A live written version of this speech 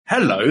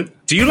Hello,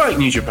 do you like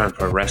New Japan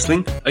Pro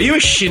Wrestling? Are you a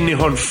Shin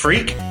Nihon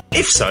freak?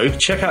 If so,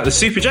 check out the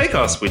Super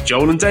J-Cast with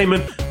Joel and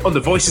Damon on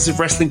the Voices of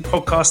Wrestling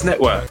Podcast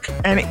Network.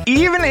 And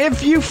even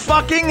if you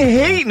fucking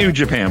hate New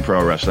Japan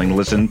Pro Wrestling,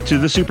 listen to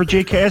the Super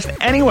J-Cast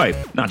anyway.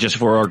 Not just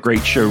for our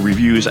great show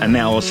reviews,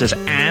 analysis,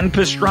 and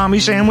pastrami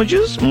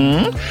sandwiches,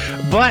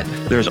 but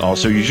there's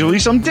also usually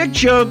some dick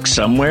jokes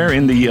somewhere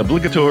in the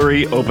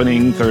obligatory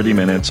opening 30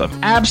 minutes of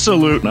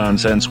absolute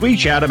nonsense we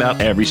chat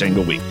about every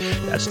single week.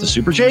 That's the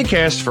Super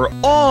J-Cast for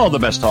all the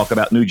best talk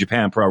about New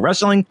Japan Pro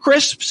Wrestling,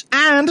 crisps,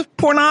 and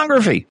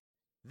pornography.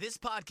 This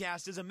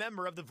podcast is a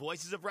member of the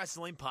Voices of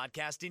Wrestling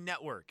Podcasting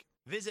Network.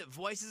 Visit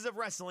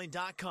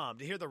voicesofwrestling.com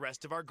to hear the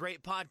rest of our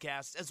great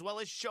podcasts, as well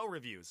as show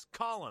reviews,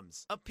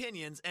 columns,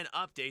 opinions, and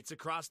updates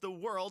across the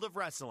world of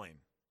wrestling.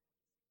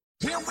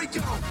 Here we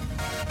go!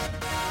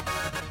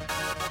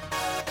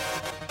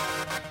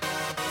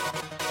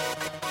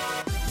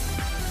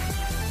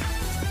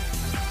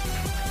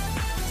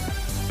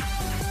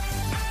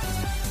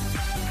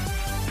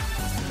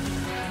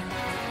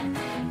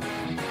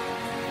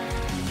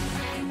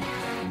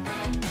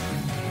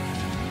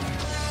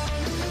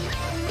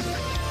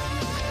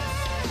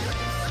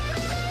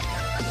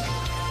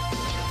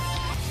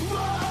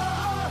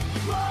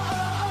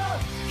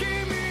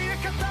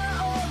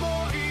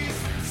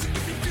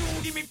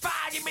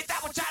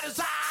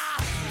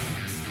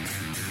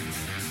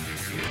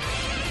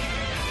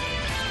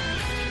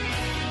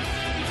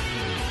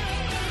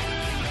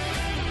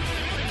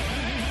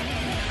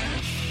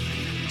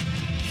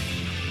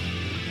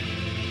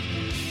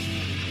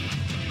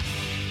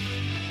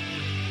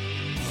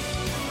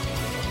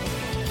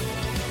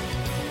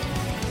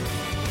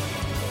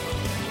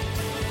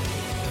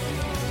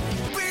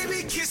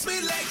 Kiss me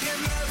like a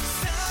love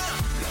song.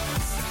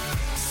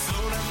 So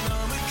that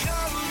mama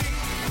call me.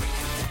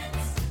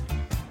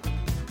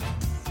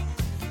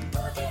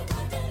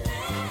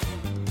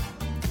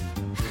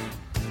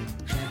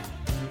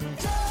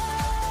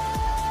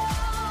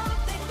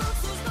 Tengo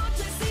sus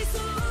noches y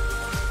su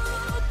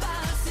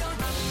pasión.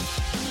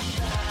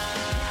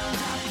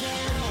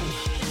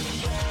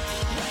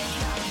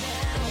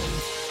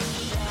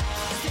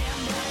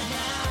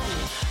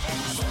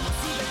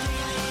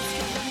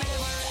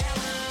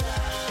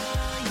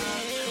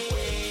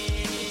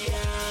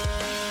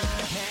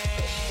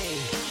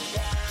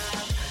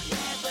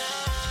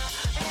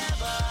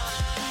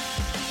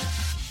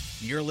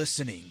 You're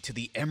listening to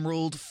the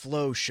Emerald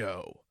Flow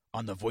Show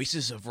on the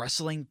Voices of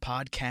Wrestling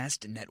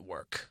Podcast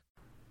Network.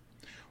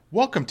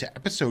 Welcome to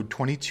episode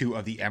 22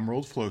 of the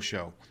Emerald Flow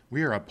Show.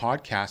 We are a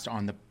podcast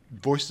on the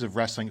Voices of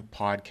Wrestling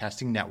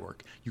Podcasting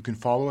Network. You can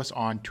follow us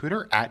on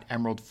Twitter at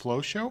Emerald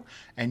Flow Show,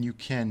 and you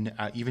can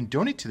even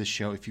donate to the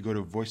show if you go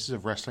to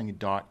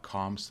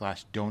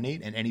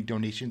voicesofwrestling.com/donate, and any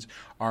donations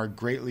are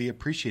greatly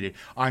appreciated.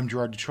 I'm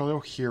Gerard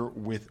DiTrolio here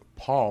with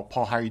Paul.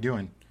 Paul, how are you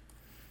doing?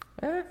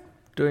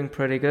 Doing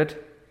pretty good.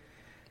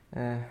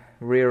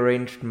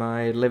 Rearranged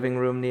my living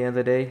room the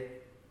other day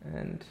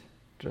and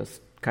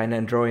just kind of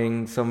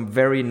enjoying some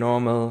very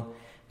normal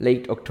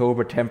late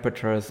October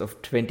temperatures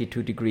of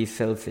 22 degrees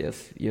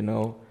Celsius, you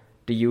know,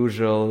 the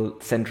usual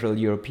Central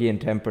European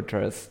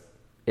temperatures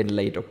in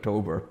late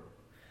October.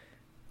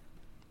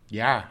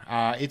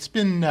 Yeah, it's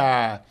been,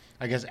 I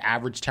guess,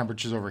 average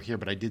temperatures over here,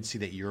 but I did see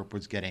that Europe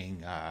was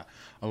getting a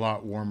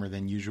lot warmer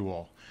than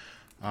usual.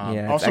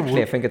 Yeah, it's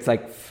actually, I think it's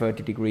like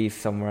 30 degrees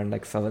somewhere in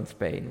like southern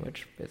Spain,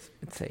 which is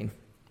insane.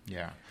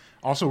 Yeah.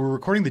 Also, we're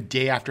recording the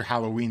day after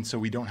Halloween, so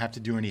we don't have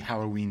to do any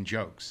Halloween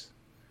jokes.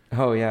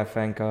 Oh yeah,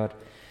 thank God.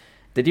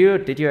 Did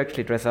you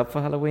actually dress up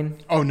for Halloween?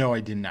 Oh no,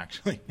 I didn't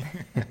actually.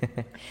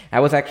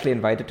 I was actually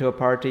invited to a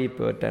party,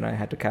 but then I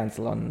had to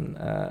cancel on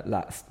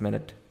last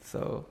minute,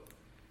 so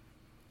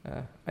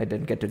I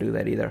didn't get to do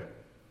that either.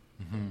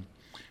 Mm-hmm.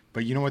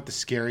 But you know what the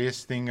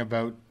scariest thing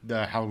about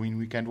the Halloween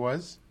weekend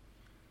was?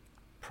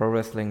 Pro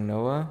Wrestling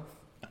Noah.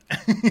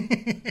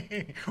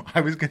 I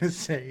was gonna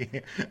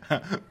say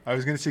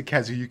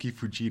Kazuyuki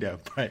Fujita,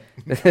 but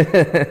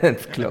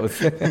it's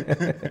close.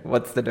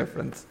 What's the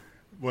difference?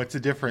 What's the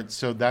difference?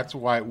 So that's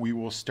why we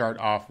will start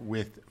off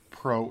with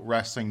Pro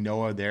Wrestling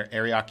Noah, their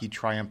Ariake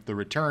Triumph The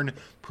Return,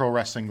 Pro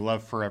Wrestling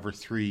Love Forever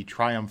 3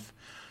 Triumph.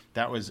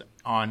 That was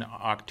on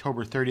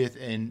October 30th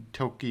in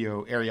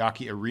Tokyo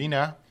Ariake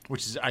Arena,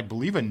 which is, I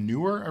believe, a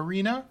newer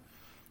arena.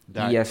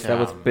 Yes, that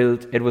was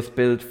built. It was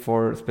built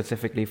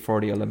specifically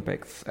for the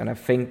Olympics, and I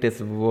think this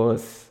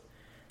was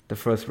the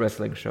first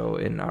wrestling show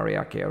in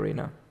Ariake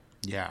Arena.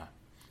 Yeah,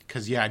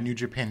 because New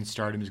Japan and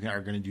Stardom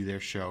are going to do their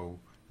show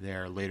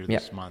there later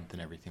this month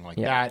and everything like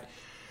that.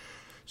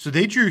 So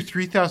they drew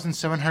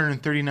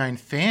 3,739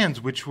 fans,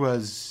 which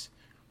was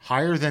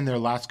higher than their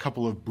last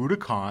couple of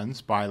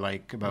Budokons by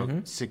like about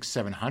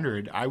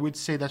 600-700. I would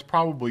say that's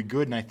probably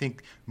good, and I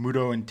think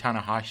Muto and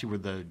Tanahashi were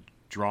the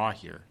draw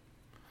here.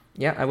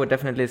 Yeah, I would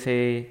definitely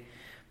say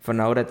for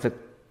now that's a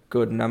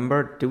good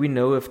number. Do we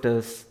know if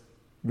this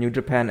New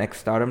Japan X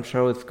Stardom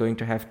show is going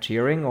to have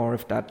cheering or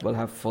if that will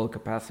have full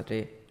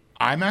capacity?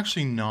 I'm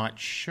actually not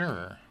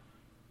sure.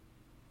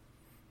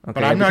 Okay,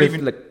 but I'm not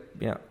even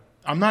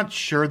I'm I'm not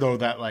sure though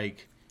that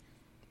like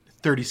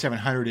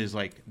 3,700 is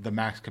like the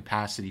max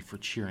capacity for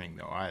cheering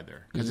though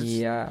either, because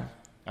it's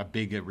a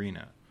big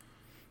arena.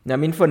 I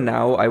mean, for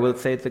now, I will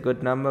say it's a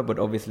good number, but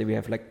obviously we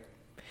have like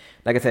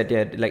I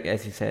said, like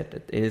as you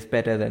said, it is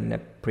better than the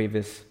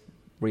previous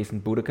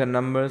recent Budokan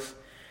numbers.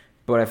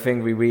 But I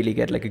think we really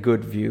get like a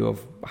good view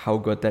of how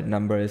good that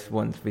number is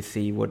once we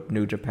see what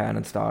New Japan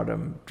and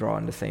Stardom draw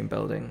in the same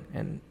building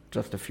in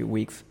just a few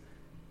weeks.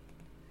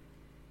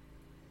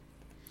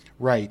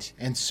 Right.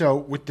 And so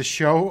with the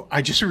show,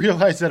 I just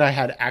realized that I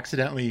had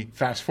accidentally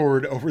fast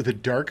forward over the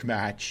dark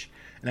match,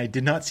 and I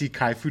did not see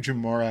Kai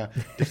Fujimura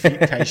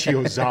defeat Taishi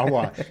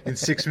Ozawa in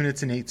 6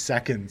 minutes and 8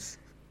 seconds.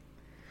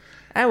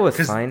 That was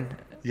fine.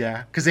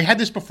 Yeah, because they had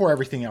this before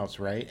everything else,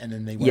 right? And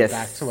then they went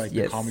back to like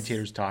the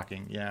commentators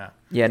talking. Yeah.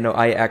 Yeah, no,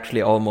 I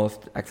actually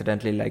almost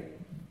accidentally like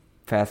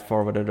fast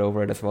forwarded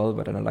over it as well,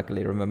 but then I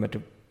luckily remembered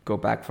to go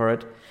back for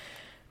it.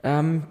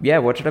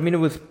 Watch it. I mean, it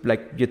was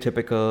like your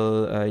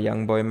typical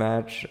young boy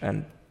match,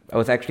 and I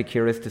was actually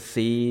curious to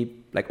see,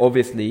 like,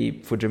 obviously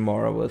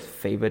Fujimura was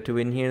favored to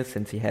win here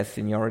since he has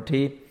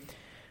seniority,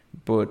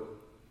 but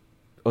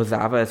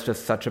Ozawa is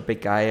just such a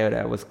big guy that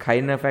I was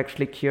kind of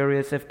actually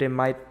curious if they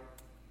might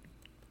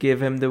give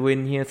him the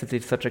win here since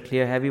he's such a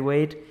clear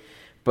heavyweight.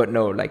 But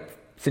no, like,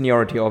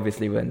 seniority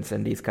obviously wins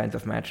in these kinds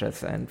of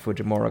matches, and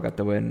Fujimura got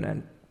the win,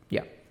 and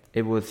yeah,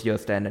 it was your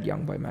standard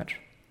young boy match.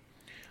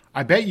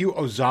 I bet you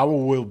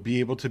Ozawa will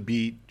be able to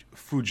beat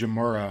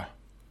Fujimura,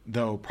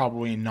 though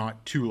probably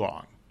not too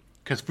long,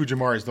 because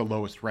Fujimura is the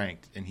lowest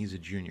ranked and he's a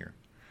junior.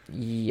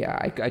 Yeah,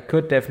 I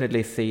could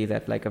definitely see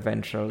that, like,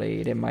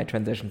 eventually they might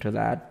transition to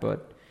that,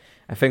 but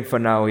I think for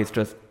now he's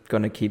just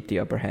gonna keep the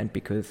upper hand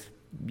because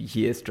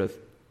he's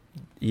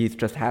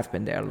just has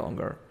been there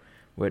longer,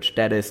 which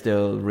that is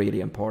still really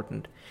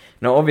important.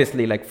 Now,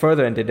 obviously, like,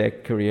 further into their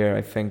career,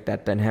 I think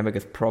that dynamic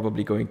is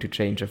probably going to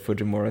change if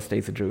Fujimura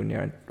stays a junior,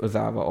 and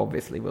Ozawa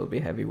obviously will be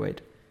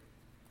heavyweight.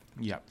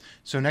 Yeah.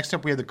 So next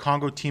up, we have the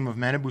Congo team of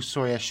Manabu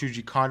Soya,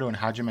 Shuji Kondo, and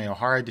Hajime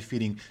Ohara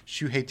defeating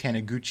Shuhei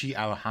Taniguchi,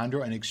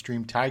 Alejandro, and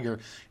Extreme Tiger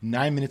in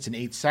 9 minutes and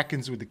 8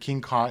 seconds with the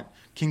King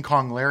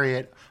Kong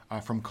Lariat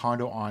from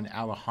Kondo on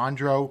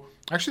Alejandro.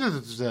 Actually,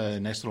 this was a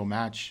nice little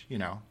match, you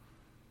know.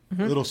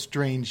 A little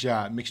strange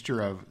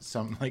mixture of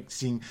some, like,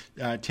 seeing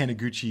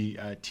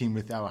Taniguchi team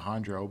with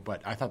Alejandro,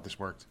 but I thought this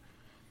worked.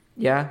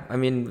 Yeah, I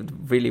mean, it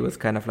really was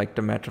kind of like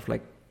the match of,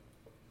 like,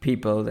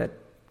 people that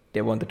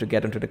they wanted to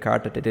get into the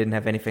card that they didn't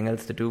have anything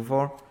else to do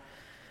for.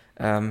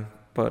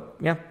 But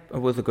yeah, it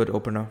was a good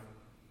opener.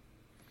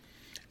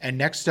 And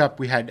next up,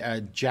 we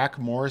had Jack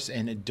Morris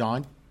and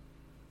Don.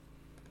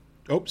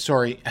 Oh,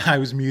 sorry, I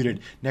was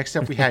muted. Next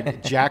up, we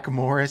had Jack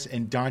Morris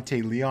and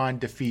Dante Leon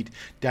defeat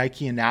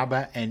Daiki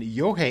Inaba and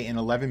Yohei in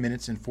 11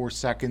 minutes and 4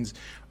 seconds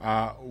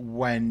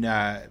when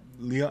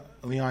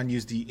Leon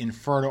used the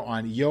Inferno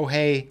on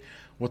Yohei.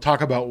 We'll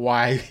talk about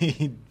why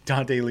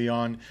Dante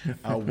Leon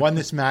won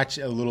this match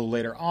a little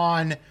later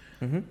on.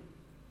 Mm-hmm.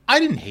 I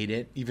didn't hate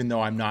it, even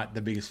though I'm not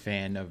the biggest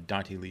fan of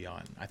Dante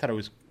Leon. I thought it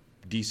was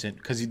decent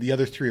because the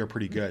other three are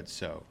pretty good.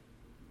 So,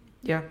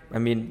 yeah, I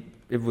mean,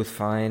 it was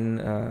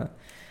fine.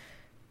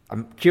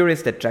 I'm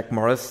curious that Jack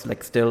Morris,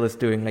 like, still is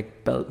doing,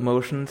 like, belt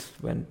motions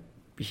when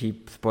he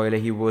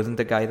wasn't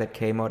the guy that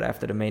came out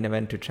after the main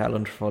event to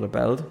challenge for the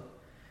belt.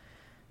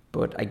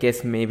 But I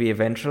guess maybe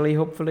eventually,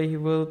 hopefully, he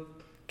will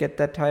get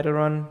that title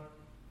run.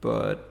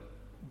 But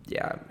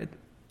yeah,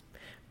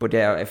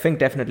 I think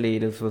definitely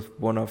this was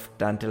one of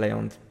Dante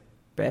Leon's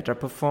better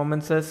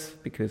performances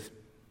because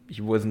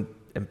he wasn't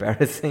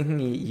embarrassing.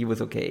 He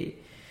was okay.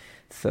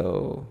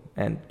 So,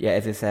 and yeah,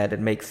 as I said,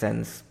 it makes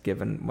sense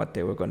given what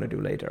they were going to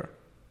do later.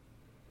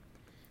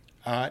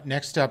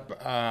 Next up,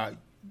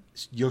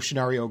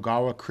 Yoshinari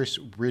Ogawa, Chris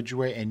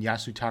Ridgway, and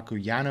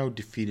Yasutaku Yano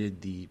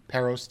defeated the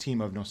Peros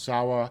team of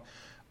Nosawa,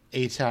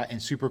 Eita, and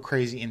Super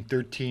Crazy in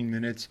 13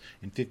 minutes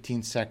and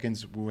 15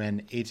 seconds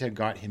when Eita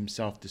got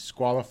himself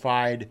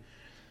disqualified.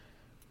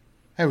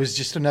 It was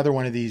just another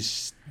one of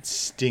these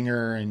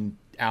Stinger and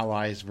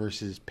Allies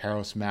versus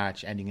Peros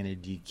match ending in a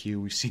DQ.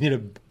 We've seen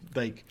it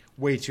like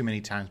way too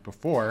many times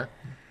before.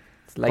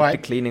 It's like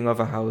the cleaning of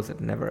a house, it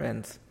never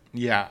ends.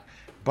 Yeah,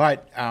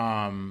 but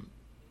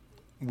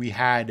we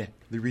had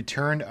the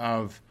return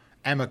of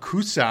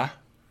Amakusa,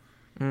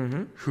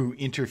 who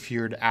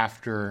interfered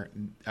after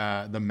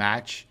the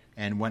match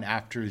and went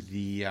after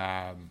the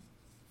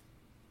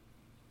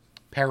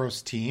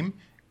Peros team.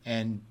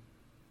 And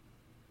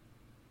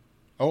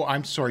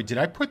I'm sorry, did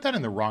I put that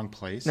in the wrong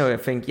place? No, I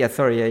think you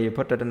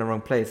put that in the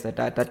wrong place.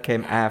 That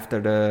came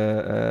after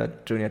the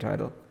junior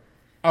title.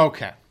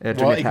 Okay,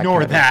 well,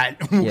 ignore that.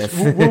 Yes.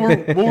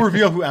 we'll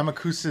reveal who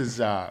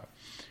Amakusa's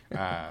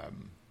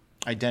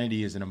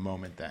identity is in a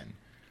moment then.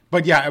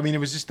 But yeah, I mean, it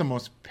was just the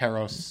most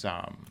Peros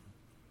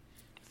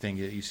thing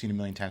that you've seen a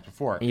million times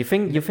before. You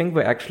think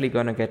we're actually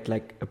gonna get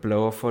like a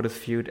blow-off for this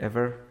feud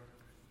ever?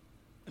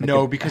 Like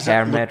no, because a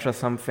hair match or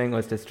something, or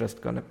is this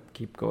just gonna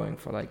keep going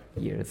for like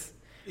years?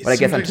 But I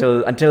guess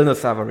until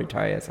Nosawa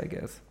retires, I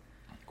guess.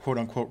 "Quote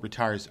unquote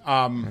retires."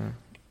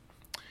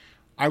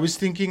 I was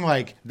thinking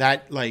like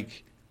that,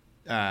 like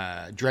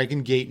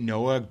Dragon Gate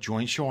Noah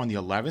joint show on the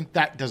 11th,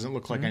 that doesn't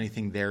look like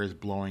anything there is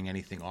blowing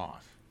anything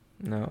off.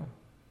 No.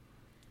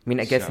 I mean,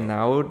 I guess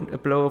now a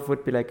blow-off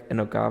would be like an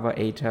Ogawa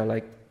Eita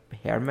like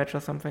hair match or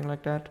something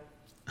like that.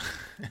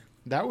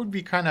 That would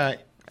be kind of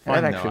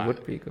fun. That actually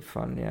would be good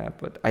fun, yeah.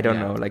 But I don't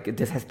know. Like,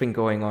 this has been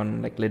going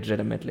on like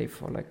legitimately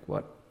for like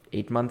what,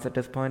 8 months at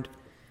this point.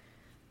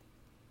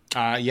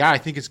 Yeah, I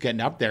think it's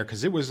getting up there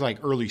because it was like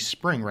early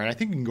spring, right? I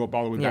think you can go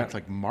all the way back to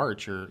like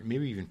March or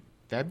maybe even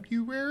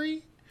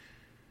February.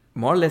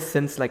 More or less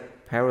since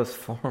like Paris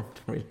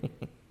formed, really.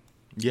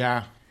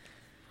 Yeah.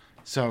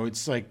 So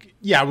it's like,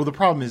 yeah, well, the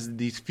problem is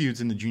these feuds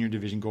in the junior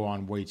division go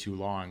on way too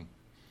long.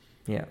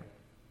 Yeah.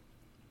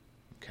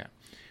 Okay.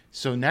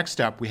 So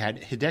next up, we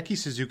had Hideki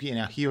Suzuki and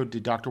Ahio de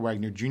Dr.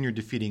 Wagner Jr.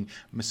 defeating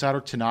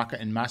Masato Tanaka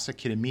and Masa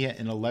Kitamiya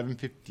in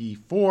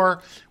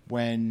 11:54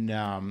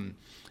 when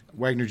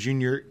Wagner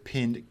Jr.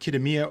 pinned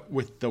Kitamiya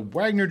with the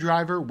Wagner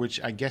driver,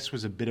 which I guess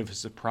was a bit of a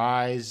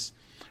surprise,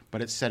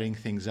 but it's setting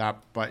things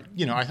up. But,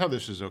 you know, I thought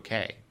this was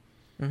okay.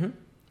 Mm-hmm.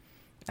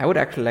 I would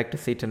actually like to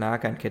see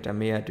Tanaka and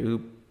Kitamiya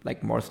do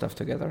like more stuff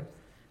together.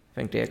 I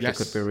think they actually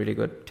could be a really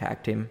good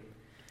tag team.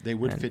 They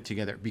would fit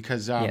together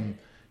because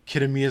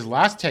Kitamiya's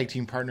last tag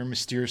team partner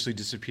mysteriously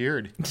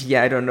disappeared.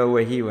 Yeah, I don't know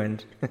where he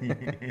went.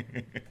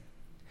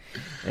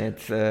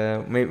 It's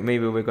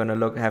maybe we're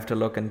gonna have to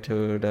look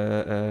into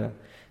the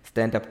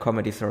stand-up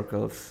comedy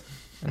circles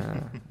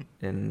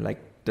in like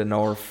the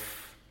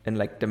north, in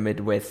like the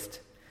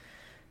Midwest,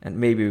 and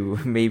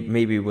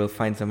maybe we'll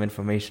find some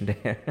information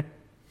there.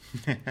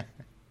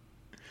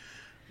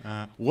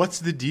 What's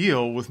the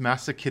deal with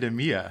Masa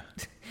Kitamiya?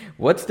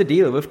 What's the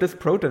deal with this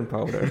protein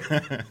powder?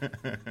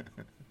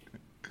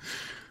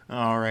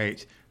 All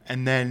right.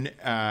 And then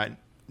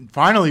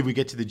finally we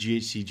get to the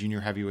GHC Junior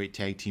Heavyweight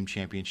Tag Team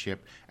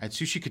Championship.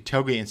 Atsushi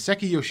Katoge and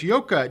Seki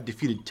Yoshioka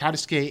defeated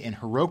Tadasuke and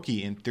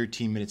Hiroki in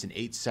 13 minutes and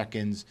 8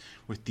 seconds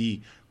with the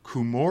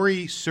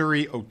Kumori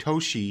Suri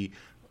Otoshi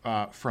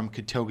from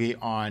Katoge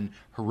on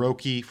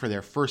Hiroki for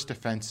their first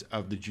defense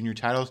of the junior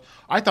titles.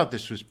 I thought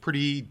this was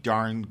pretty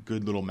darn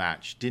good little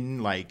match. Didn't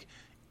like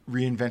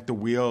reinvent the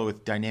wheel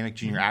with dynamic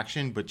junior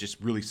action, but just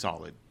really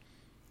solid.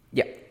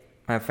 Yeah,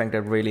 I think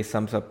that really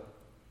sums up,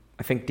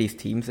 I think, these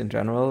teams in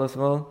general as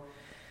well.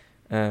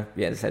 As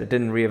I said, it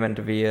didn't reinvent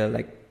the wheel.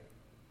 Like,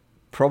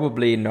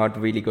 probably not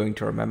really going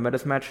to remember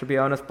this match, to be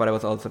honest, but I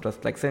was also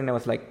just like sitting there, I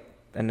was like,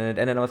 and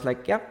then I was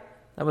like, yeah,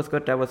 that was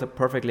good. That was a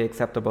perfectly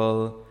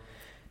acceptable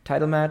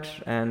title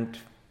match. And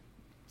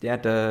yeah,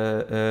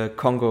 the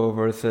Kongo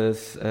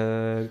versus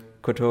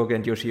Kotoge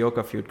and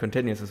Yoshioka feud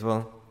continues as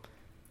well.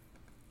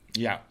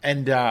 Yeah,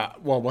 and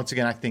once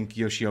again, I think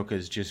Yoshioka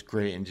is just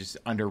great and just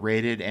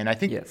underrated. And I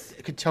think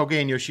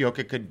Katoge and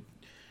Yoshioka could,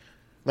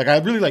 like, I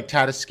really like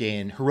Tadasuke,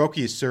 and Hiroki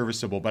is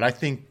serviceable, but I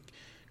think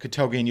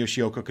Katoge and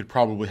Yoshioka could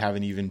probably have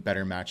an even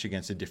better match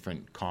against a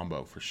different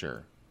combo for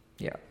sure.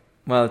 Yeah.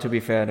 Well, to be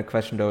fair, the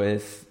question though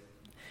is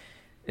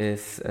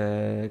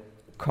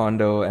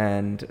Kondo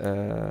and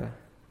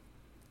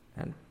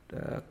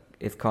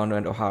is Kondo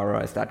and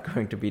O'Hara, is that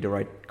going to be the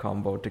right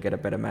combo to get a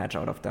better match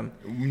out of them?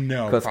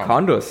 No, because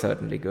Kondo is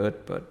certainly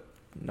good, but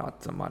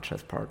not so much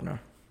as partner.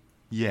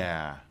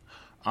 Yeah.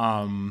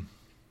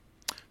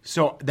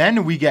 So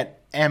then we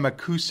get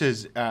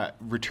Amakusa's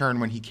return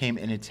when he came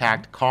and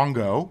attacked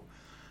Kongo.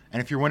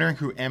 And if you're wondering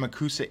who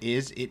Amakusa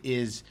is, it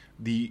is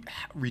the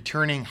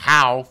returning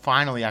How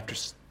finally after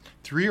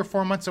 3 or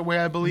 4 months away,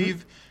 I believe.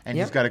 Mm-hmm. And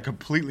he's got a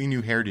completely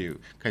new hairdo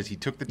because he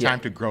took the time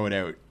to grow it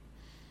out.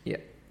 Yeah.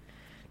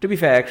 To be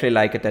fair, I actually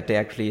like it that they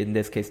actually, in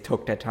this case,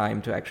 took their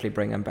time to actually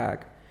bring him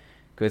back.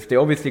 Because they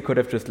obviously could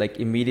have just like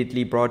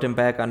immediately brought him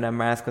back under a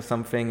mask or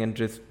something and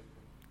just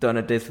done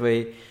it this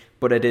way.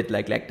 But I did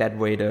like that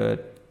way the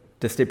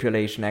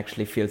stipulation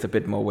actually feels a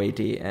bit more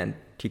weighty and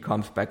he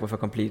comes back with a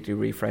completely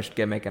refreshed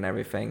gimmick and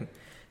everything.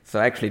 So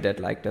I actually did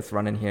like this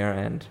run in here,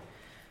 and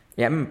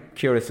yeah, I'm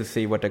curious to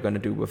see what they're going to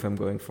do with him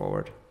going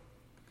forward.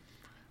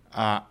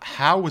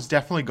 How was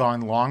definitely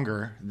gone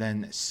longer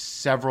than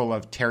several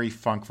of Terry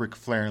Funk, Ric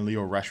Flair, and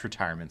Leo Rush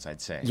retirements,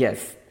 I'd say.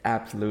 Yes,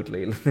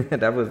 absolutely.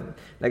 That was,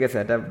 like I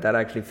said, that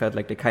actually felt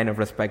like they kind of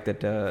respected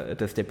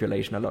the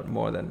stipulation a lot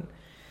more than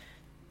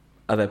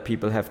other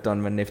people have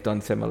done when they've done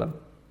similar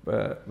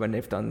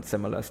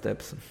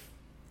steps.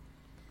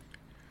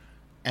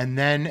 And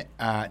then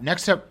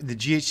next up, the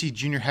GHC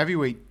Junior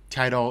Heavyweight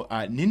title,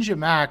 Ninja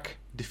Mac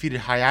defeated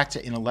Hayata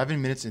in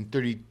 11 minutes and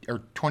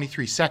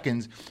 23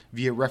 seconds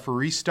via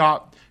referee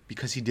stop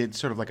because he did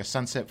sort of like a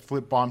sunset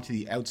flip bomb to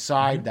the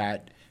outside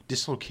that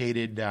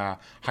dislocated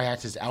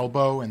Hayata's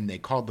elbow, and they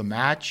called the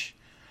match.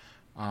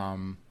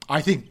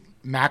 I think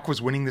Mac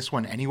was winning this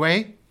one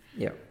anyway.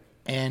 Yeah.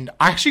 And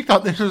I actually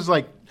thought this was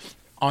like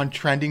on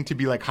trending to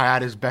be like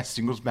Hayata's best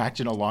singles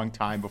match in a long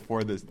time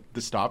before the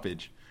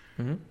stoppage.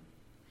 Mm-hmm.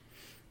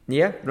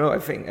 Yeah, no, I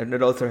think, and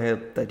it also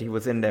helped that he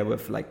was in there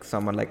with like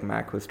someone like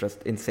Mac, who's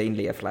just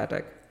insanely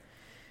athletic.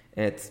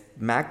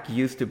 Mac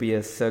used to be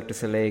a Cirque du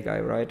Soleil guy,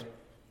 right?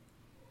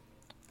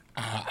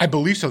 I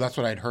believe so. That's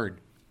what I'd heard.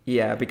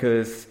 Yeah,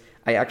 because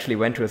I actually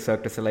went to a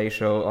Cirque du Soleil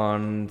show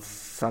on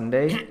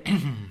Sunday,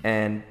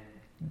 and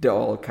they're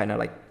all kind of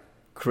like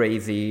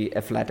crazy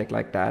athletic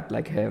like that,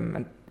 like him.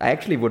 And I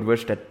actually would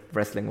wish that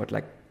wrestling would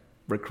like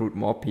recruit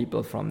more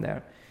people from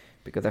there,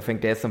 because I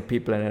think there's some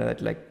people in it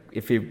that like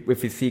if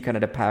you see kind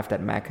of the path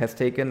that Mac has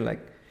taken,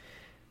 like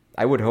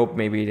I would hope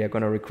maybe they're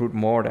going to recruit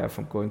more there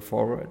from going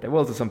forward. There were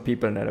also some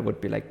people in there that would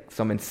be like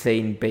some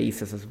insane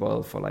bases as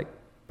well for like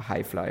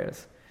high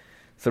flyers.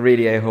 So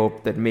really, I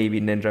hope that maybe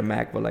Ninja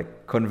Mac will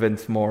like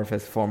convince more of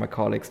his former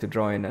colleagues to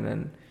join, and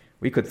then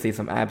we could see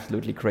some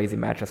absolutely crazy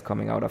matches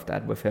coming out of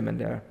that with him in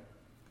there.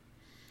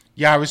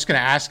 Yeah, I was going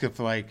to ask if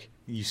like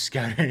you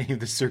scouted any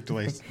of the Cirque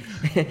du Soleil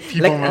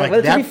people Like, and were like,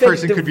 well, that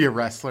person could be a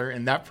wrestler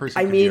and that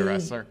person could be a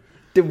wrestler.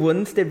 The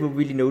ones that were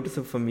really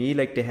noticeable for me,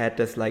 like they had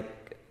this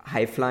like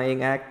high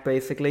flying act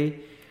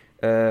basically,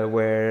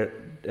 where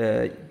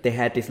they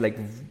had these like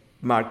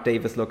Mark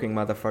Davis looking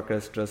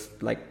motherfuckers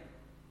just like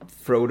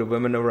throw the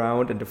women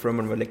around, and the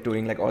women were like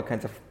doing like all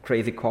kinds of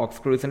crazy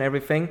corkscrews and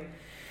everything.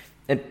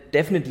 And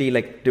definitely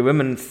like the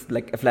women's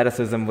like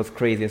athleticism was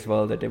crazy as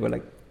well, that they were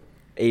like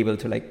able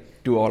to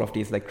like do all of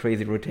these like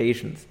crazy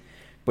rotations.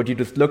 But you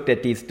just looked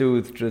at these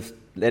dudes, just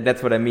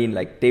that's what I mean,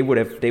 like they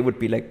would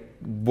be like,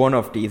 one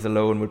of these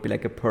alone would be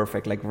like a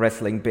perfect like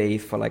wrestling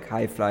base for like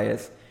high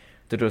flyers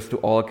to just do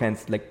all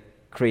kinds of like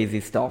crazy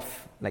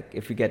stuff. Like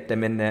if you get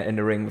them in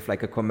the ring with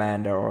like a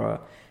commander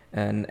or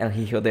an El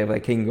Hijo de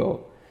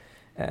Vikingo.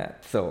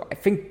 So I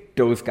think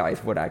those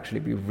guys would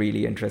actually be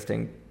really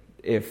interesting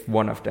if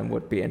one of them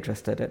would be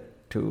interested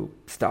to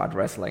start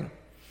wrestling.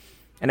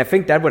 And I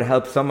think that would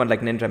help someone like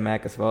Ninja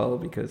Mac as well,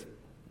 because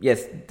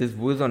yes, this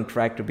was on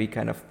track to be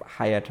kind of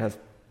Hayata's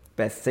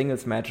best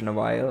singles match in a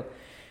while,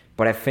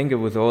 but I think it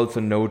was also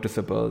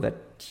noticeable that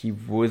he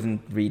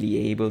wasn't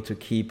really able to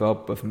keep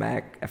up with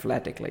Mac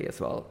athletically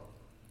as well,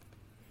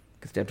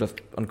 because they're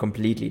just on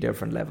completely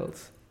different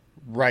levels.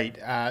 Right.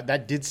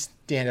 That did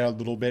stand out a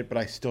little bit, but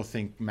I still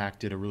think Mac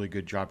did a really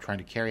good job trying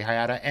to carry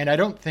Hayata. And I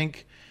don't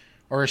think,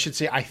 or I should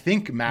say, I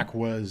think Mac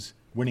was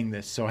winning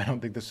this, so I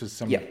don't think this was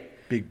some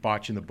big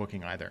botch in the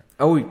booking either.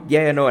 Oh,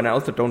 yeah, no, and I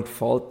also don't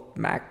fault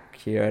Mac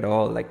here at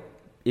all. Like,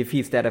 if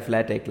he's that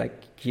athletic,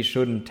 like, he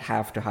shouldn't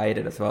have to hide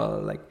it as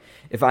well. Like,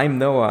 if I'm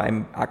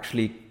Noah,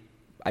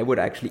 I would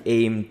actually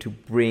aim to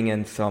bring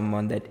in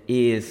someone that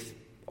is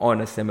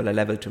on a similar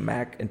level to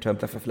Mac in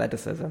terms of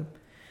athleticism.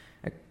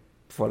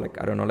 For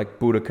like, I don't know, like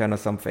Budokan or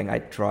something,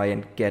 I'd try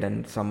and get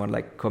in someone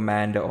like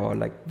Commander or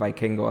like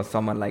Vikingo or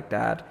someone like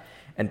that,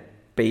 and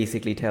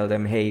basically tell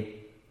them, hey,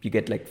 you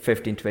get like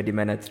 15, 20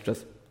 minutes,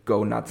 just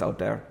go nuts out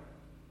there.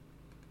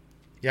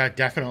 Yeah,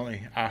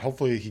 definitely.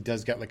 Hopefully he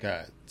does get like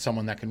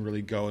someone that can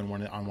really go on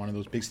one of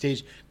those big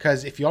stages,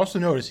 because if you also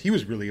notice, he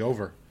was really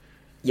over.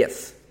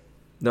 Yes.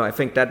 No, I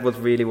think that was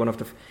really one of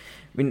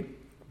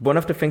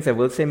the things I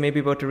will say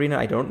maybe about the arena,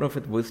 I don't know if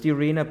it was the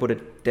arena, but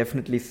it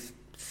definitely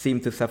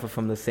seem to suffer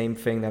from the same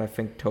thing that I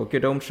think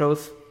Tokyo Dome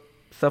shows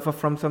suffer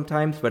from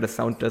sometimes, where the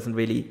sound doesn't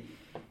really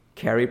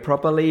carry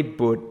properly,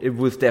 but it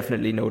was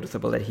definitely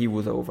noticeable that he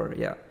was over,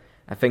 yeah.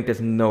 I think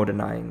there's no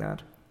denying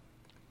that.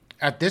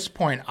 At this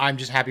point, I'm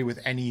just happy with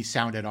any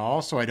sound at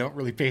all, so I don't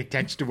really pay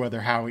attention to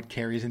how it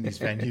carries in these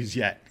venues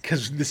yet,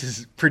 because this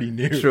is pretty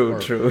new.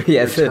 True.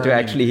 Yes, to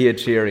actually hear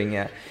cheering,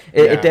 yeah.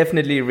 It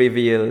definitely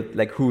revealed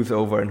like who's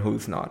over and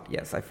who's not.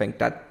 Yes, I think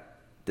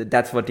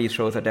that's what these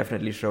shows are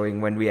definitely showing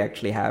when we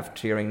actually have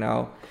cheering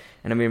now.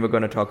 And I mean, we're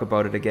going to talk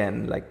about it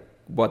again, like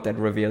what that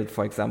revealed,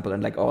 for example,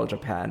 in like All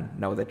Japan,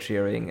 now that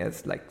cheering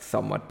is like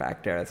somewhat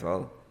back there as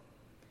well.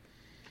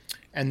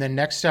 And then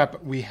next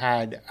up, we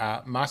had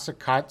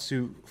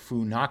Masakatsu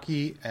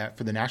Funaki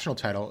for the national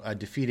title,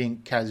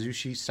 defeating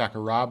Kazushi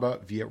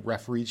Sakuraba via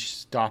referee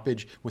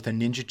stoppage with a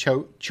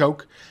ninja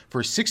choke for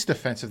his sixth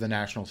defense of the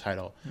national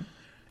title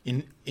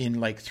in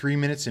like 3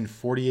 minutes and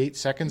 48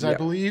 seconds, I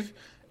believe.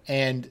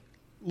 And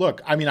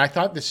look, I mean, I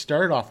thought this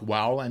started off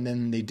well, and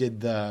then they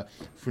did the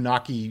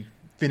Funaki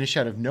finish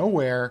out of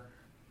nowhere,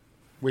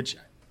 which,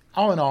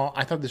 all in all,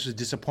 I thought this was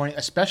disappointing,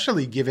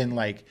 especially given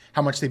like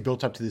how much they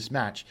built up to this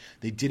match.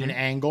 They did an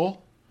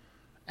angle,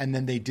 and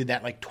then they did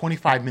that like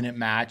 25-minute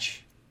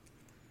match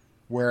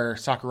where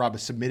Sakuraba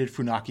submitted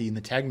Funaki in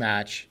the tag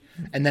match,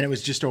 and then it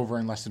was just over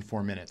in less than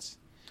 4 minutes.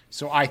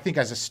 So I think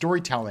as a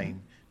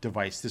storytelling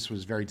device, this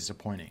was very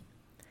disappointing.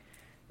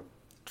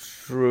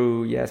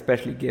 True, yeah,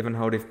 especially given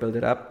how they've built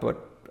it up,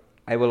 but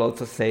I will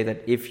also say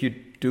that if you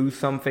do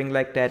something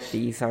like that,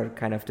 these are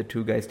kind of the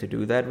two guys to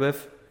do that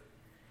with,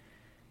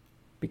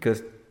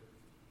 because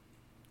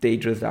they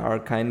just are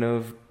kind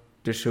of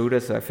the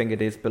shooters. So I think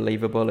it is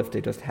believable if they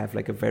just have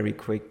like a very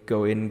quick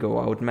go in, go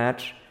out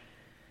match,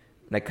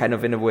 like kind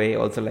of in a way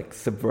also like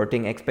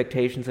subverting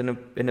expectations in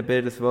a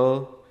bit as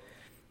well.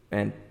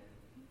 And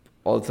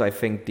also I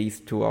think these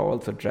two are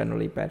also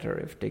generally better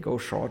if they go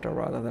shorter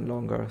rather than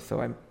longer. So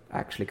I'm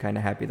actually kind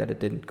of happy that it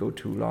didn't go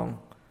too long.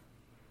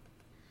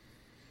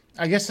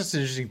 I guess that's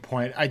an interesting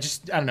point. I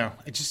don't know.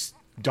 It just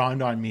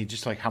dawned on me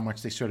just like how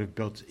much they sort of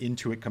built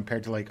into it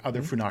compared to like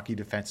other Funaki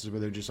defenses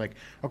where they're just like,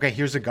 okay,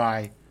 here's a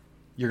guy,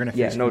 you're going to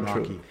face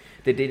Funaki. True.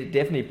 They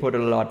definitely put a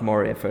lot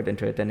more effort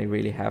into it than they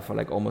really have for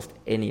like almost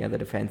any other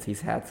defense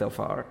he's had so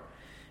far.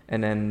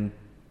 And then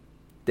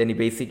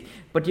he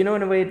but in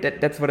a way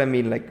that's what I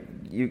mean.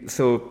 Like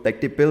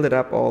they build it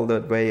up all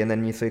the way, and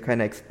then you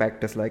kind of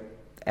expect this like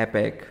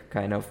epic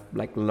kind of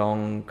like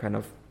long kind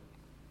of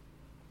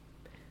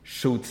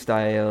shoot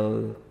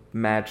style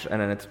match, and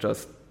then it's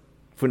just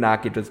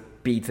Funaki just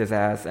beats his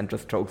ass and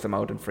just chokes him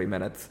out in 3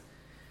 minutes.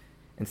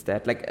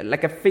 Instead, like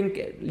I think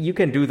you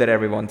can do that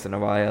every once in a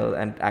while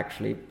and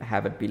actually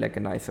have it be like a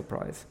nice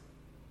surprise.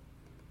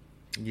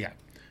 Yeah,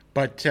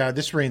 but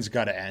this reign's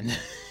got to end.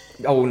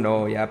 Oh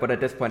no, yeah, but at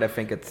this point I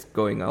think it's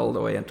going all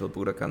the way until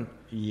Budokan.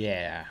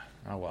 Yeah,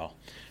 oh well.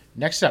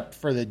 Next up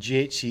for the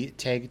GHC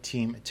Tag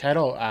Team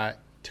title,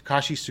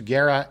 Takashi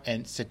Sugera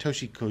and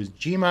Satoshi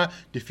Kojima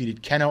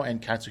defeated Keno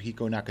and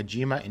Katsuhiko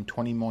Nakajima in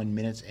 21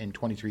 minutes and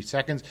 23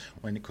 seconds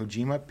when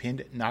Kojima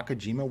pinned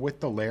Nakajima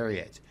with the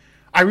lariat.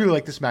 I really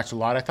like this match a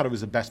lot. I thought it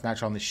was the best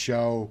match on the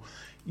show.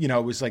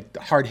 It was like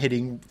hard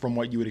hitting from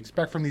what you would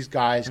expect from these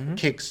guys. Mm-hmm.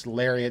 Kicks,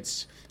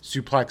 lariats,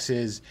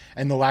 suplexes.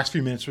 And the last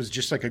few minutes was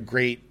just like a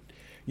great,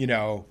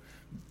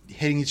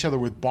 hitting each other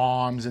with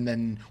bombs. And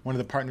then one of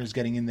the partners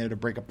getting in there to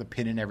break up the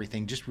pin and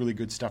everything. Just really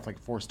good stuff, like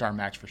a 4-star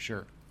match for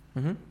sure.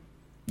 Mm-hmm.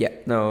 Yeah,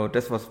 no,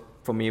 this was,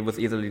 for me, was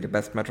easily the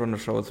best match on the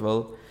show as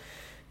well.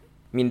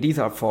 I mean, these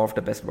are 4 of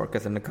the best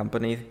workers in the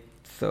company.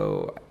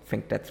 So I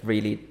think that's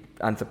really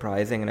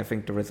unsurprising, and I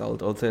think the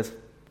result also is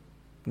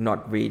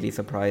not really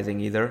surprising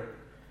either.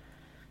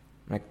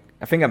 Like,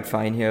 I think I'm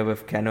fine here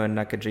with Keno and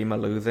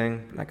Nakajima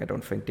losing. Like, I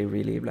don't think they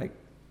really like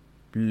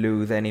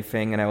lose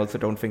anything, and I also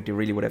don't think they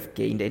really would have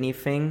gained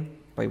anything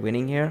by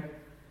winning here.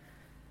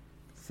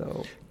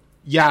 So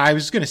yeah, I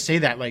was going to say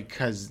that, like,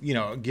 because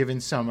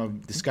given some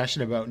of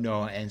discussion about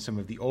Noah and some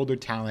of the older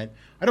talent,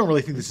 I don't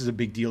really think this is a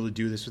big deal to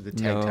do this with the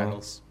tag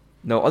titles.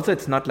 No, also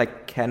it's not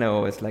like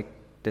Keno is like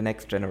the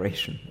next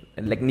generation.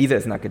 And like neither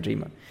is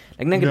Nakajima.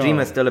 Like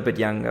Nakajima is still a bit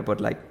younger,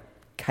 but like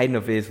kind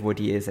of is what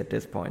he is at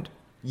this point.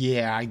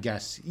 Yeah, I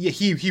guess. Yeah,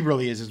 he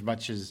really is, as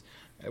much as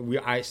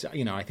I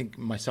think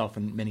myself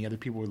and many other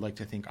people would like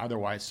to think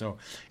otherwise. So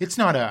it's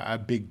not a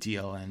big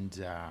deal, and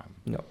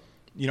no,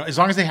 as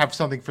long as they have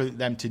something for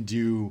them to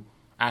do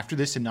after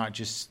this and not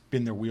just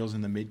spin their wheels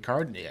in the mid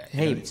card,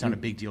 it's not a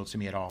big deal to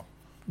me at all.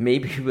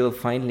 Maybe we'll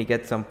finally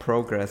get some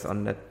progress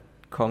on that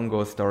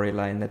Congo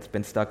storyline that's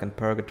been stuck in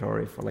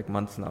purgatory for like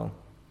months now.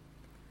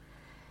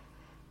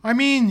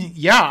 Unlike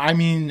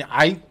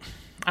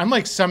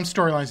some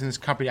storylines in this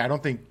company, I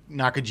don't think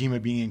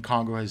Nakajima being in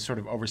Congo has sort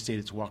of overstayed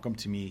its welcome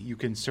to me. You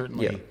can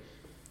certainly,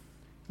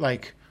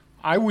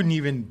 I wouldn't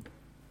even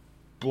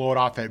blow it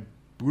off at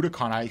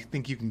Budokan. I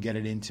think you can get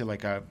it into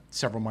like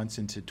several months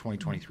into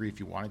 2023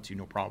 if you wanted to,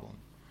 no problem.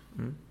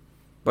 Mm-hmm.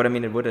 But I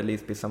mean, it would at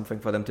least be something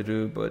for them to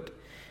do. But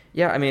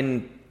yeah, I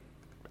mean,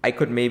 I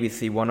could maybe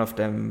see one of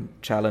them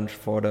challenge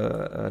for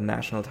the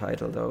national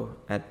title, though,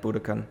 at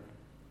Budokan.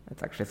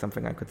 That's actually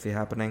something I could see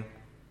happening.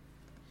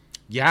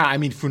 Yeah, I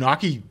mean,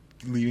 Funaki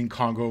leaving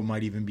Congo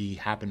might even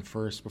happen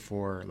first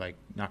before, like,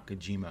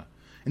 Nakajima.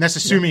 And that's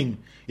assuming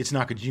it's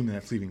Nakajima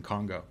that's leaving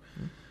Congo.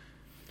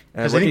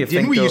 Because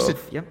didn't we used to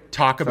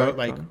talk about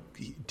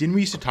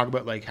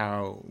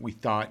how we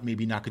thought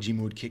maybe Nakajima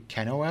would kick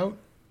Keno out?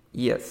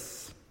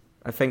 Yes.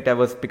 I think that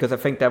was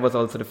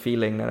also the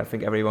feeling that I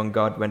think everyone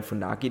got when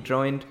Funaki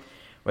joined,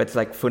 where it's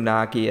like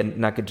Funaki and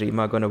Nakajima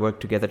are going to work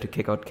together to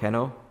kick out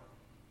Keno.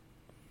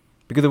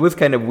 Because it was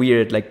kind of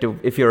weird, like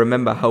if you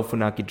remember how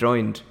Funaki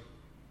joined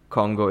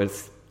Congo,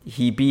 is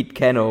he beat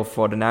Keno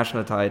for the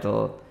national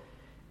title,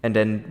 and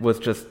then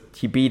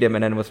he beat him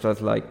and then was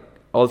just like,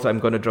 also I'm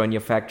going to join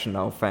your faction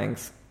now,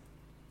 thanks.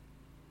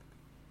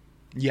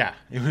 Yeah,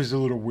 it was a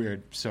little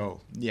weird.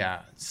 So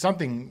yeah, some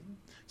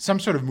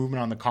sort of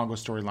movement on the Congo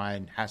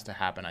storyline has to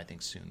happen, I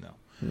think, soon, though.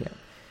 Yeah.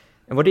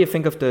 And what do you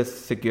think of the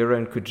Segura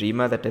and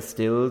Kojima, that they're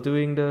still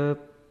doing the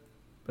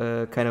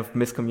kind of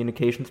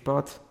miscommunication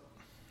spots?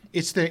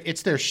 It's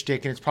their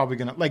shtick, and it's probably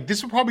going to...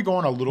 this will probably go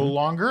on a little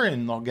longer,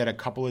 and they'll get a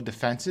couple of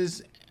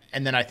defenses,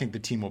 and then I think the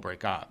team will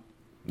break up.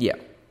 Yeah.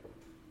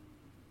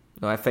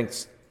 No, I think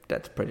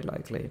that's pretty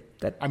likely.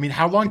 I mean,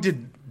 how long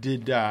did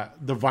the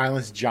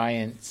Violence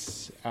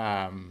Giants...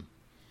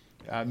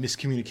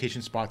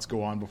 miscommunication spots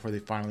go on before they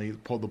finally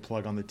pulled the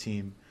plug on the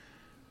team?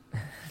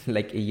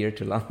 Like a year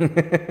too long.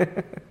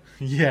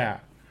 Yeah.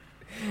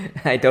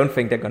 I don't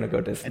think they're going to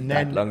go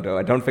that long, though.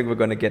 I don't think we're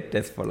going to get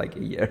this for like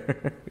a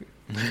year.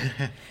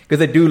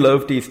 Because I do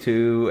love these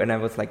two, and I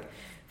was like,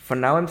 for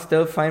now I'm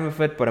still fine with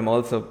it, but I'm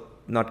also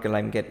not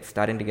going to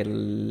starting to get a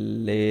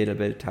little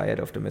bit tired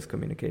of the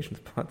miscommunication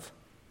spots.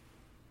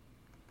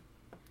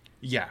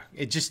 Yeah.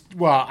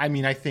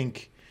 I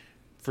think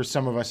for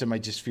some of us, it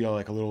might just feel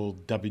like a little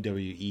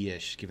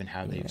WWE-ish, given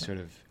how they've sort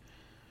of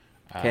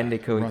can they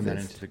coexist? Run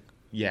that into the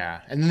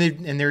and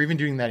then they're even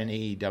doing that in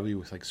AEW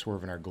with like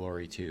Swerve in Our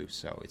Glory too.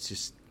 So it's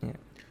just,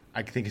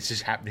 I think it's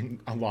just happening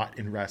a lot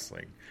in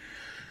wrestling.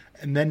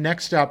 And then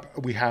next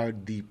up, we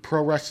had the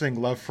Pro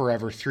Wrestling Love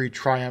Forever 3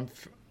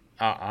 Triumph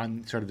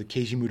on sort of the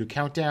Keiji Muto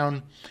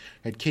countdown.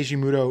 Had Keiji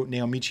Muto,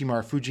 Naomichi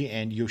Marufuji,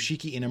 and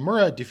Yoshiki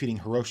Inamura defeating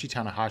Hiroshi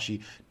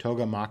Tanahashi,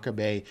 Toga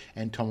Makabe,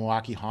 and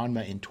Tomoaki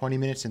Honma in 20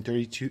 minutes and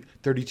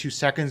 32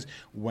 seconds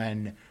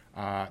when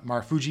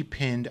Marufuji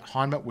pinned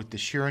Honma with the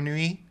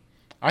Shiranui.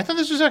 I thought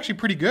this was actually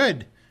pretty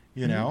good,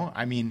 you know?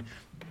 I mean,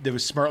 it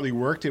was smartly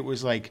worked. It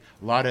was like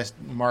a lot of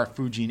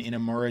Marufuji and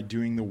Inamura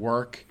doing the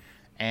work,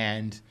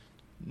 and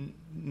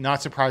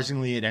not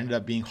surprisingly, it ended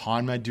up being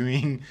Honma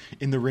doing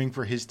in the ring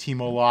for his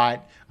team a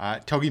lot.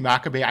 Togi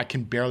Makabe, I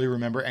can barely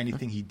remember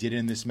anything he did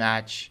in this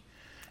match.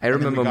 I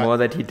remember more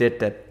that he did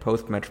that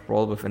post-match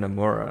brawl with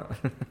Inamura.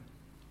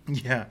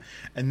 Yeah.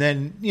 And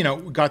then, you know,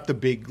 we got the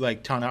big,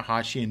 like,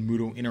 Tanahashi and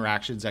Muto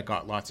interactions that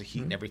got lots of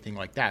heat and everything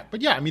like that.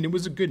 But, yeah, I mean, it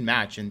was a good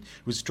match and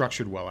it was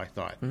structured well, I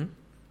thought. I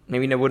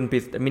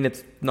mean,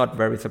 it's not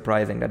very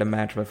surprising that a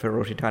match with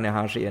Hiroshi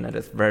Tanahashi in it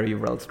is very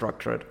well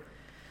structured.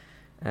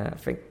 I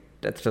think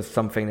that's just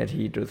something that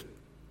he just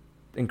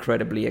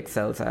incredibly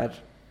excels at.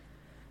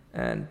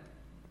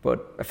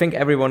 But I think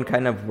everyone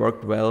kind of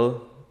worked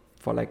well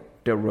for like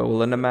their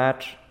role in the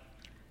match.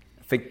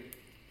 I think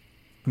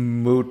I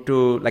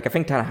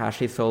think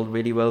Tanahashi sold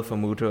really well for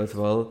Muto as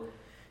well.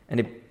 And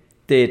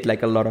it did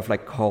like a lot of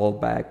like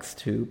callbacks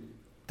to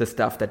the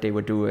stuff that they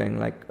were doing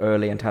like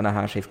early in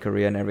Tanahashi's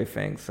career and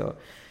everything. So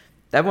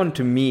that one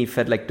to me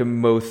felt like the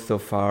most so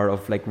far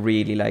of like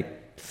really like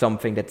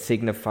something that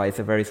signifies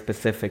a very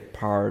specific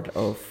part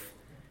of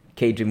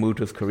Keiji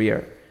Muto's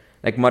career.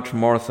 Like much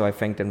more so, I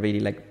think, than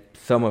really like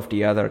some of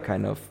the other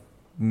kind of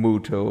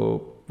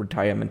Muto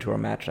retirement tour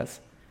matches.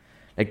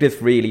 Like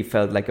this really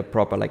felt like a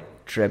proper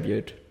like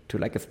tribute to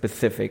like a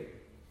specific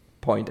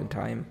point in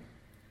time.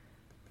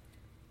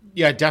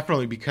 Yeah,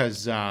 definitely,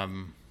 because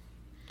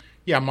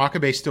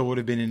Makabe still would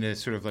have been in a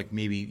sort of like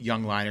maybe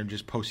Young Lion or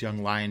just post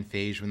Young Lion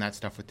phase when that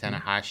stuff with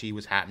Tanahashi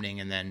was happening,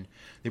 and then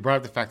they brought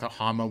up the fact that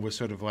Honma was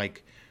sort of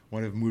like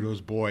one of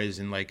Muto's boys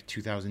in like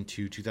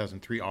 2002,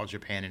 2003 All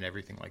Japan and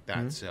everything like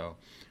that. So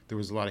there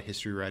was a lot of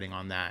history writing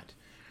on that.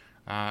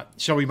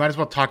 So we might as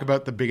well talk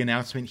about the big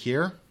announcement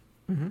here.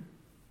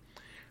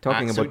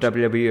 Talking about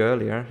WWE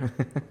earlier.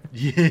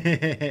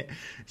 Yeah.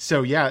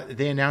 So yeah,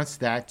 they announced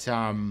that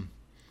Shinsuke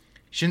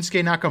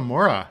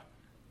Nakamura,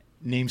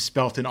 name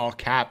spelt in all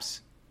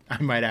caps,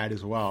 I might add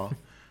as well,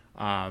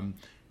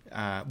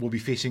 will be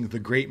facing the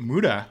Great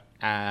Muta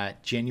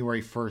at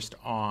January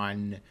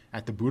 1st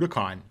at the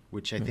Budokan,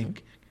 which I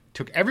think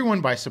took everyone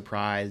by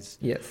surprise.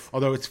 Yes.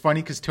 Although it's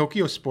funny because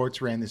Tokyo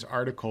Sports ran this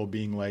article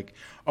being like,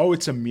 oh,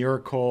 it's a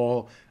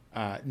miracle.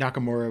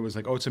 Nakamura was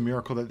like, oh, it's a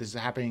miracle that this is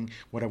happening,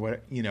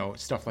 what, you know,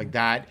 stuff like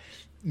that,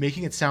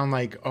 making it sound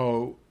like,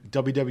 oh,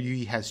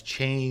 WWE has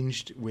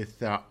changed with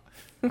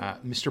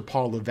Mr.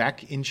 Paul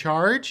Levesque in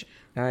charge.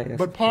 Yes.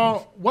 But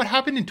Paul, what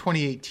happened in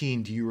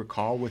 2018, do you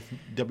recall, with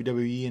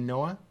WWE and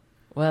Noah?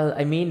 Well,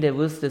 I mean, there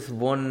was this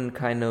one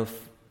kind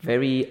of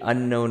very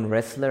unknown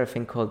wrestler, I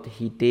think called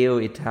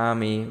Hideo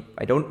Itami.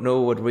 I don't know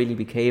what really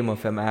became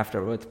of him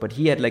afterwards, but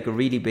he had like a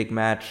really big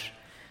match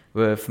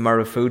with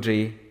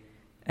Marufuji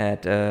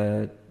at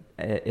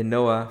in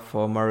Noah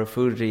for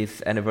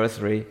Marufuji's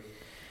anniversary.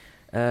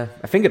 I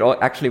think it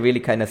actually really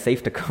kind of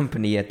saved the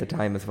company at the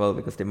time as well,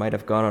 because they might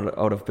have gone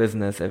out of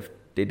business if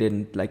they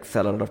didn't like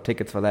sell a lot of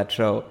tickets for that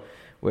show,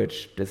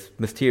 which this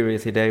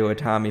mysterious Hideo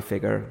Itami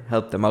figure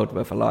helped them out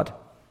with a lot.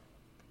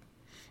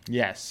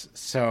 Yes.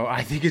 So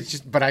I think it's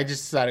just, but I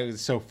just thought it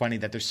was so funny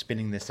that they're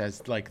spinning this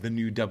as like the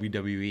new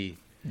WWE.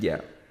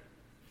 Yeah.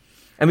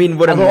 I mean,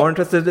 what I'm more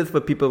interested in is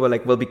what people were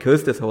like, well,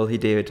 because this whole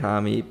Hideo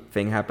Itami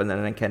thing happened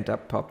and then Kenta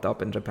popped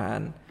up in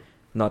Japan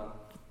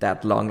not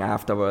that long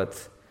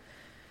afterwards,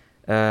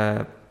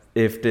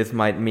 if this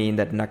might mean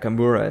that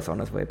Nakamura is on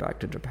his way back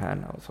to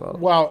Japan now as well.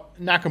 Well,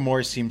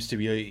 Nakamura seems to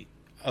be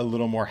a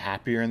little more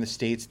happier in the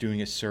States doing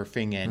his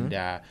surfing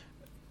and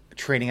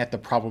training at the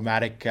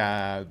problematic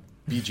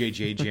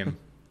BJJ gym.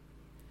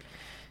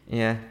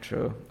 Yeah,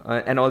 true.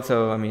 And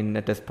also, I mean,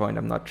 at this point,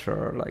 I'm not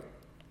sure, like,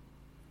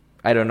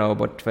 I don't know,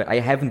 but I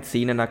haven't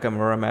seen a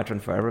Nakamura match in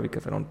forever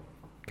because I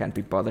can't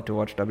be bothered to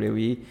watch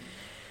WWE.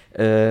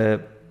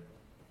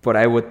 But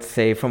I would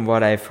say, from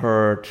what I've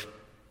heard,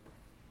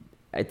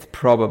 it's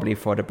probably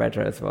for the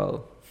better as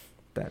well.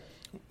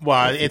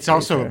 Well, it's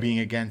also being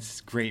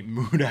against Great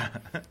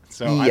Muta,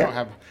 so yeah. I don't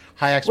have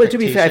high expectations. Well, to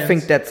be fair, I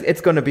think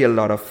it's going to be a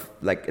lot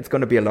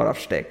of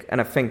shtick,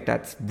 and I think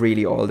that's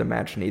really all the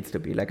match needs to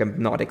be. Like,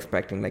 I'm not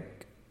expecting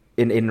like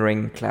an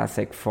in-ring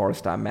classic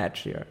 4-star match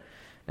here.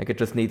 Like, it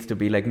just needs to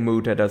be like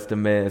Muta does the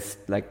Miz,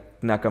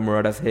 like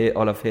Nakamura does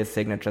all of his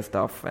signature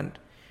stuff, and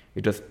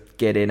you just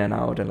get in and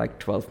out in like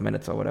 12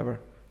 minutes or whatever.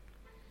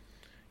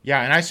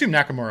 Yeah, and I assume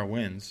Nakamura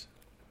wins.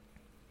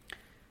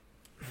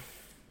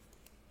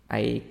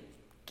 I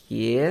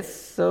guess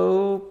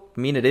so. I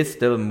mean, it is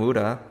still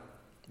Muta.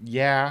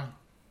 Yeah.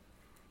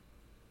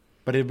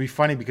 But it'd be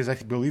funny because I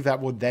believe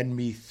that would then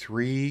be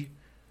 3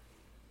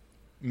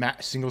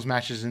 singles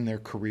matches in their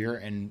career,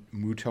 and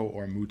Muto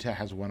or Muta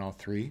has won all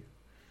 3.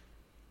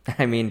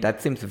 I mean,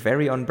 that seems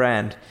very on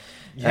brand.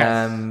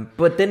 Yes.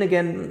 But then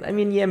again, I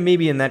mean, yeah,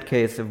 maybe in that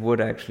case it would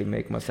actually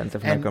make more sense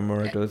if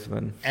Nakamura does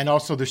win. And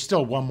also, there's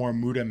still one more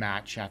Muta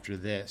match after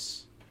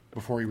this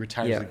before he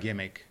retires the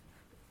gimmick,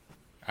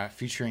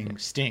 featuring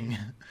Sting.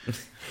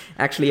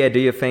 Actually,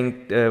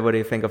 yeah, what do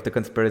you think of the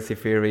conspiracy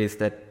theories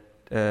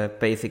that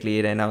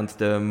basically they announced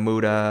the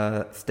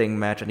Muta Sting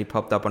match and he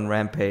popped up on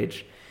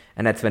Rampage,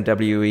 and that's when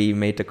WWE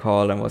made the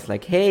call and was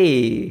like,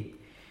 hey,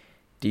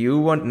 do you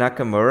want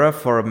Nakamura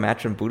for a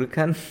match in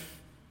Budokan?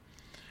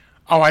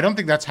 Oh, I don't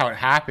think that's how it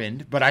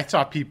happened, but I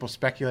saw people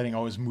speculating,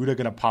 is Muta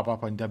going to pop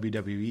up on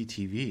WWE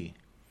TV?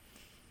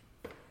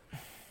 I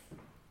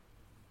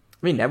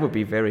mean, that would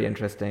be very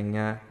interesting,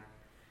 yeah.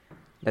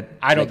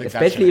 I don't think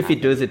especially if happen.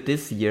 he does it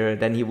this year,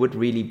 then he would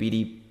really be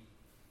the...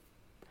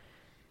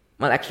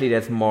 Well, actually,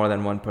 there's more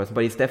than one person,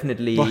 but he's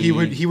definitely... Well,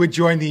 he would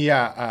join the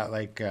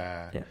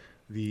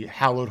the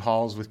hallowed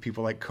halls with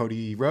people like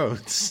Cody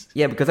Rhodes.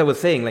 Yeah, because I was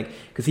saying,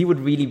 because he would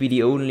really be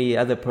the only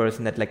other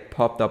person that,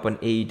 popped up on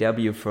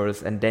AEW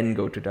first and then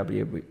go to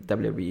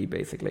WWE,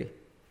 basically.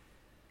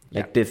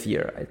 This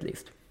year, at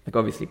least.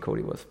 Obviously,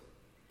 Cody was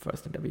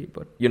first in WWE,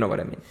 but you know what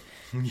I mean.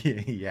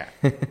 Yeah.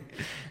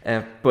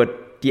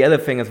 But the other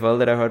thing as well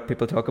that I heard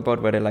people talk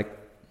about, where they're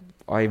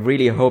I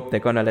really hope they're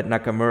going to let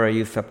Nakamura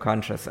use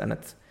Subconscious, and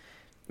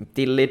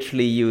they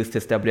literally used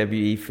his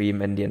WWE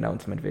theme in the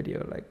announcement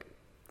video,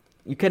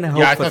 You can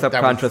hope for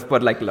Subconscious,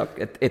 but look,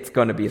 it's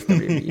gonna be a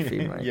WWE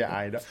theme.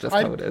 I know. It's just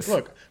how it is.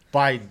 Look,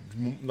 by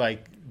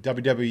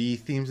WWE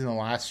themes in the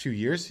last few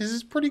years, his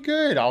is pretty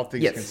good. All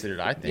things considered,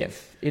 I think.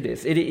 Yes, it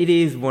is. It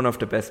is one of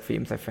the best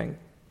themes I think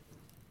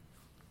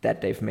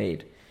that they've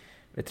made.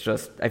 It's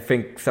just I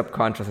think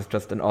Subconscious is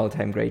just an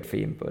all-time great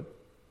theme, but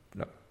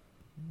no,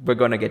 we're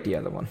gonna get the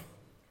other one.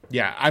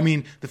 Yeah, I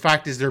mean the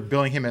fact is they're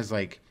billing him as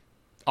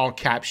all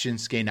cap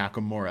Shinsuke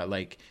Nakamura.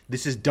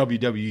 This is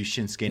WWE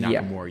Shinsuke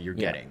Nakamura you're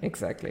getting.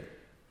 Exactly.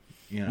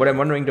 You know? But I'm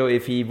wondering though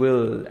if he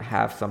will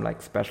have some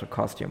special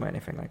costume or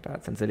anything like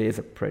that, since it is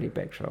a pretty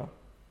big show.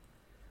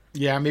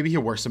 Yeah, maybe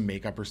he'll wear some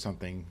makeup or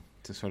something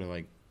to sort of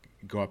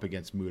go up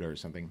against Muta or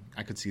something.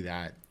 I could see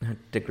that.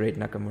 The great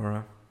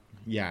Nakamura.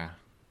 Yeah.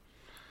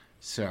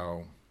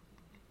 So,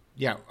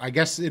 yeah, I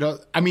guess we'll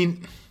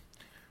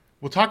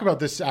talk about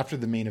this after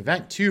the main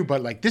event too,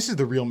 but this is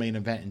the real main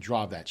event and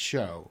draw of that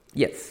show.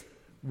 Yes.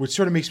 Which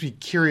sort of makes me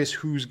curious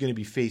who's going to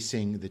be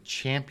facing the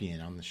champion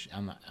on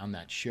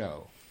that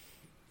show.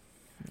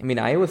 I mean,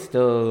 I was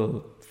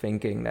still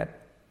thinking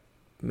that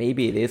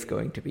maybe it is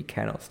going to be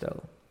Kano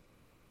still.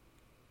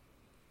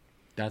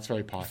 That's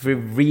very possible. If we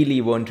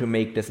really want to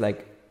make this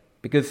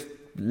because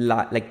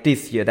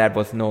this year that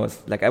was Noah's,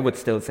 I would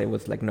still say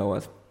was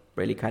Noah's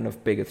really kind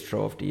of biggest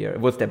show of the year. It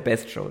was their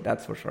best show,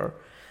 that's for sure.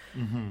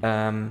 Mm-hmm.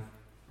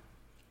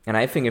 And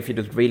I think if you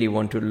just really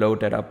want to load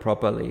that up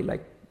properly,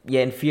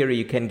 in theory,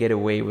 you can get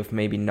away with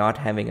maybe not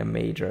having a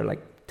major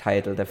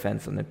title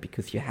defense on it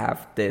because you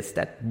have this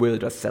that will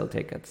just sell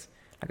tickets.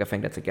 I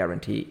think that's a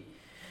guarantee.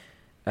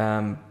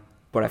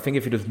 But I think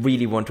if you just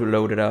really want to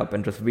load it up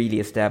and just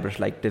really establish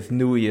this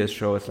New Year's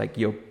show is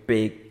your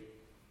big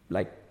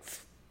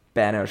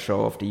banner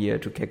show of the year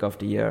to kick off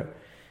the year,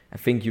 I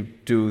think you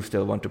do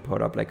still want to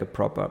put up a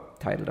proper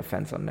title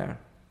defense on there.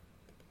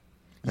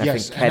 And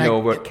yes, I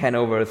think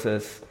Kano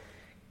versus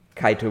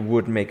Kaito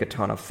would make a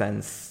ton of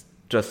sense,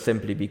 just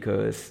simply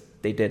because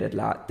they did it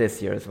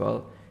this year as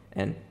well,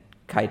 and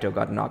Kaito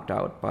got knocked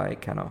out by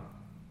Kano.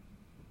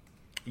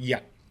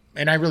 Yeah,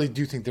 and I really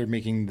do think they're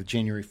making the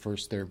January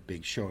 1st their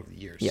big show of the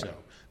year, so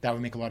that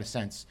would make a lot of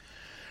sense.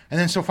 And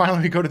then so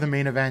finally we go to the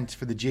main event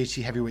for the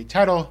GHC heavyweight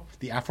title.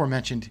 The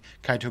aforementioned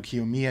Kaito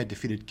Kiyomiya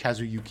defeated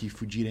Kazuyuki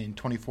Fujita in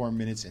 24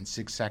 minutes and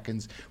 6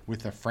 seconds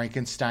with a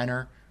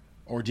Frankensteiner.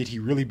 Or did he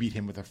really beat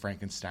him with a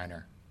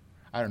Frankensteiner?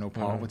 I don't know,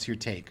 Paul. What's your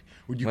take?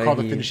 Would you call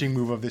the finishing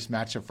move of this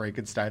match a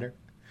Frankensteiner?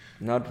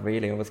 Not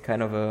really. It was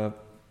kind of a...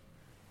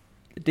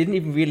 It didn't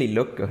even really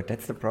look good.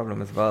 That's the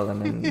problem as well.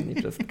 And then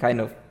it just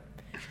kind of...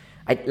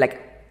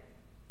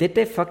 Did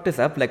they fuck this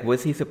up?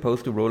 Was he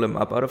supposed to roll him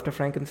up out of the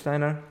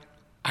Frankensteiner?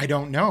 I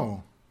don't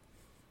know.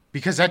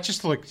 Because that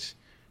just looked...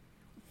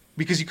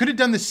 Because you could have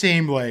done the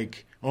same,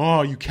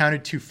 you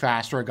counted too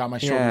fast, or I got my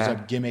shoulders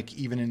up gimmick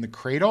even in the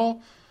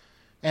cradle.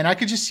 And I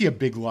could just see a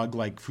big lug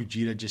like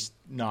Fujita just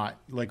not,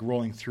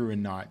 rolling through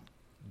and not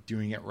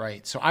doing it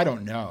right. So I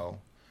don't know.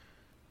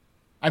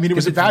 I mean, it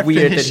was a bad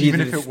finish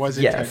even if it was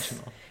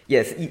intentional.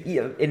 Yes,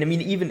 and I mean,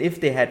 even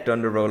if they had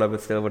done the roll-up,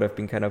 it still would have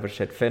been kind of a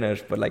shit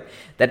finish. But,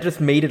 that just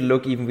made it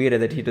look even weirder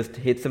that he just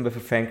hits him with a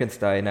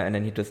Frankensteiner and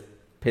then he just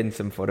pins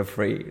him for the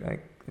free.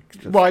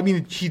 Well, I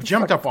mean, he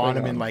jumped up on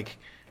him and,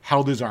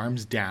 held his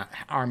arms down,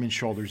 arm and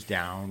shoulders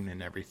down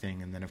and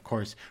everything. And then, of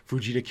course,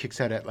 Fujita kicks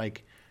out at,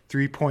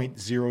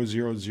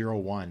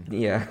 3.0001.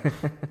 Yeah.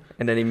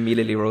 And then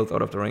immediately rolls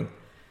out of the ring.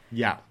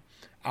 Yeah.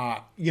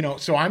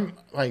 So I'm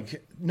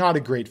not a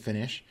great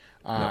finish.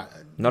 No,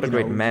 not a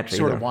great match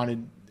sort either. of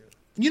wanted...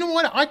 You know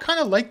what? I kind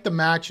of liked the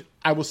match.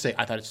 I will say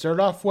I thought it started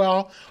off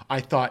well. I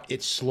thought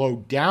it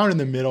slowed down in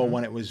the middle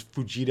when it was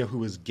Fujita who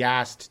was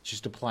gassed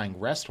just applying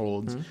rest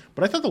holds. Mm-hmm.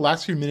 But I thought the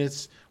last few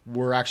minutes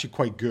were actually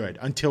quite good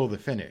until the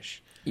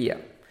finish. Yeah.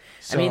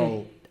 So, I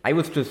mean, I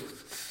was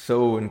just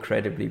so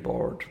incredibly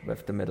bored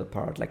with the middle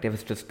part. Like, there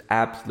was just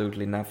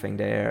absolutely nothing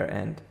there.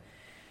 And,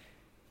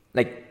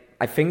 like,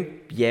 I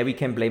think, yeah, we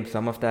can blame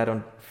some of that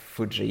on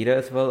Fujita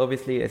as well,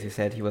 obviously. As you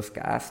said, he was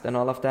gassed and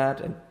all of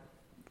that. And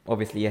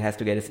obviously, he has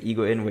to get his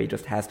ego in where he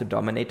just has to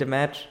dominate the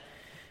match.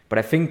 But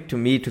I think, to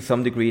me, to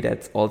some degree,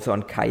 that's also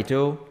on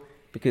Kaito.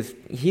 Because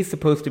he's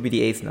supposed to be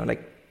the ace now.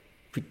 Like,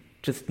 he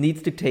just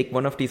needs to take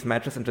one of these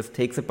matches and just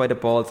takes it by the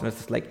balls. And it's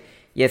just like,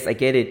 yes, I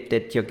get it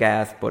that you're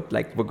gassed, but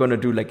like we're going to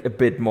do like a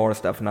bit more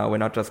stuff now. We're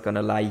not just going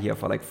to lie here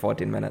for like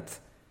 14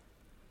 minutes.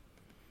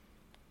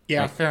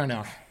 Yeah, like, fair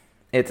enough.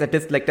 It's at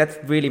this, like, that's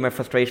really my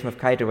frustration with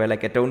Kaito, where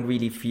like I don't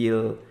really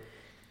feel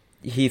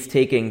he's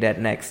taking that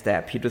next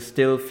step. He just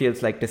still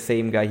feels like the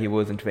same guy he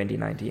was in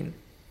 2019.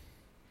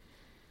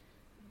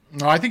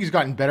 No, I think he's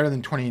gotten better than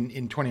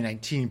in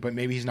 2019, but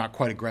maybe he's not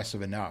quite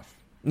aggressive enough.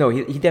 No,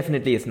 he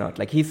definitely is not.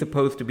 Like, he's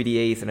supposed to be the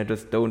ace, and I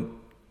just don't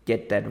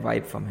get that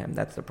vibe from him.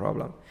 That's the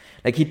problem.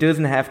 Like, he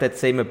doesn't have that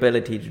same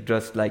ability to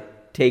just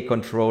like take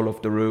control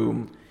of the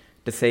room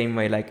the same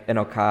way like an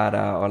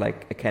Okada or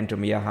like a Kento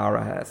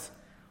Miyahara has,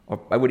 or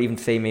I would even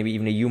say maybe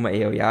even a Yuma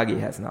Aoyagi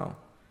has now.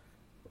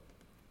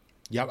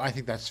 Yep, I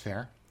think that's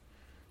fair.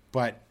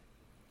 But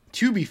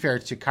to be fair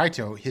to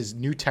Kaito, his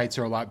new tights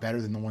are a lot better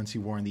than the ones he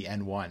wore in the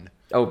N1.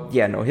 Oh,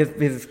 yeah, no,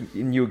 his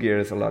new gear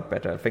is a lot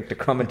better. I think the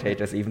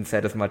commentators even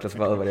said as much as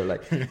well, where they're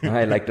like,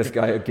 I like this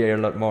guy gear a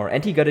lot more.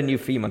 And he got a new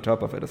theme on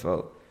top of it as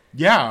well.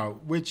 Yeah,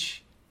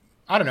 which,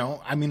 I don't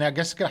know. I mean, I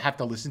guess I'm going to have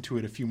to listen to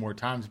it a few more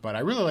times, but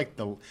I really like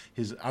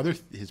his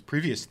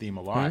previous theme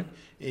a lot.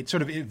 It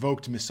sort of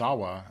evoked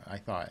Misawa, I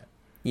thought.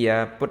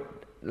 Yeah,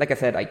 but like I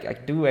said, I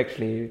do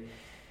actually,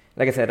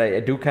 like I said, I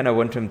do kind of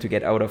want him to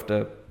get out of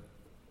the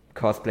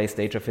cosplay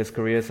stage of his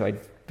career, so I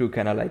do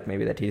kind of like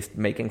maybe that he's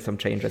making some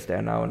changes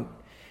there now, and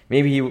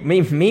maybe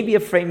the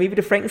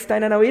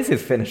Frankensteiner now is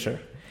his finisher.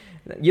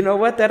 You know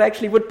what? That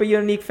actually would be a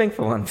unique thing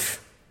for once.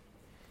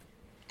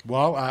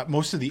 Well,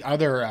 most of the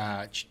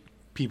other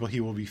people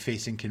he will be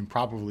facing can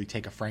probably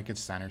take a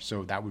Frankensteiner,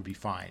 so that would be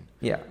fine.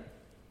 Yeah.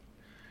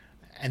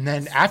 And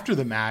then after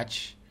the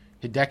match,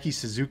 Hideki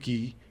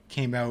Suzuki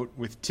came out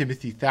with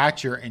Timothy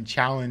Thatcher and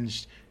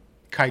challenged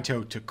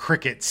Kaito to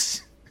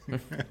crickets.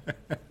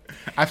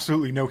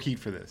 Absolutely no heat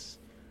for this.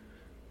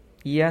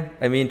 Yeah,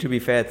 I mean, to be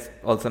fair, it's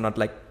also not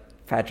like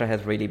Thatcher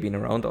has really been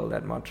around all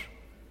that much.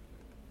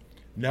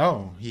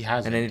 No, he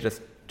hasn't. And then he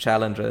just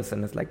challenges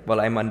and it's like, well,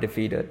 I'm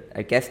undefeated.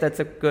 I guess that's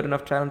a good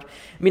enough challenge.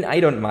 I mean, I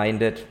don't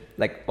mind it.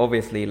 Like,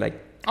 obviously,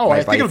 like,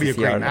 I think it'll be a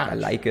great match. I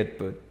like it,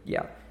 but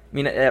yeah. I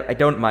mean, I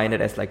don't mind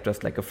it as like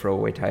just like a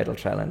throwaway title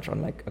challenge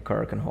on like a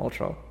Korakuen Hall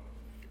show.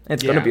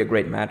 It's going to be a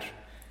great match.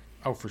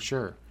 Oh, for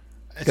sure.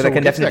 Because I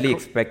can definitely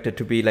expect it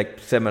to be like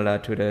similar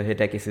to the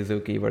Hideki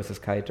Suzuki versus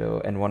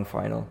Kaito N1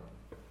 final.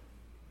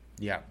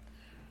 Yeah.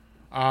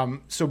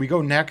 So we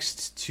go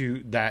next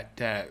to that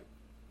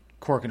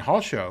Korakuen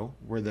Hall show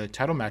where the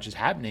title match is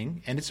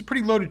happening, and it's a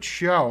pretty loaded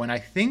show. And I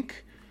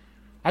think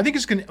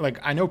it's gonna, like,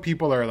 I know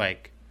people are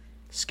like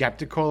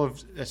skeptical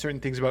of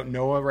certain things about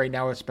Noah right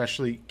now,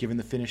 especially given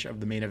the finish of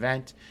the main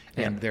event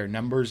and their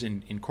numbers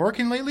in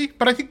Korakuen lately.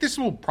 But I think this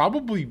will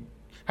probably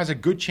has a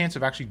good chance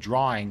of actually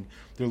drawing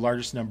their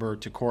largest number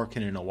to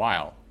Korakuen in a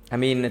while. I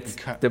mean, it's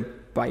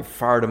by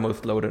far the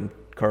most loaded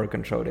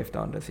Korakuen show they've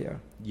done this year.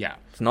 Yeah.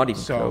 It's not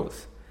even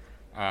close.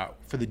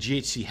 For the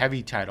GHC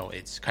Heavy title,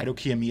 it's Kaito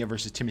Kiyomiya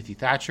versus Timothy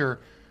Thatcher.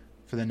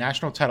 For the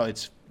national title,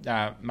 it's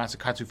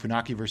Masakatsu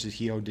Funaki versus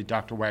Hyo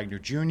Dr. Wagner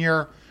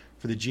Jr.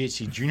 For the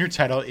GHC Junior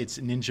title, it's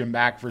Ninja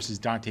Mac versus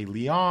Dante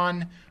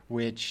Leon,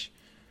 which,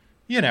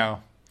 you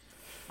know,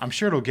 I'm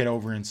sure it'll get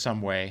over in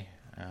some way.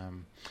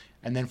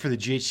 And then for the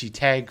GHC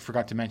tag,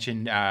 forgot to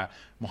mention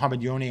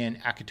Muhammad Yone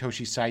and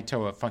Akitoshi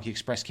Saito of Funky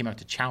Express came out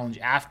to challenge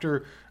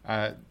after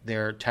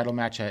their title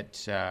match at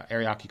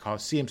Ariake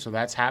Coliseum. So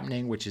that's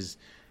happening, which is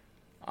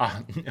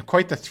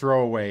quite the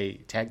throwaway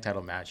tag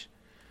title match.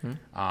 And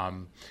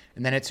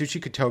then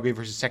Atsushi Kotoge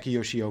versus Seki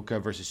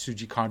Yoshioka versus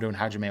Suji Kondo and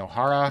Hajime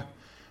Ohara,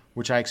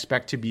 which I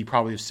expect to be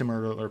probably of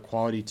similar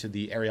quality to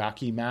the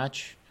Ariake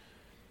match.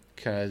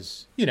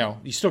 Because, you know,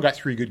 you still got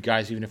three good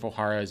guys, even if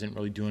Ohara isn't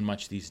really doing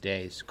much these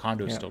days.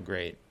 Kondo's still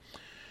great.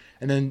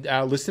 And then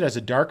listed as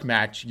a dark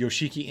match,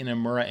 Yoshiki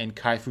Inamura and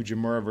Kai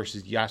Fujimura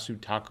versus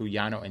Yasutaku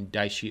Yano and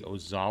Daishi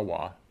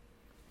Ozawa.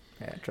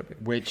 Yeah,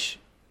 trippy. Which,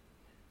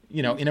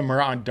 you know,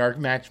 Inamura on dark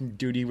match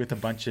duty with a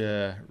bunch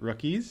of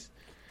rookies.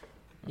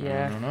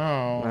 Yeah. I don't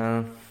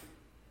know.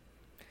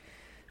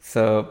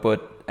 So,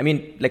 but, I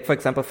mean, like, for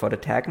example, for the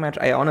tag match,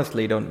 I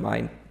honestly don't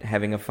mind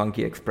having a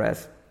Funky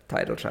Express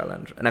title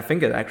challenge. And I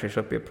think it actually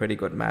should be a pretty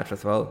good match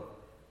as well.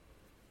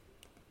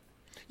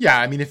 Yeah,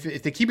 I mean,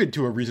 if they keep it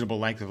to a reasonable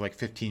length of like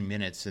 15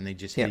 minutes and they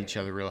just hit each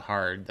other real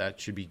hard,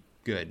 that should be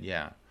good,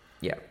 yeah.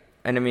 Yeah.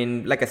 And I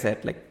mean, like I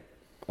said, like,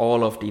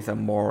 all of these are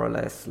more or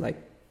less like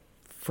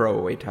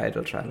throwaway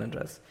title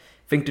challenges.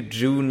 I think the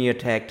junior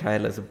tag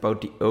title is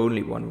about the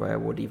only one where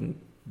we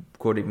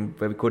could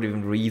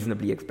even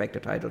reasonably expect a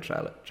title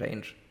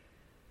change.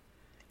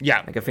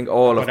 Yeah. Like, I think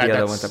all of the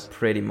other ones are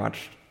pretty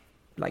much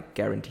like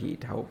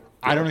guaranteed how.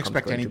 I don't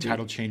expect any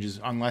title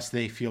changes unless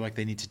they feel like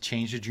they need to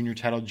change the junior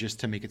title just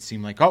to make it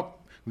seem like, oh,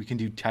 we can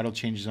do title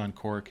changes on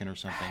Korakuen or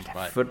something.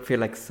 But it would feel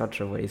like such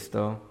a waste,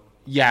 though.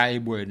 Yeah,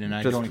 it would, and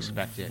I just don't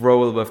expect it.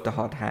 Roll with the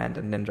hot hand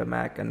and Ninja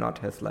Mac and not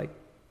his like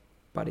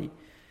buddy.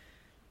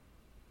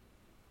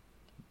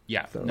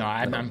 Yeah, so, no,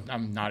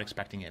 I'm not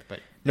expecting it, but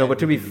no, but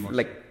to be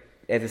like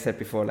as I said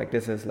before, like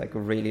this is like a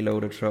really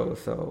loaded show,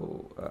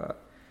 so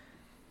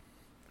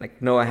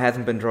like Noah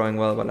hasn't been drawing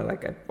well, but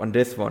like on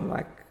this one,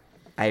 like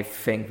I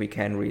think we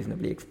can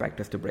reasonably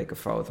expect us to break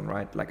 1,000,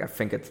 right? Like I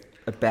think it's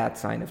a bad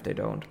sign if they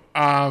don't.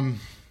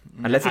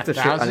 Unless it's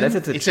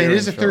a it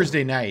is a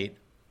Thursday night.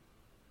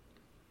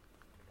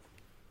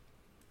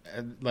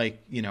 Like,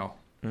 you know,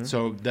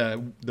 so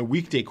the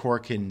weekday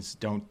Korakuens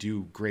don't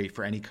do great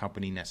for any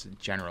company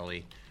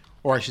generally,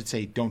 or I should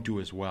say don't do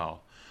as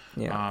well.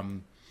 Yeah.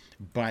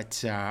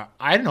 But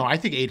I don't know. I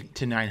think 800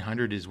 to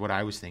 900 is what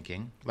I was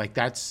thinking. Like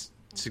that's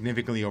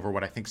significantly over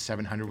what I think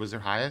 700 was their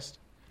highest.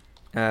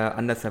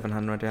 Under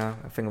 700, yeah.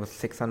 I think it was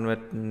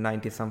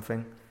 690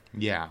 something.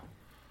 Yeah.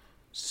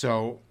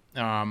 So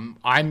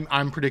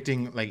I'm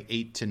predicting like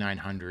 800 to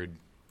 900.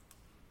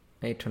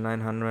 800 to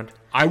 900.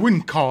 I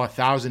wouldn't call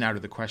 1,000 out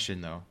of the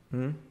question though.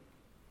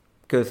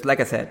 Because, like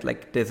I said,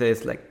 like this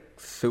is like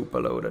super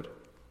loaded.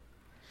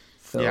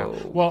 So yeah.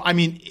 Well, I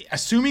mean,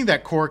 assuming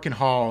that Korakuen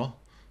Hall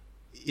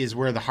is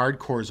where the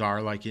hardcores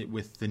are, like it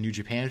with the New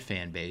Japan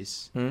fan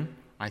base,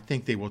 I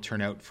think they will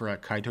turn out for a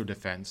Kaito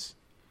defense.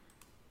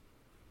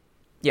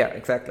 Yeah,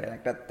 exactly.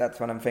 Like that's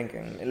what I'm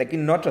thinking. Like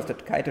not just a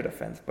Kaito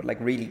defense, but like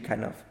really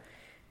kind of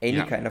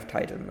any kind of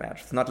title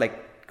match. It's not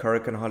like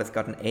Korakuen Hall has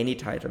gotten any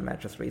title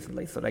matches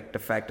recently. So like the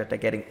fact that they're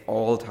getting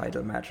all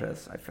title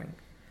matches, I think.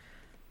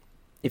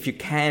 If you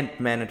can't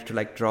manage to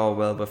like draw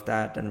well with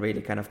that, then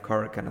really kind of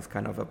Korakuen is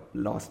kind of a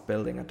lost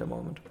building at the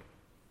moment.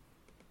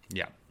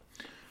 Yeah.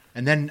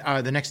 And then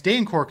the next day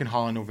in Korakuen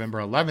Hall on November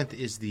 11th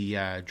is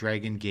the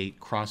Dragon Gate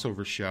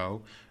crossover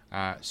show.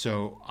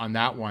 So on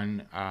that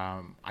one,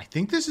 I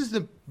think this is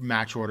the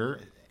match order.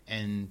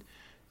 And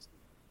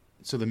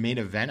so the main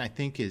event, I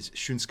think, is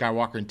Shun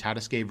Skywalker and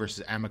Tadasuke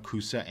versus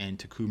Amakusa and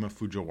Takuma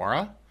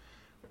Fujiwara,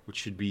 which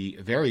should be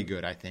very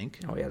good, I think.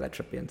 Oh, yeah, that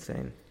should be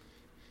insane.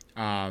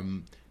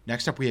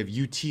 Next up, we have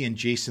UT and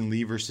Jason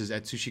Lee versus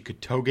Atsushi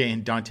Kotoge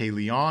and Dante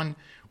Leon,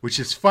 which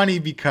is funny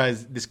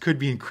because this could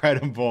be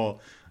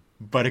incredible,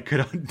 but it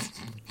could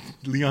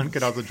Leon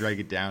could also drag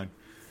it down.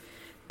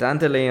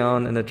 Dante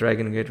Leon in the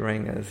Dragon Gate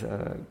ring is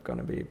going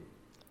to be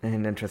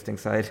an interesting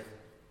sight.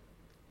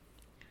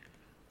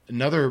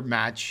 Another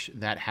match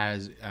that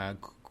has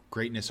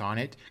greatness on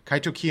it,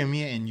 Kaito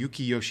Kiyomiya and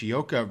Yuki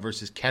Yoshioka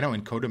versus Kaito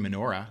and Kota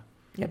Minoura.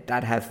 Yeah,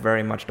 that has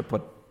very much the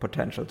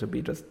potential to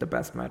be just the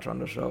best match on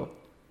the show.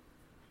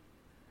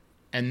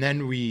 And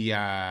then we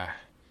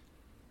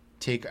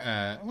take,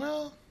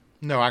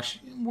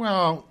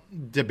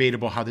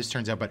 debatable how this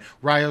turns out, but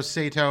Ryo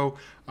Sato,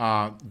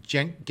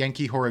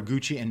 Genki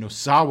Horiguchi, and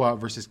Nosawa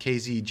versus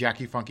KZ,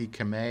 Jackie Funky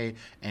Kamei,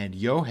 and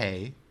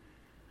Yohei.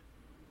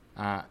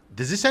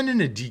 Does this end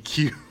in a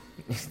DQ?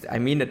 I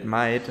mean, it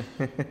might.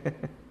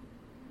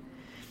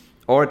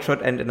 Or it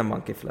should end in a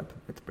monkey flip.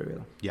 It's pretty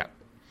real. Yeah.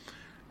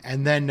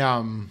 And then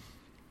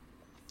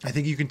I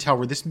think you can tell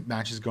where this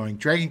match is going.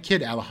 Dragon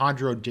Kid,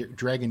 Alejandro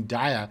Dragon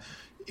Dia,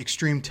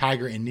 Extreme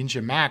Tiger, and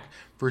Ninja Mac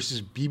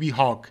versus BB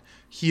Hulk,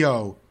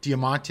 Hio,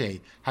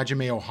 Diamante,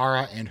 Hajime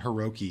Ohara, and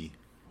Hiroki.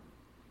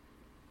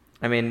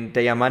 I mean,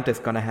 Diamante is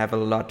going to have a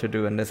lot to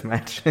do in this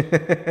match.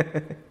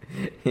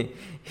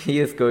 he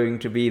is going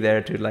to be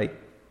there to, like,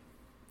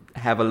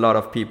 have a lot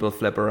of people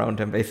flip around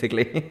him,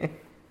 basically.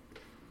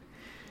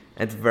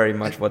 It's very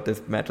much what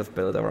this match is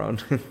built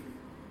around.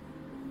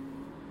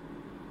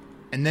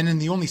 And then in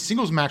the only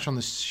singles match on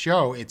the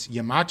show, it's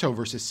Yamato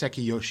versus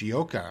Seki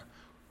Yoshioka,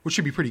 which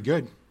should be pretty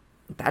good.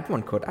 That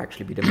one could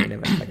actually be the main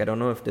event. Like, I don't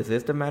know if this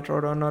is the match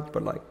order or not,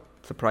 but, like,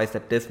 surprised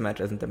that this match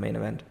isn't the main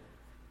event.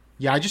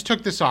 Yeah, I just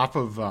took this off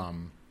of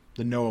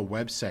the Noah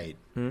website.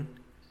 And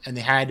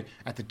they had,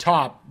 at the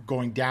top,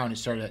 going down, it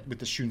started with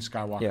the Shun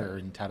Skywalker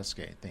and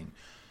Tadasuke thing.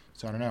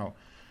 So I don't know.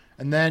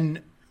 And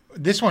then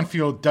this one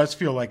does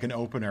feel like an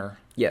opener.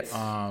 Yes.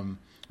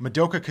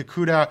 Madoka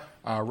Kakuta,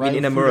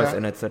 Inamura's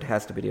in it, so it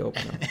has to be the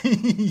opener.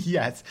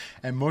 Yes.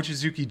 And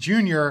Mochizuki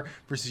Jr.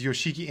 versus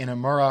Yoshiki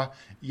Inamura,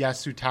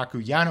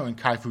 Yasutaku Yano, and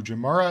Kai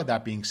Fujimura.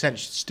 That being said, it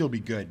should still be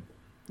good.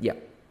 Yeah.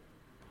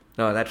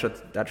 No, that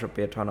should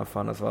be a ton of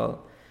fun as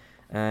well.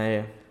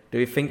 Do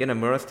you think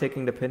Inamura's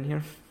taking the pin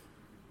here?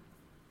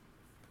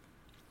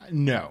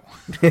 No.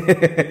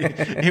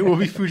 It will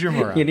be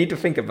Fujimura. You need to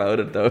think about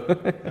it, though.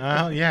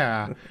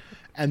 Yeah.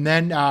 And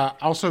then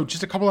also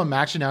just a couple of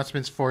match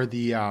announcements for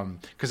the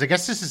because I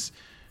guess this is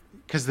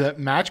because the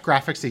match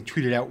graphics they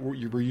tweeted out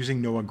were using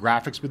Noah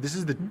graphics, but this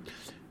is the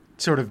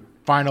sort of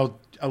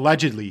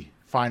allegedly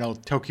final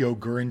Tokyo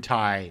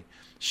Gurentai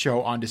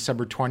show on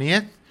December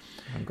 20th.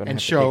 I'm gonna have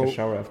to take a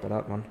shower after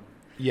that one.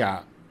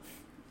 Yeah.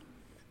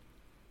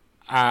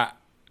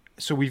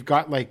 So we've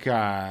got like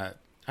I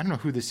don't know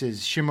who this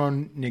is,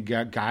 Shimon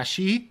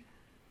Nagagashi.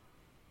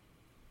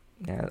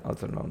 Yeah,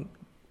 also known.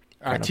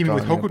 teaming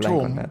with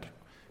Hokuto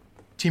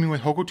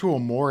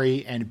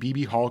Omori and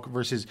BB Hulk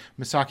versus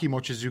Masaki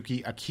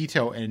Mochizuki,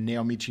 Akito, and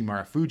Naomichi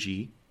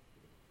Marufuji.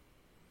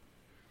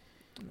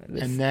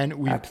 And then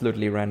we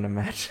absolutely random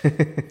match.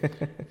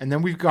 And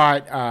then we've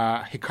got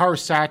Hikaru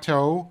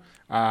Sato,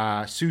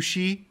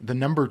 Sushi, the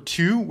number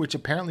 2, which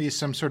apparently is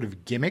some sort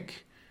of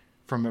gimmick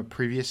from a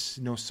previous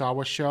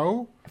Nosawa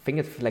show. I think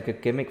it's like a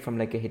gimmick from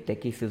like a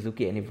Hideki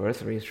Suzuki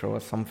anniversary show or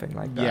something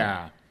like that.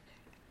 Yeah.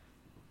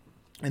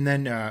 And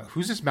then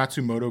who's this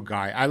Matsumoto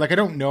guy? I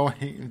don't know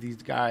any of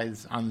these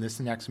guys on this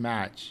next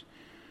match.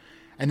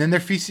 And then they're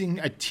facing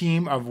a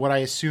team of what I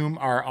assume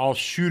are all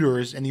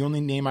shooters, and the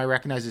only name I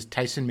recognize is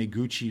Tyson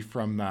Meguchi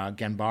from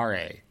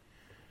Ganbare.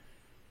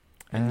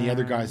 And the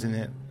other guys in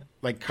it,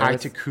 like Kai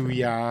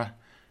Takuya,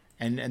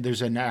 and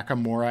there's a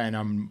Nakamura and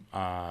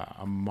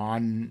a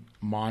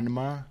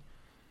Monma.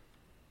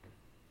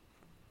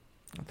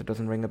 That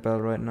doesn't ring a bell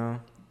right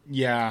now.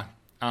 Yeah.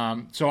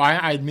 So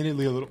I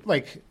admittedly a little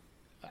like,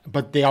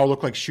 but they all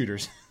look like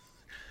shooters.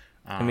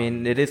 I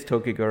mean, it is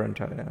Tokiguro and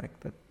China like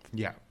that.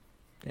 Yeah.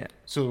 Yeah.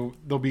 So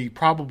there'll be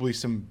probably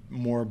some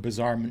more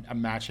bizarre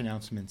match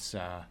announcements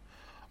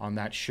on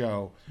that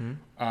show.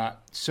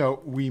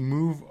 So we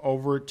move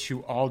over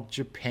to All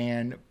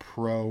Japan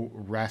Pro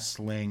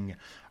Wrestling.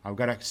 I've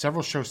got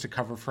several shows to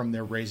cover from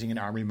their Raising an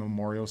Army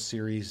Memorial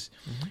Series,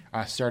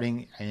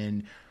 starting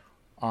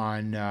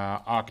on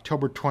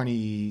October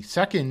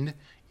 22nd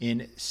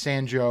in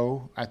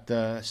Sanjo at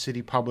the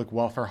City Public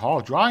Welfare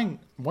Hall, drawing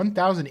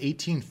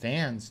 1,018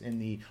 fans in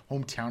the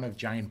hometown of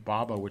Giant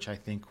Baba, which I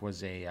think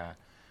was a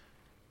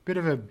bit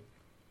of a,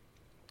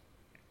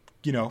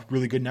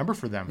 really good number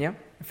for them. Yeah,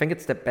 I think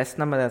it's the best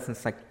number there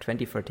since like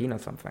 2013 or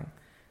something.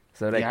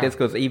 So this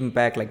goes even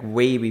back like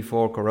way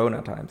before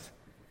Corona times.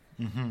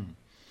 Mm-hmm.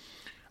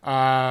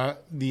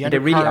 They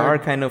really are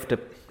kind of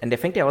and I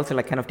think they're also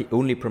like kind of the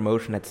only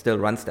promotion that still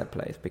runs that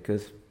place,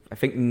 because I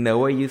think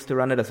Noah used to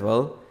run it as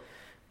well,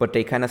 but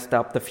they kind of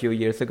stopped a few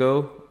years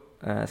ago.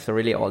 So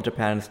really All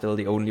Japan is still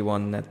the only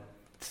one that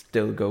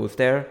still goes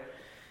there.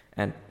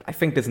 And I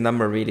think this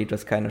number really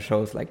just kind of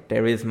shows like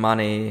there is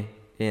money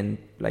in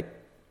like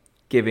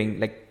giving,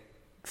 like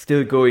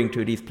still going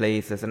to these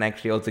places and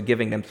actually also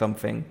giving them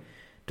something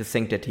to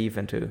sink their teeth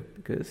into,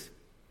 because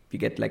you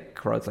get like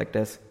crowds like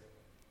this.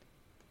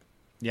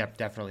 Yep,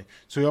 definitely.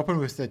 So we open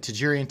with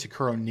Tajiri and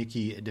Takuro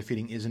Nikki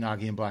defeating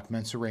Izanagi and Black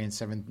Mensaray in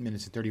 7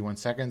 minutes and 31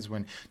 seconds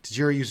when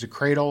Tajiri used a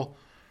cradle.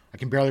 I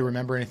can barely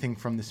remember anything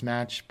from this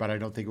match, but I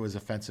don't think it was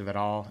offensive at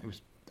all.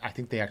 I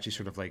think they actually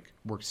sort of like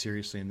worked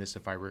seriously in this,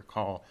 if I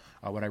recall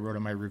what I wrote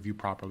in my review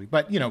properly.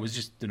 But, it was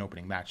just an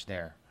opening match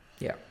there.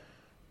 Yeah.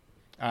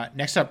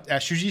 Next up,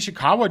 Shuji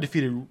Ishikawa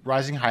defeated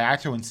Rising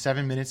Hayato in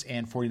 7 minutes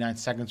and 49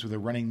 seconds with a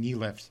running knee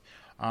lift.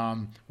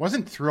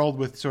 Wasn't thrilled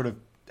with sort of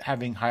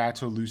having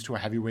Hayato lose to a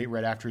heavyweight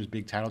right after his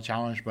big title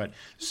challenge, but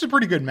this is a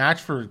pretty good match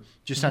for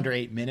just under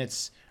 8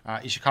 minutes.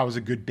 Ishikawa was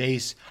a good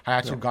base.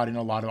 Hayato got in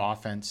a lot of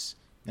offense,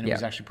 and it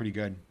was actually pretty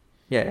good.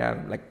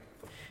 Yeah, like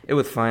it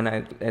was fine.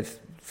 It's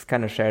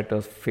kind of shared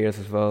those fears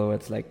as well.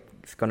 It's like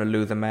he's gonna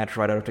lose a match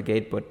right out of the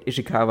gate, but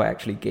Ishikawa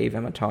actually gave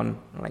him a ton.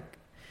 Like,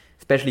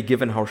 especially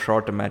given how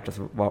short the match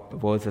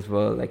was as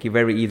well. Like, he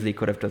very easily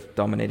could have just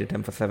dominated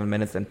him for 7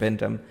 minutes and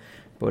pinned him,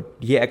 but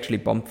he actually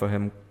bumped for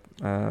him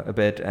a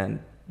bit, and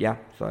yeah,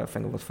 so I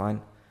think it was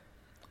fine.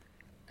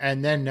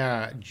 And then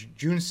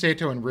Jun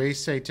Sato and Rei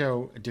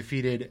Sato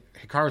defeated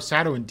Hikaru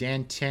Sato and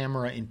Dan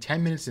Tamura in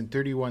 10 minutes and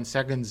 31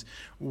 seconds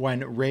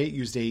when Rei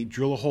used a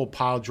drill-a-hole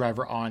pile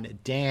driver on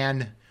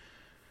Dan.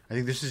 I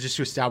think this is just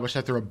to establish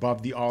that they're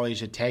above the All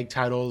Asia Tag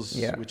titles,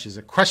 which is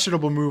a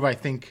questionable move, I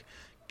think,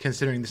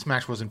 considering this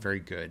match wasn't very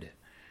good.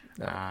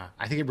 No.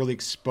 I think it really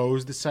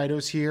exposed the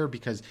Saitos here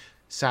because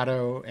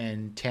Sato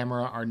and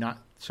Tamura are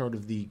not sort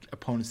of the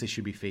opponents they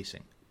should be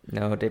facing.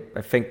 No,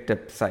 I think the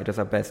Saitos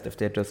are best if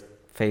they just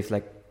face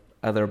like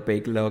other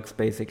big lugs,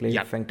 basically.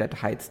 I think that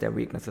hides their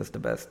weaknesses the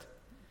best.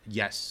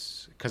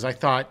 Yes, because I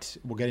thought,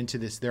 we'll get into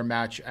this, their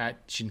match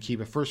at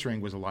Shinkiba First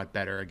Ring was a lot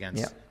better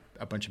against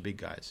a bunch of big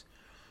guys.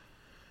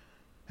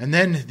 And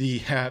then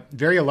the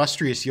very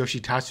illustrious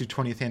Yoshitatsu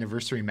 20th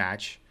anniversary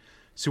match.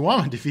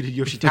 Suwama defeated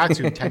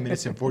Yoshitatsu in 10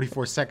 minutes and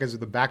 44 seconds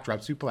with a backdrop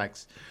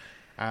suplex.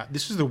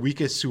 This was the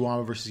weakest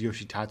Suwama versus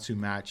Yoshitatsu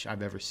match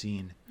I've ever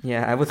seen.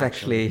 Yeah, I was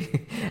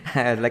actually,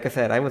 like I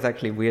said, I was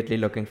actually weirdly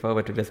looking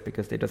forward to this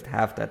because they just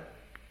have that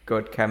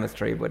good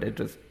chemistry, but it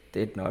just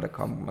did not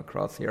come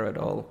across here at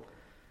all.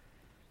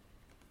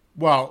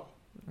 Well,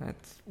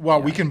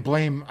 we can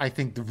blame, I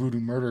think, the Voodoo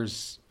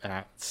Murders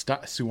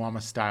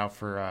Suwama style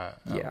for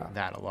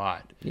that a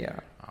lot. Yeah.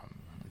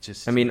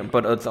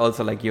 But it's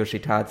also like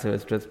Yoshitatsu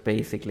is just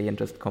basically in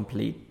just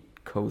complete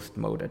coast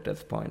mode at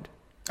this point.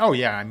 Oh,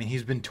 yeah. I mean,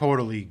 he's been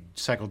totally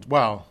cycled.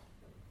 Well,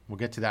 we'll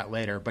get to that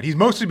later. But he's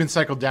mostly been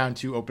cycled down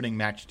to opening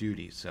match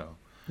duty. So,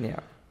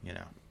 it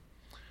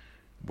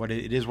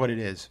is what it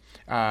is.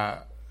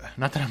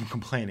 Not that I'm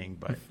complaining,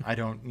 but I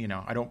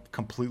don't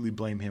completely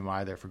blame him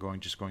either for going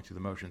through the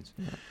motions.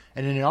 Yeah.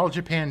 And in an All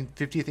Japan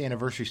 50th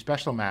anniversary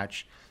special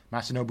match,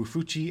 Masanobu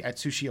Fuchi,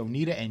 Atsushi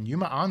Onita, and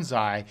Yuma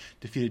Anzai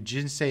defeated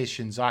Jinsei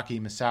Shinzaki,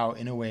 Masao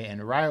Inoue,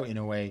 and Ryo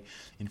Inoue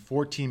in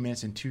 14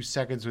 minutes and 2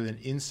 seconds with an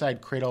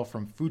inside cradle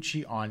from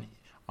Fuchi on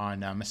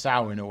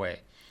Masao Inoue.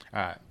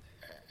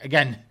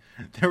 Again,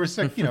 there was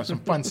some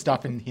fun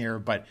stuff in here,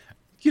 but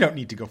you don't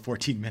need to go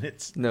 14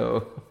 minutes.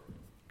 No.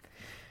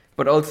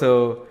 But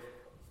also,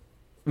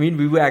 I mean,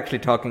 we were actually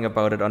talking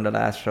about it on the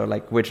last show,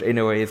 like which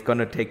Inoue is going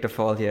to take the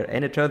fall here.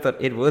 And it turns out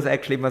it was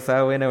actually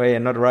Masao Inoue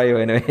and not Ryo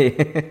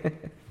Inoue.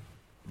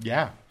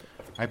 Yeah.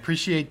 I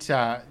appreciate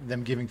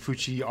them giving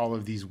Fuchi all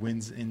of these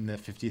wins in the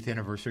 50th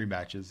anniversary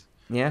matches.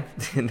 Yeah.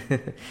 I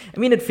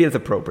mean, it feels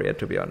appropriate,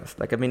 to be honest.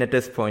 Like, I mean, at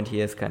this point, he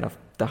is kind of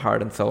the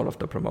heart and soul of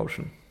the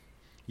promotion.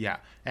 Yeah.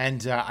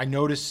 And I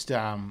noticed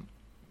Masao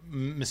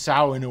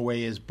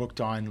Inoue is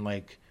booked on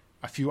like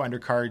a few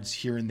undercards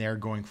here and there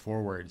going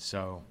forward.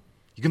 So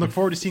you can look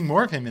forward to seeing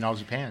more of him in All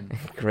Japan.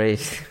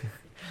 Great.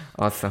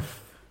 Awesome.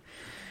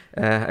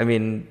 I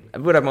mean,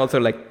 but I'm also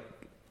like,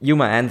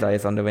 Yuma Anzai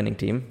is on the winning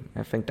team.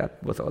 I think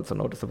that was also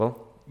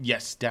noticeable.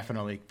 Yes,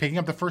 definitely. Picking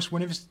up the first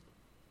win of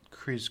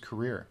his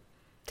career.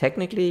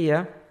 Technically,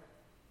 yeah.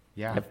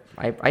 Yeah.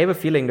 I have a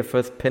feeling the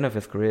first pin of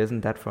his career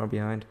isn't that far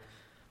behind.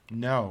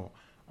 No.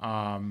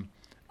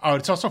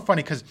 It's also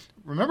funny because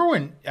remember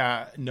when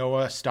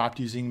Noah stopped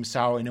using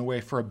Masao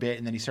Inoue for a bit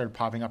and then he started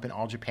popping up in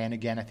All Japan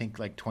again, I think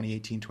like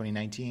 2018,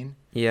 2019?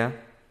 Yeah.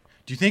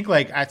 Do you think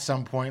like at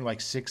some point, like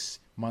 6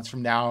 months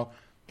from now,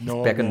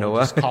 Noah will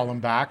just call him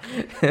back?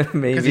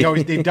 Maybe.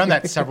 Because they've done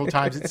that several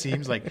times, it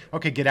seems. Like,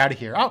 okay, get out of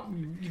here. Oh,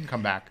 you can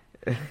come back.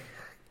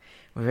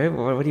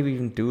 What do you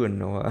even do in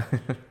Noah?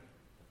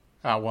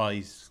 Well,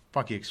 he's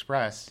Funky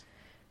Express.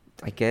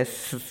 I guess.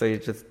 So you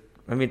just...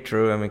 I mean,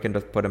 true. I mean, you can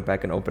just put him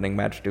back in opening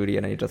match duty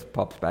and he just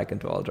pops back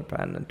into All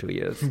Japan in 2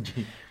 years.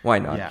 Why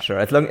not? Yeah. Sure.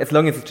 As long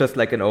as it's just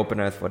like an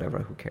opener, it's whatever.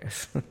 Who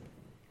cares?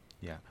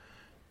 Yeah.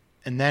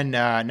 And then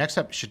next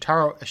up,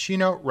 Shitaro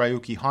Ashino,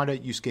 Ryuki Honda,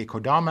 Yusuke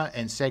Kodama,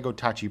 and Seigo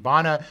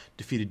Tachibana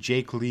defeated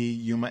Jake Lee,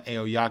 Yuma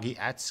Aoyagi,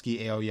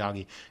 Atsuki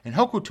Aoyagi, and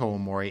Hokuto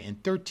Omori in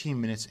 13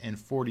 minutes and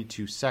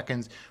 42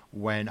 seconds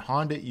when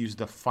Honda used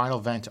the final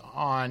vent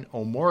on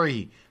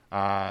Omori.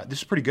 This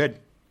is pretty good.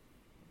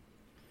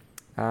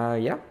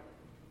 Yeah.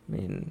 I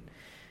mean...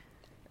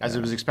 As it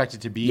was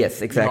expected to be.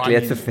 Yes, exactly.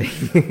 That's the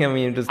thing. I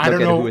mean, just look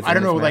at who is in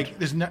this match. Like,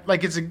 there's not,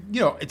 like, it's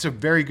a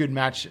very good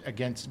match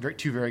against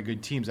two very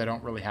good teams. I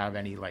don't really have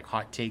any like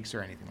hot takes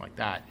or anything like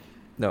that.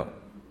 No.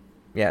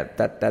 Yeah,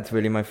 that's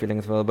really my feeling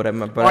as well. But I am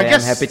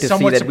happy to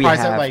see that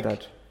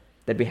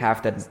we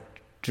have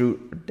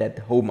that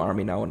home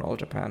army now in All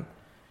Japan.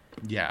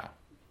 Yeah.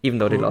 Even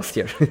though they lost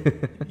here.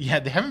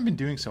 Yeah, they haven't been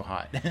doing so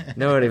hot.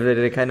 No,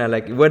 they kind of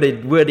like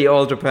we're the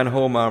All Japan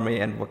home army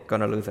and we're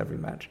gonna lose every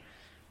match.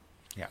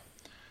 Yeah.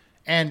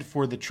 And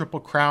for the Triple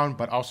Crown,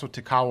 but also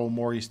Takao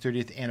Omori's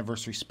 30th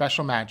anniversary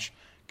special match,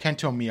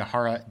 Kento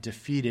Miyahara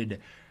defeated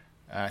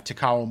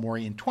Takao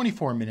Omori in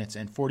 24 minutes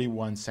and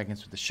 41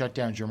 seconds with a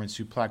shutdown German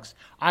suplex.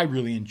 I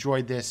really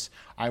enjoyed this.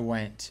 I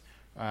went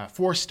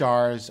 4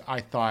 stars.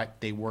 I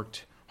thought they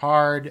worked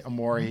hard.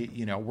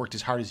 Omori, worked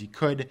as hard as he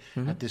could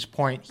at this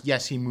point.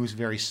 Yes, he moves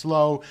very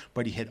slow,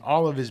 but he hit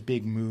all of his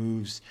big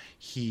moves.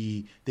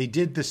 They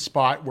did the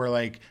spot where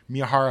like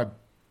Miyahara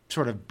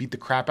sort of beat the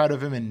crap out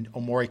of him and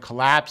Omori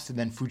collapsed, and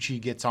then Fuchi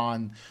gets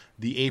on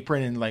the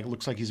apron and like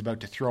looks like he's about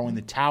to throw in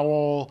the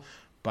towel,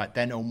 but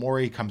then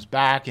Omori comes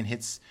back and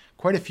hits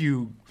quite a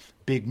few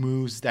big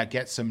moves that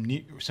get some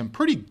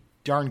pretty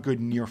darn good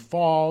near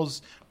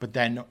falls, but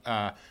then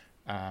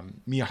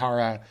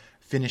Miyahara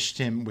finished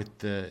him with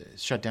the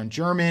shutdown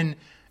German,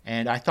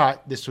 and I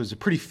thought this was a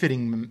pretty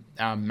fitting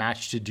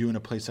match to do in a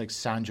place like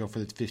Sanjo for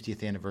the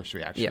 50th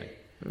anniversary, actually.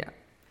 Yeah.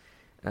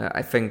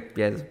 I think,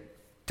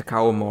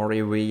 Takao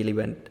Omori really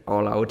went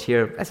all out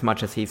here, as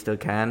much as he still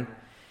can.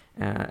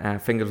 I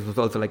think it was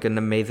also like an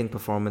amazing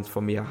performance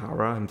for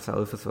Miyahara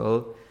himself as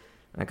well.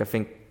 Like, I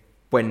think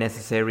when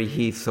necessary,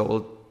 he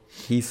sold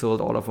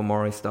all of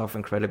Omori's stuff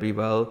incredibly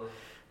well,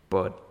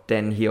 but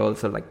then he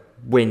also like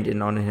went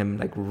in on him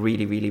like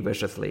really, really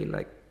viciously.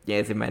 Like,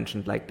 as you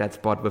mentioned, like that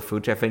spot with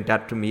Fuchi, I think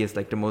that to me is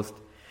like the most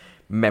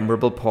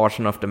memorable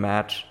portion of the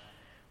match,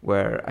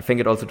 where I think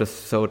it also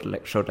just showed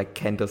like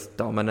Kento's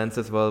dominance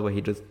as well, where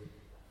he just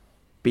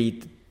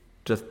beats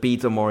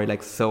Omori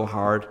like so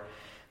hard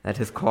that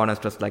his corner is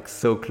just like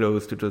so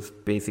close to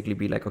just basically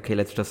be like, okay,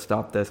 let's just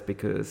stop this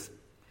because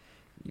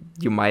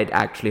you might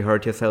actually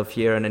hurt yourself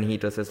here. And then he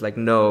just is like,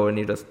 no, and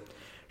he just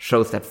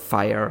shows that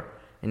fire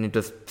and he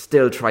just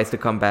still tries to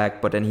come back,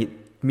 but then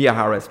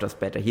Miyahara is just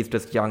better. He's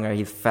just younger,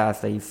 he's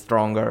faster, he's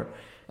stronger,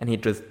 and he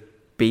just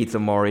beats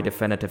Omori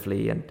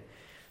definitively. And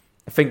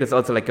I think that's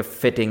also like a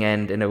fitting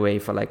end in a way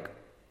for like,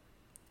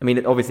 I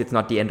mean, obviously it's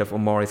not the end of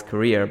Omori's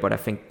career, but I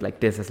think like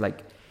this is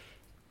like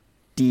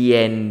the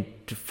end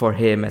for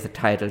him as a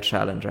title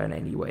challenger in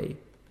any way.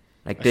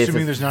 Like, this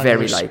assuming is there's not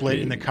very another split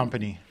likely in the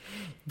company.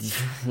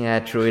 Yeah,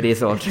 true. It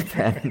is All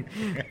Japan,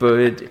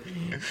 but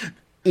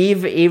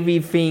if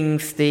everything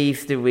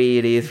stays the way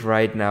it is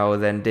right now,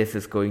 then this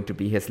is going to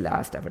be his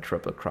last ever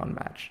Triple Crown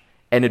match.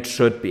 And it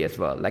should be as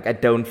well. Like, I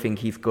don't think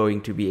he's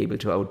going to be able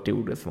to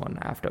outdo this one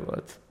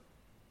afterwards.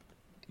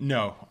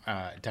 No,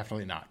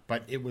 definitely not.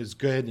 But it was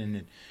good, and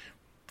it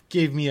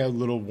gave me a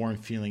little warm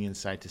feeling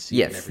inside to see.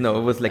 Yes, no,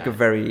 it was like a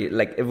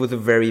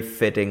very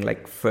fitting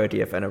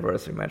 30th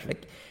anniversary match.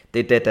 Like,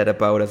 they did that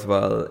about as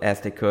well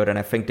as they could, and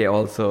I think they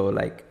also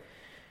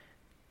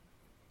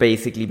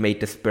basically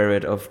made the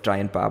spirit of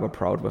Giant Baba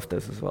proud with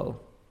this as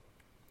well.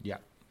 Yeah.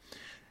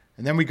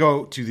 And then we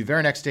go to the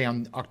very next day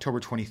on October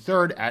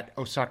 23rd at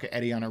Osaka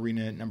Edion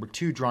Arena number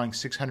 2, drawing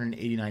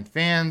 689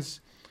 fans,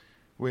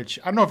 which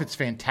I don't know if it's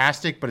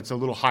fantastic, but it's a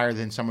little higher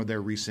than some of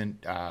their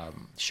recent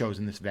shows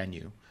in this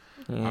venue.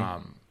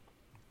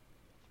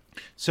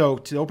 So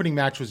the opening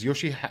match was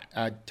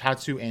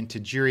Yoshitatsu and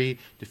Tajiri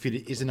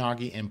defeated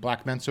Izanagi and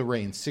Black Menso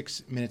Ray in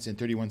 6 minutes and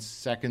 31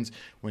 seconds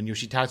when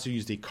Yoshitatsu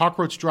used a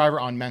cockroach driver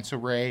on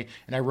Menso Ray.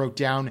 And I wrote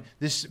down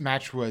this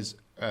match was,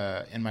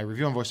 in my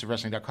review on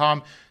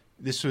voiceofwrestling.com,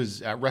 this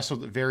was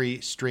wrestled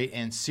very straight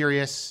and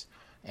serious.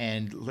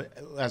 And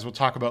as we'll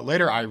talk about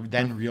later, I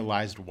then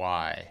realized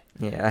why.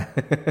 Yeah.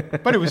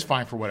 But it was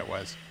fine for what it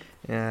was.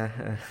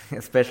 Yeah,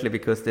 especially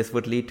because this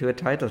would lead to a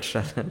title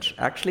challenge.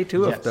 Actually,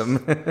 two of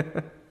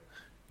them.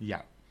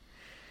 Yeah.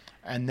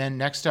 And then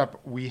next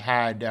up, we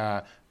had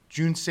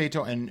Jun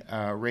Saito and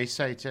Rei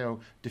Saito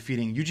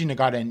defeating Yuji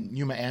Nagata and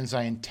Yuma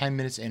Anzai in 10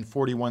 minutes and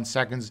 41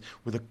 seconds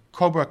with a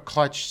Cobra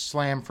Clutch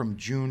Slam from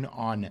Jun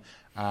on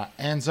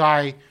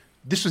Anzai.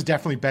 This was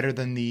definitely better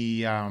than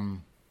the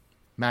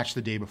match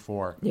the day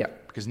before. Yeah.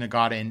 Because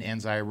Nagata and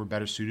Anzai were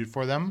better suited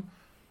for them.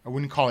 I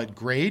wouldn't call it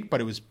great,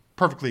 but it was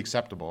perfectly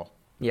acceptable.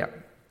 Yeah.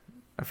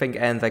 I think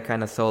Anzai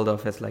kind of sold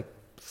off his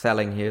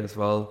selling here as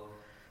well.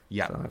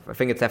 Yeah. So I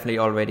think it's definitely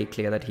already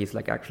clear that he's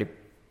actually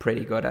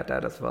pretty good at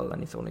that as well,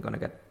 and he's only going to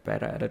get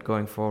better at it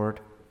going forward.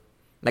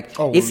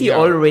 Is he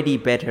already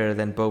better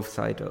than both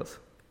Saitos?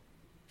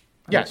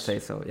 Yes. I'd say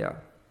so, yeah.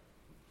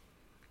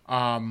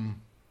 I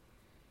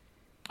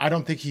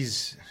don't think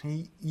he's.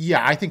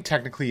 Yeah, I think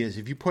technically he is.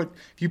 If you put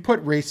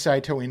Rei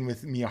Saito in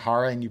with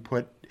Miyahara and you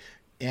put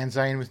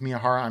Anzai in with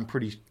Miyahara, I'm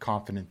pretty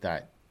confident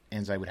that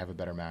Anzai would have a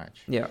better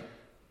match. Yeah.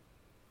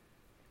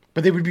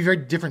 But they would be very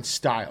different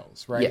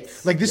styles, right?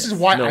 Yes. This is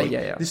why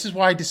This is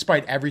why,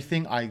 despite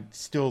everything, I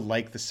still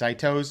like the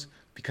Saitos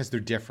because they're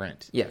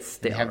different. Yes,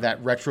 they have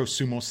that retro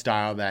sumo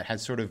style that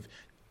has sort of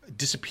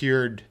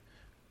disappeared,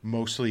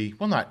 mostly.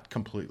 Well, not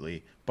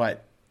completely,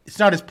 but it's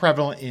not as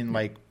prevalent in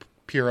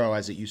Puro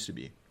as it used to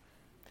be.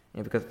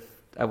 Yeah, because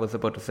I was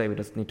about to say we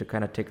just need to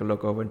kind of take a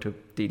look over into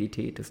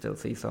DDT to still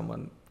see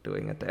someone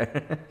doing it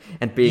there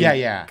and being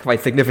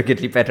quite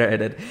significantly better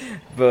at it.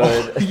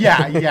 But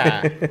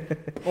yeah.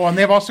 Oh, and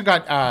they've also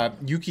got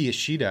Yuki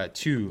Ishida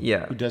too,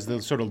 who does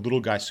the sort of little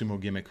guy sumo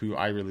gimmick, who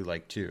I really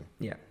like too.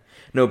 Yeah.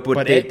 No,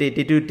 but they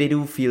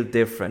do feel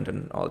different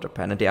in All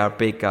Japan, and they are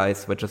big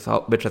guys, which has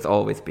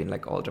always been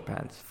All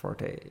Japan's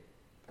forte.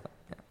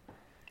 Yeah.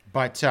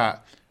 But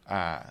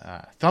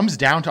thumbs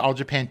down to All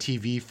Japan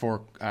TV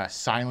for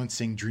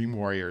silencing Dream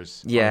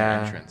Warriors on the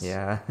entrance.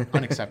 Yeah.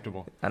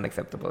 Unacceptable.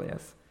 Unacceptable,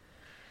 yes.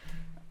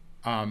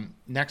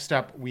 Next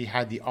up, we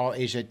had the All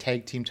Asia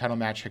Tag Team title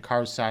match.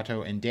 Hikaru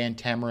Sato and Dan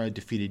Tamura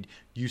defeated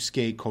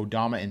Yusuke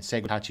Kodama and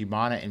Seigo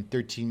Tachibana in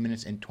 13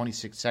 minutes and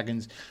 26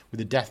 seconds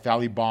with a Death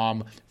Valley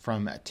bomb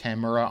from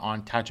Tamura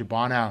on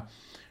Tachibana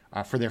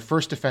for their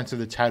first defense of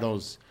the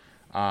titles.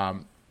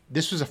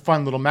 This was a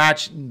fun little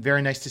match.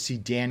 Very nice to see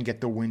Dan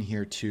get the win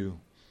here too.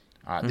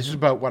 This is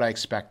about what I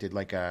expected,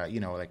 like a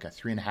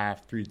 3.5,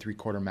 3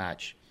 3/4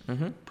 match.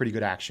 Pretty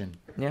good action.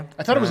 Yeah,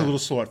 I thought it was a little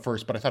slow at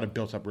first, but I thought it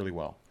built up really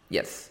well.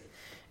 Yes,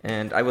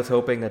 and I was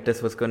hoping that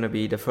this was going to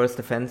be the first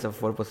defense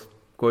of what was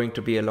going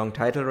to be a long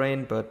title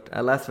reign, but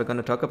alas, we're going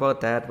to talk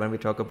about that when we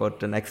talk about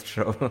the next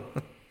show.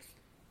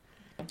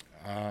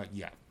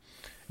 Yeah.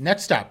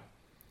 Next up,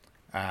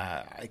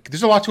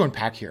 there's a lot to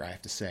unpack here, I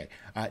have to say.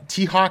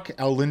 T-Hawk,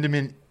 El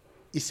Lindemann,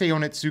 Issei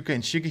Onitsuka,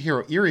 and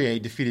Shigehiro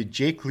Irie defeated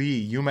Jake Lee,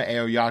 Yuma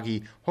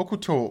Aoyagi,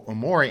 Hokuto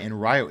Omori, and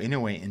Ryo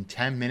Inoue in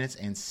 10 minutes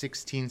and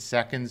 16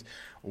 seconds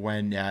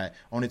when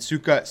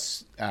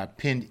Onitsuka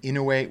pinned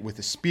Inoue with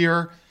a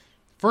spear.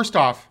 First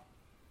off,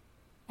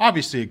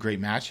 obviously a great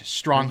match.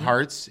 Strong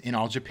hearts in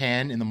All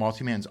Japan in the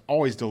multi-mans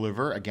always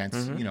deliver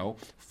against,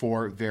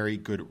 4 very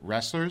good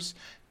wrestlers.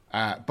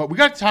 But we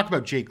got to talk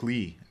about Jake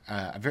Lee,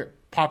 a very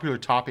popular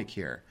topic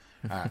here.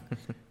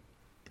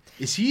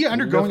 Is he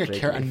undergoing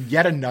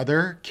yet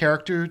another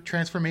character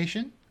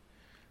transformation?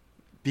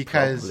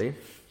 Because Probably.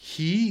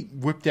 He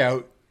whipped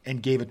out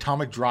and gave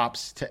atomic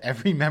drops to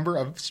every member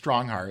of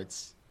Strong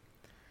Hearts.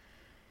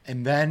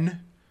 And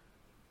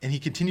he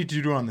continued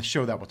to do it on the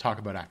show that we'll talk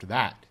about after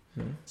that.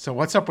 So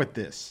what's up with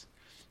this?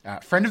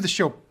 Friend of the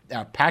show,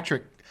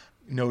 Patrick,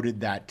 noted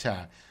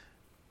that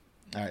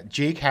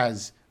Jake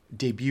has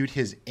debuted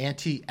his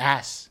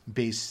anti-ass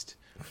based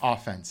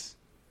offense.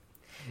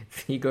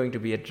 Is he going to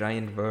be a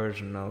giant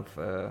version of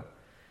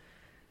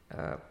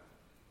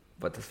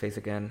what's his face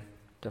again?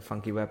 The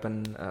funky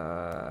weapon.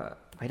 Why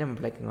am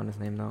I blanking on his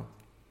name now?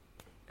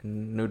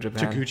 In New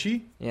Japan.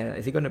 Taguchi? Yeah,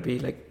 is he going to be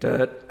like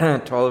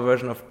the tall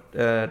version of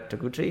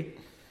Taguchi?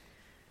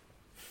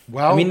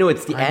 Well, I mean, no,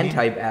 it's the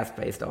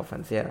anti-ass-based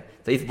offense, yeah.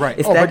 So is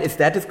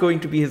that going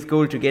to be his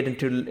goal, to get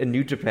into a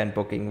New Japan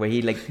booking where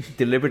he like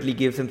deliberately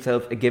gives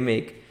himself a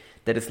gimmick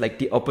that is like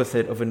the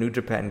opposite of a New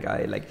Japan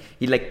guy? Like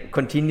he like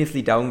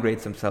continuously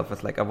downgrades himself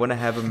as like, I want to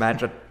have a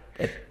match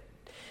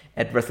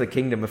at Wrestle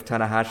Kingdom with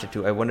Tanahashi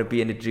too. I want to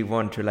be in the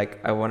G1 to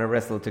like, I want to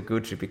wrestle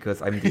Taguchi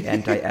because I'm the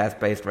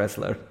anti-ass-based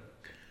wrestler.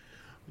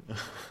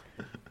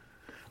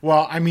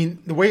 Well, I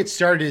mean, the way it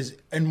started is,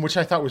 and which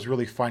I thought was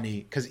really funny,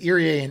 because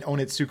Irie and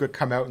Onitsuka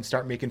come out and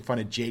start making fun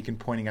of Jake and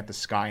pointing at the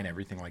sky and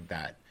everything like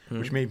that,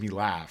 which made me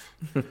laugh,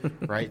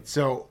 right?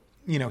 So,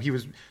 you know,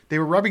 they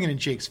were rubbing it in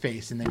Jake's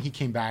face, and then he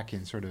came back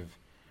and sort of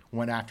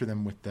went after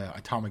them with the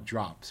atomic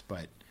drops.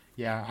 But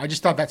yeah, I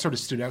just thought that sort of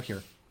stood out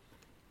here.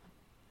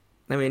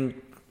 I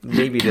mean,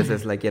 maybe this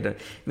is like,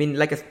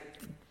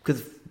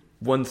 because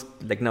once,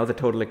 like now the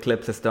total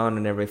eclipse is done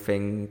and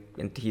everything,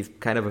 and he's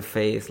kind of a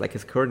face, like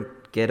his current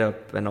get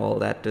up and all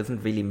that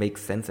doesn't really make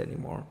sense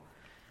anymore.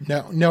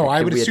 No,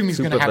 like I would assume he's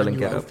going to have a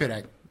new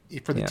outfit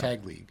for the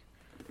tag league.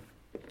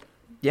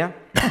 Yeah,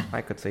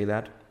 I could see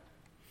that.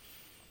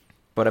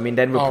 But I mean,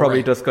 then we're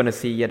probably just going to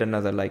see yet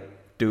another like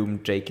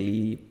Doom Jake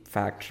Lee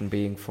faction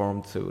being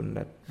formed soon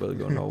that will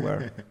go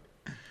nowhere.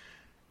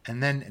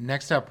 And then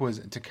next up was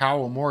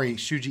Takao Omori,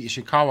 Shuji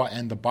Ishikawa,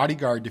 and the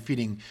Bodyguard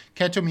defeating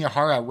Kento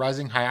Miyahara,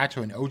 Rising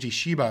Hayato, and Oji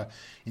Shiba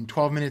in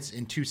 12 minutes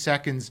and 2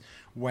 seconds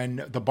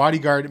when the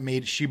Bodyguard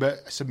made Shiba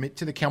submit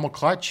to the camel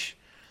clutch.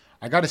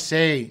 I got to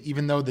say,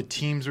 even though the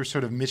teams were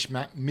sort of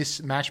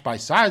mismatched by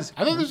size,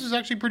 I thought this was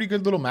actually a pretty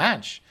good little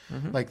match.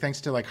 Like, thanks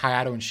to like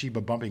Hayato and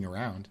Shiba bumping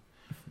around.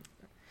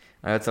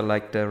 I also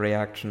like the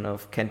reaction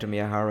of Kento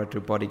Miyahara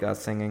to Bodyguard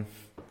singing.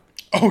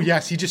 Oh,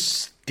 yes. He just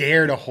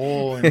stared a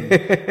hole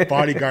in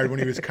Bodyguard when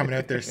he was coming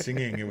out there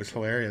singing. It was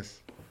hilarious.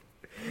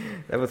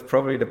 That was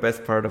probably the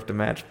best part of the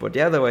match. But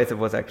yeah, otherwise it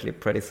was actually a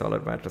pretty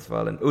solid match as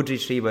well. And Uji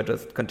Shiba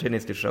just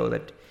continues to show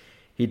that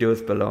he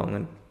does belong.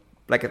 And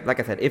like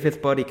I said, if his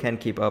body can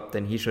keep up,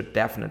 then he should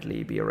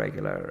definitely be a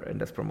regular in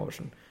this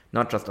promotion.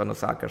 Not just on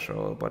Osaka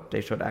show, but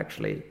they should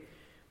actually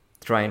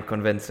try and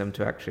convince him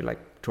to actually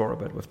like tour a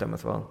bit with them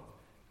as well.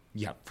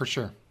 Yeah, for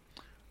sure.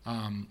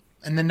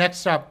 And then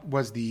next up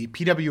was the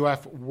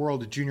PWF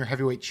World Junior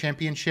Heavyweight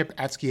Championship.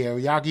 Atsuki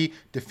Aoyagi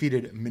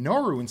defeated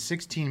Minoru in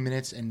 16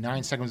 minutes and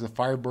 9 seconds with a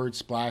Firebird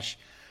Splash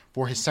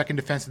for his second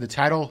defense of the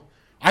title.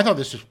 I thought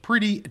this was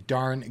pretty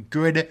darn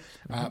good.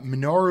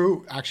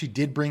 Minoru actually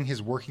did bring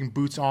his working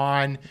boots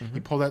on. He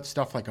pulled out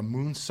stuff like a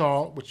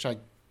moonsault, which I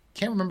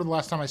can't remember the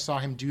last time I saw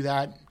him do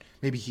that.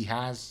 Maybe he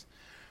has.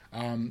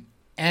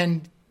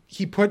 And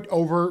he put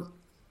over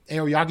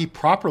Aoyagi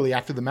properly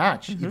after the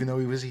match, even though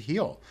he was a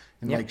heel.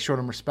 And like showed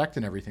him respect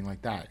and everything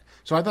like that.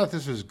 So I thought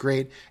this was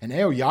great. And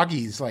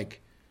Aoyagi's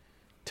like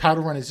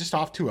title run is just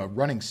off to a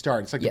running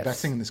start. It's like the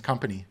best thing in this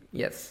company.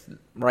 Yes,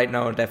 right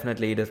now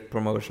definitely this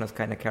promotion is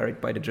kind of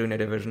carried by the junior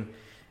division.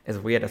 As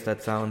weird as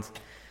that sounds,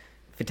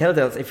 if you tell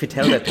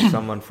that to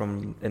someone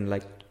from in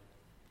like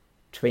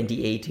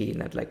 2018,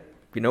 that like,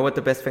 you know what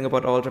the best thing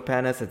about All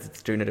Japan is?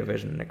 It's junior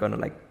division. They're gonna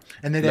like.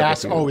 And then they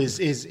ask, is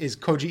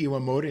Koji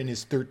Iwamoto in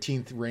his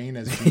 13th reign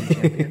as junior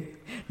champion?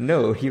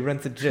 No, he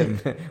runs a gym.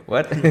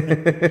 What?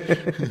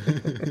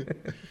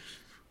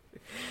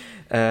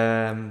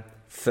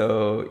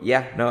 So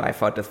yeah, no, I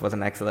thought this was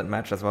an excellent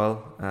match as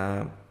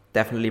well.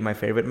 Definitely my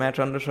favorite match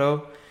on the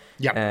show.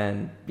 Yeah.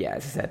 And yeah,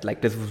 as I said,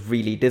 like this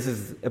reign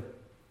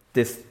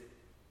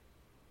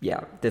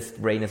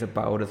is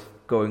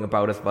going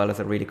about as well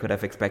as I really could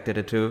have expected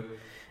it to.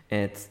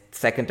 It's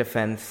second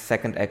defense,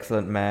 second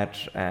excellent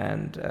match,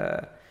 and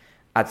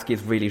Atsuki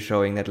is really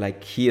showing that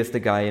like he is the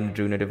guy in the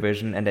junior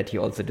division and that he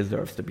also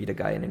deserves to be the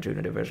guy in the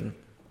junior division.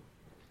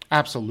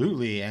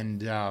 Absolutely,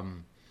 and I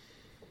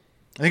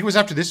think it was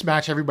after this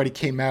match everybody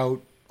came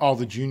out, all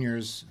the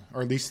juniors,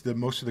 or at least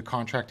most of the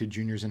contracted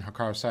juniors, in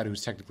Hikaru Sato,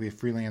 who's technically a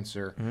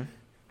freelancer,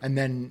 and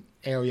then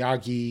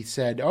Aoyagi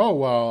said, "Oh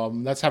well,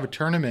 let's have a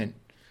tournament."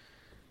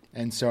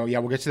 And so, yeah,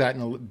 we'll get to that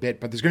in a bit.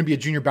 But there's going to be a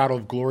Junior Battle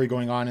of Glory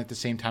going on at the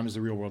same time as the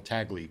Real World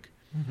Tag League,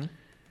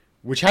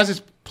 which has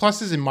its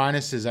pluses and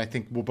minuses, I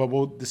think. But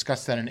we'll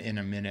discuss that in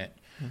a minute.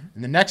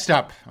 And then next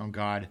up,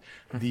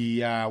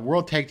 the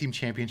World Tag Team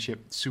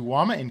Championship.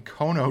 Suwama and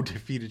Kono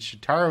defeated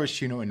Shitaro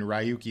Ashino and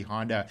Ryuki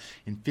Honda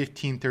in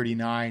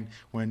 15:39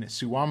 when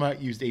Suwama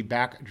used a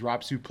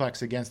backdrop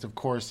suplex against, of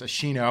course,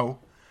 Ashino.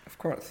 Of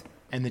course.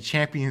 And the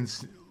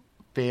champions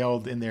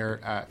failed in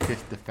their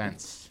fifth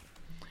defense.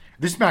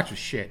 This match was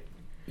shit.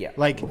 Yeah.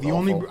 Like, I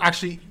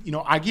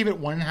gave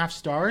it 1.5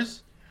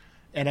 stars,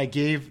 and I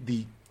gave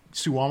the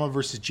Suwama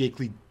versus Jake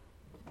Lee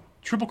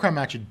Triple Crown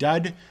match a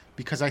dud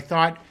because I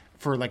thought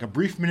for like a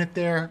brief minute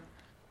there,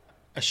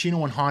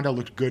 Ashino and Honda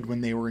looked good when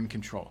they were in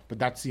control. But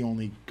that's the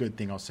only good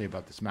thing I'll say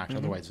about this match.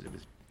 Otherwise, it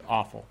was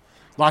awful.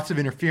 Lots of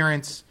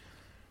interference.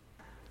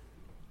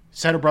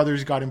 Sato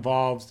brothers got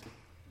involved.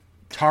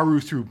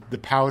 Taru threw the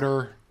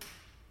powder.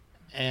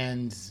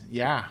 And,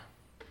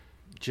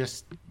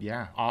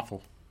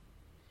 awful.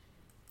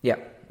 Yeah,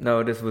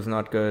 no, this was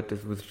not good.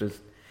 This was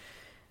just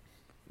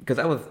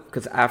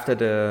because after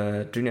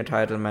the junior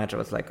title match, I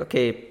was like,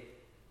 okay,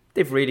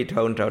 they've really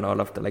toned down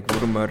all of the like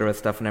Voodoo Murderer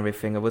stuff and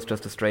everything. It was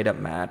just a straight up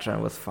match and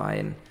it was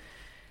fine.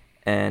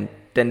 And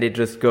then they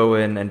just go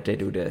in and they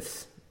do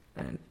this.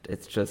 And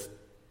it's just,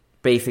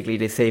 basically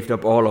they saved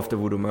up all of the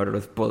Voodoo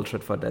Murderers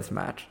bullshit for this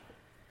match.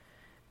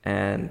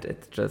 And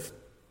it's just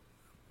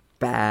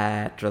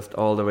bad, just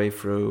all the way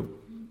through.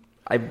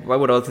 I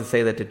would also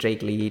say that the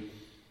Jake Lee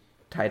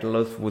title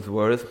loss was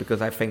worse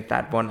because I think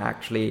that one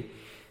actually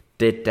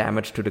did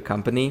damage to the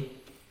company.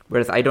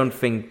 Whereas I don't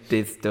think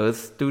this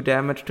does do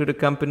damage to the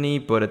company,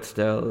 but it's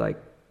still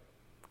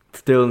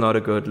not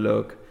a good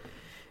look.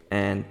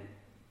 And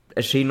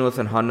Ashino's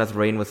and Honda's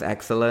reign was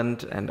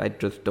excellent, and I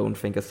just don't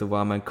think a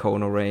Suwama and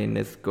Kono reign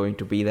is going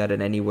to be that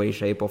in any way,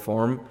 shape, or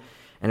form.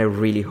 And I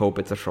really hope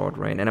it's a short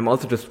reign. And I'm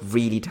also just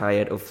really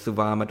tired of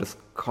Suwama just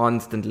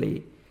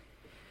constantly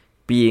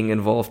being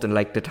involved in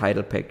like the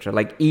title picture.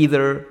 Like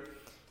either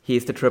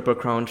he's the Triple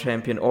Crown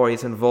champion, or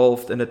he's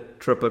involved in a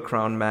Triple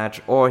Crown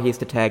match, or he's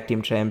the tag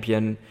team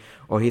champion,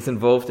 or he's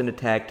involved in a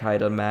tag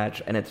title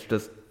match, and it's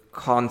just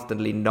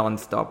constantly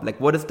non-stop. Like,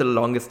 what is the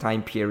longest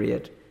time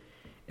period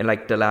in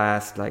like the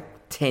last like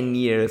 10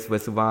 years where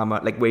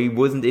Suwama, like where he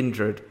wasn't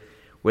injured,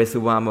 where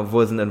Suwama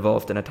wasn't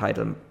involved in a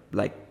title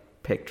like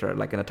picture,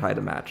 like in a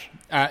title match?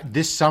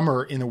 This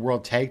summer in the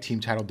World Tag Team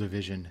title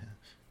division.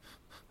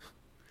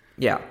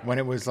 Yeah. When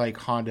it was like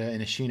Honda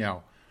and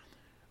Ashino.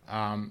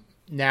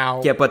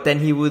 Now, yeah, but then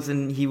he was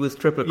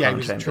Triple Crown yeah, he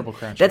was champion. Triple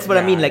Crown That's what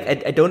I mean. yeah.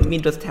 Like, I don't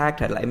mean just tag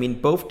title. I mean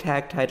both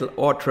tag title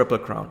or Triple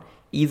Crown,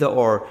 either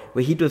or,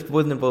 where he just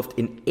wasn't involved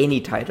in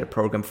any title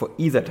program for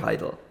either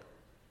title.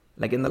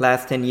 Like in the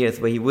last 10 years,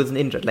 where he wasn't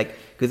injured. Like,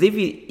 because if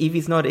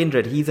he's not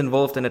injured, he's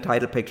involved in a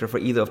title picture for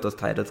either of those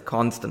titles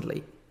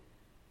constantly.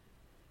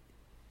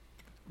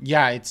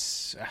 Yeah,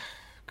 it's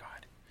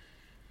God.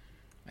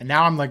 And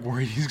now I'm like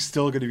worried he's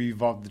still going to be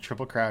involved in the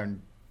Triple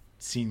Crown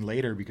scene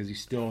later because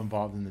he's still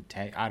involved in the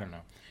tag. I don't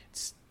know.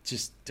 It's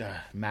just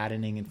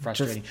maddening and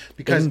frustrating Just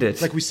because, end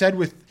it. like we said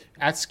with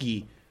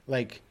Atsuki,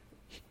 like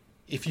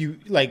if you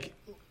like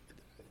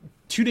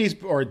 2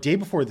 days or a day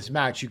before this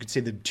match, you could say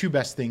the two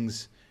best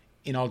things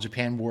in All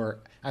Japan were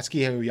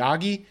Atsuki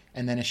Aoyagi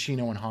and then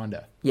Ashino and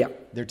Honda. Yeah,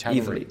 their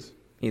title reigns.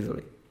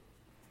 Easily.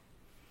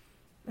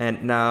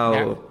 And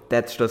now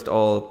that's just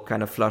all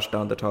kind of flushed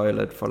down the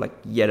toilet for like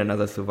yet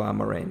another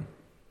Suwama reign.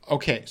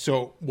 Okay,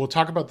 so we'll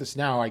talk about this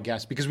now, I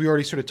guess, because we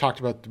already sort of talked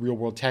about the Real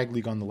World Tag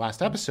League on the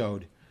last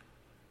episode.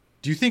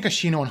 Do you think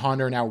Ashino and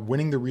Honda are now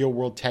winning the Real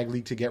World Tag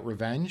League to get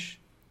revenge?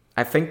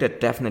 I think they're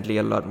definitely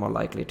a lot more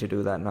likely to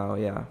do that now,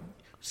 yeah.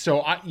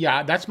 So,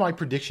 that's my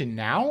prediction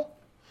now.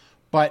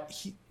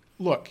 But,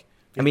 look...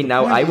 I mean,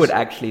 now I would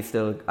actually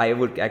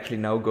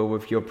now go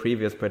with your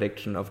previous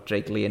prediction of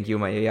Jake Lee and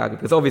Yuma Aoyagi,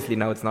 because obviously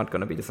now it's not going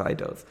to be the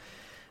Saitos.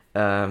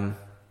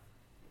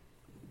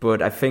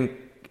 But I think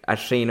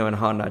Ashino and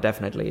Honda are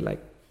definitely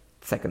like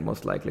second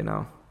most likely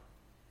now.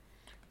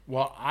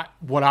 Well,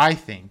 what I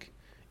think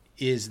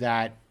is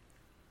that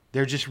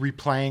they're just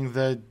replaying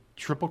the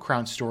Triple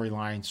Crown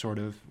storyline sort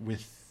of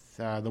with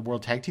the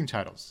World Tag Team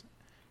titles.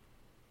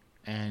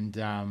 And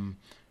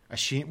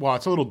Ashino, well,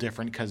 it's a little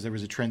different because there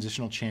was a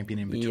transitional champion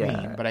in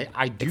between. But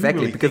I do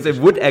exactly really because think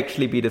it would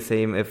actually be the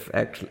same if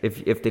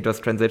they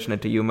just transition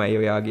it to Yuma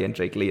Aoyagi and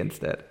Jake Lee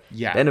instead.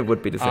 Yeah, then it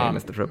would be the same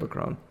as the Triple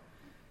Crown.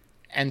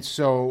 And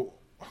so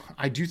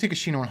I do think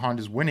Ashino and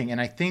Honda is winning,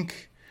 and I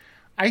think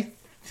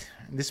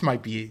this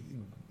might be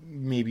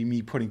maybe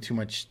me putting too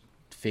much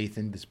faith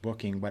in this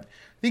booking, but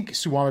I think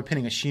Suwama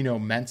pinning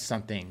Ashino meant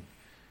something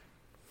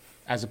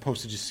as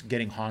opposed to just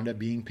getting Honda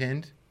being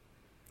pinned.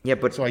 Yeah,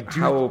 but so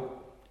how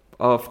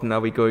often are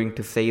we going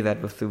to say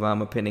that with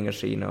Suwama pinning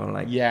Ashino?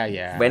 Like,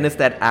 yeah. When is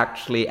that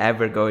actually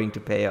ever going to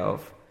pay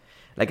off?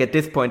 Like at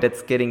this point,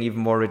 it's getting even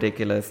more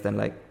ridiculous than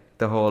like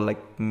the whole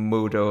like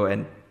Muto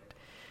and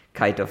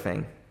Kaito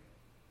thing.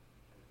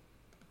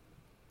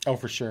 Oh,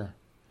 for sure.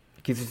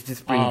 Because it's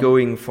just been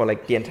going for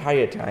like the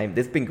entire time.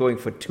 This has been going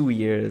for 2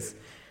 years,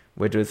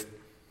 where just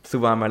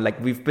Suwama, like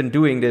we've been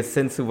doing this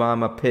since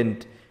Suwama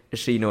pinned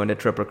Ashino in a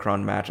Triple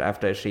Crown match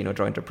after Ashino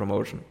joined the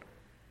promotion.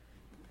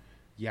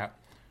 Yeah.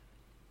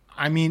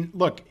 I mean,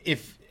 look,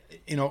 if,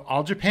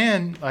 All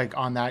Japan, like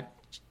on that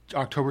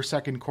October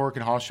 2nd Cork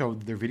and Hall show,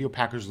 their video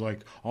packers are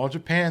like, All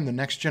Japan, the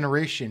next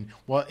generation.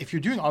 Well, if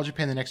you're doing All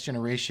Japan, the next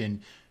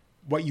generation,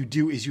 what you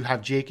do is you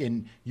have Jake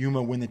and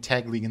Yuma win the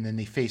tag league, and then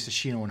they face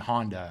Ashino and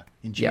Honda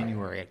in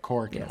January at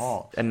Cork and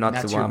Hall. And not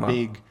that's Suwama.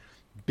 Your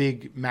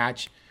big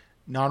match.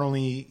 Not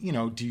only,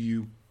 do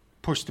you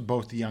push to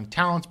both the young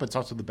talents, but it's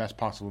also the best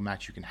possible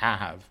match you can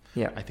have,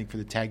 I think, for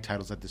the tag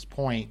titles at this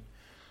point.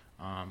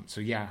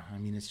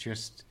 It's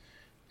just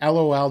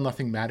LOL,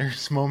 nothing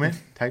matters moment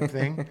type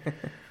thing.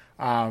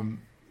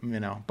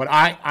 But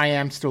I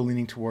am still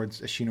leaning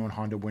towards Ashino and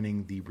Honda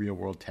winning the Real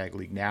World Tag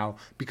League now,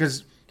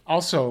 because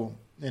also,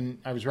 and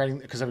I was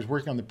working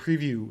on the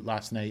preview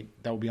last night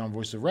that will be on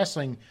Voice of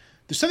Wrestling.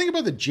 There's something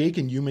about the Jake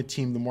and Yuma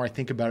team, the more I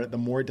think about it, the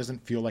more it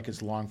doesn't feel like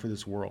it's long for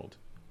this world.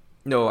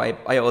 No,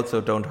 I also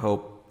don't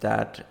hope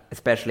that,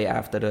 especially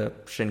after the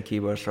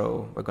Shinkiba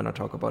show we're going to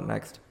talk about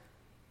next.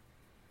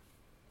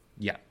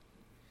 Yeah.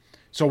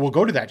 So we'll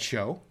go to that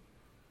show.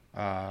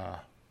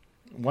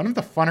 one of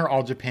the funner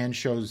All Japan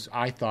shows,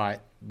 I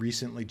thought,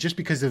 recently, just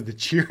because of the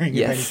cheering,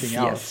 if anything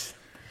else.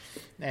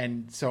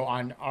 And so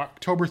on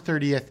October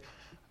 30th,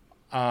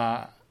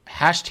 hashtag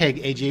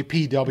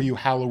AJPW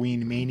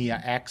Halloween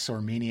Mania X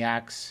or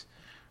Maniacs,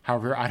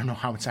 however, I don't know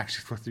how it's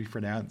actually supposed to be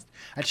pronounced,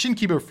 at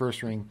Shinkiba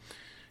First Ring,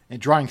 and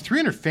drawing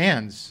 300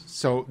 fans.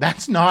 So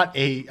that's not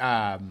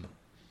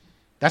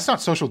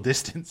social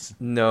distance.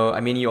 No, I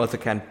mean, you also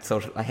can't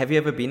social. Have you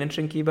ever been in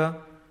Shinkiba?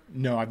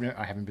 No,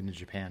 I haven't been to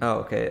Japan. Oh,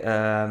 okay.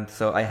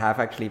 So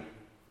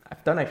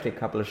I've done a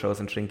couple of shows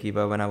in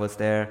Shinkiba when I was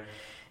there,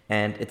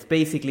 and it's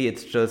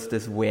just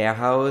this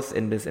warehouse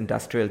in this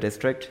industrial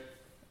district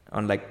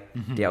on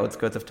the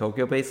outskirts of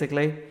Tokyo,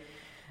 basically.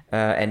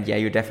 And yeah,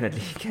 you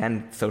definitely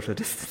can't social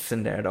distance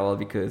in there at all,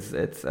 because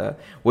it's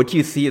what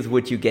you see is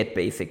what you get,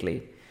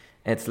 basically.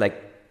 It's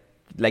like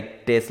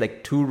there's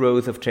 2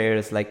 rows of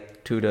chairs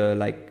to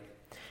the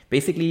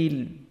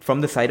basically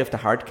from the side of the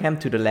hard cam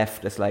to the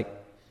left is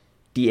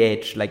the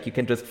edge. You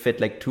can just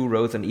fit 2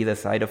 rows on either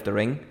side of the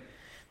ring,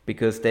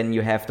 because then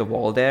you have the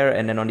wall there,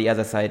 and then on the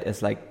other side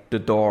is the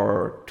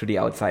door to the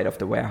outside of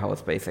the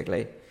warehouse,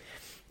 basically.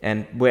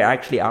 And where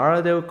actually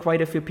are there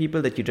quite a few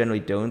people that you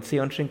generally don't see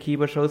on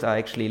Shinkiba shows are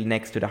actually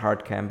next to the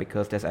hard cam,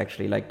 because there's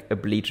actually a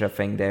bleacher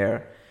thing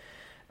there.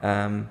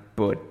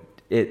 But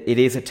it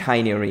is a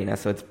tiny arena,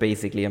 so it's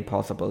basically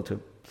impossible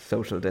to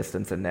social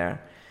distance in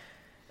there.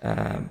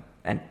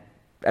 And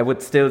I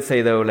would still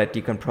say, though, that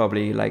you can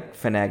probably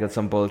finagle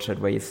some bullshit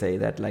where you say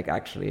that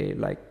actually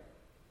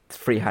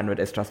 300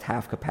 is just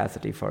half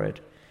capacity for it.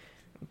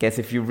 I guess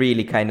if you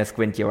really kind of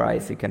squint your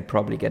eyes, you can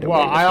probably get away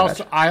with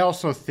that. I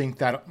also think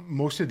that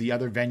most of the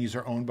other venues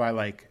are owned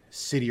by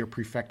city or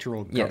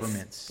prefectural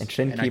governments. And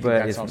Shinkiba I think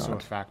that's is also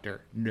not a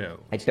factor. No,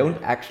 I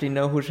don't actually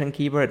know who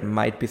Shinkiba. It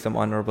might be some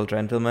honorable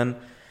gentleman,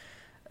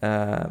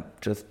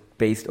 just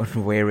based on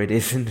where it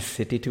is in the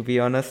city, to be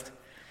honest.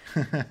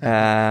 It's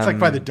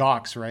by the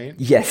docks, right?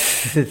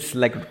 Yes, it's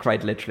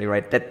quite literally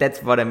right.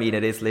 That's what I mean.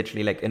 It is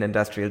literally an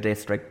industrial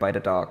district by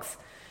the docks.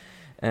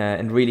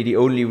 And really the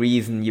only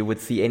reason you would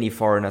see any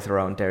foreigners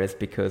around there is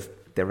because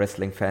they're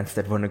wrestling fans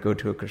that want to go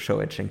to a show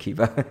at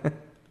Shinkiba.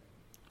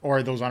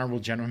 Or those honorable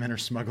gentlemen are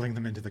smuggling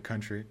them into the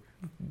country.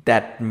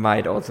 That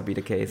might also be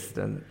the case.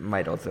 That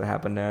might also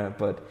happen there.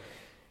 But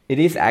it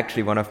is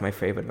actually one of my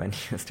favorite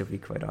venues, to be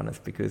quite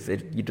honest, because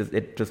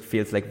it just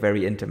feels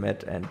very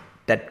intimate, and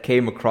that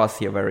came across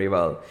here very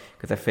well,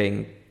 because I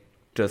think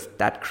just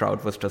that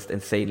crowd was just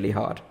insanely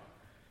hot.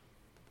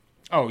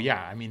 Oh,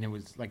 yeah. I mean, it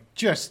was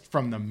just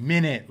from the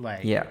minute,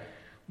 Yeah.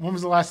 When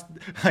was the last,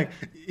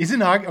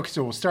 Izanagi, okay,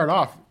 so we'll start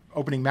off,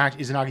 opening match,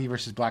 Izanagi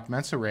versus Black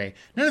Mensa Ray.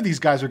 None of these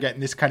guys were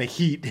getting this kind of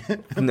heat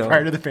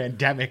prior to the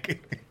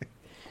pandemic.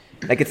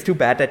 It's too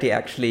bad that they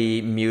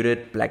actually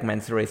muted Black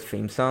Mensa Ray's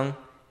theme song,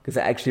 because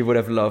I actually would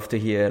have loved to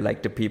hear,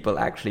 the people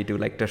actually do,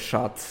 the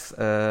shots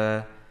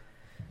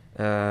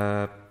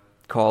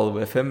call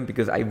with him,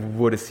 because I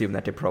would assume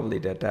that they probably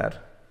did that.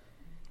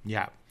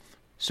 Yeah.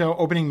 So,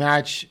 opening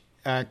match,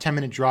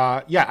 10-minute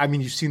draw. Yeah, I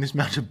mean, you've seen this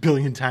match a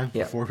billion times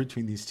before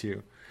between these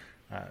two.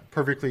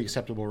 Perfectly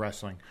acceptable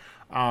wrestling.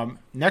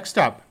 Next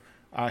up,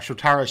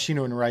 Shotaro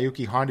Ashino and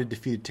Ryuki Honda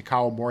defeated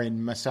Takao Mori and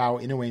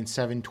Masao Inoue in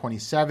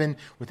 7:27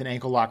 with an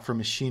ankle lock from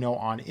Ashino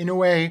on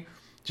Inoue.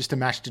 Just a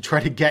match to try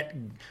to get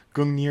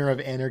Gungnir of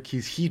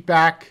Anarchy's heat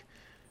back.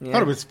 Yeah.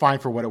 Thought it was fine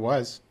for what it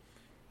was.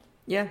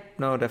 Yeah,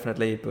 no,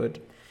 definitely. But,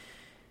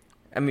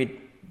 I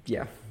mean,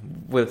 yeah,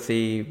 we'll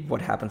see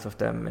what happens with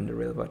them in the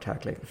real world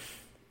tackling.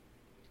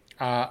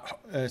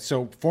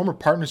 So former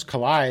partners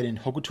collide, and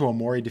Hokuto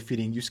Omori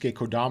defeating Yusuke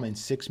Kodama in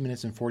 6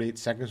 minutes and 48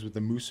 seconds with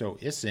the Muso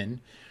Isin.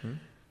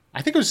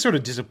 I think I was sort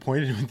of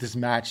disappointed with this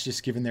match,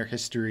 just given their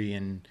history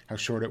and how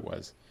short it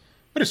was.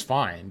 But it's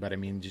fine. But I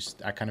mean,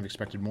 I kind of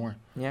expected more.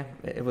 Yeah,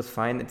 it was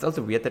fine. It's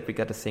also weird that we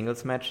got a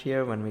singles match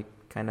here when we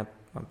kind of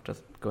are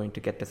just going to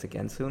get this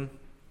again soon.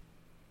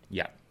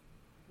 Yeah.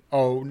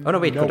 Oh no,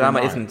 wait, no,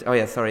 Kodama isn't. Oh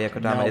yeah, sorry,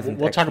 Kodama isn't.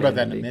 We'll talk about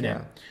that in a minute.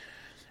 Yeah.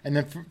 And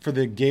then for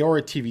the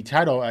Gaora TV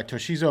title,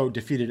 Toshizo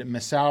defeated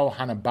Masao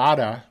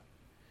Hanabata.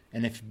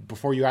 And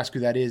before you ask who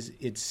that is,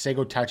 it's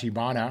Seigo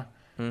Tachibana,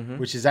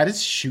 which is that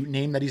his shoot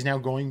name that he's now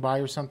going by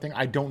or something?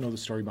 I don't know the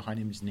story behind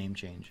his name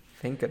change.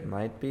 I think it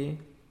might be.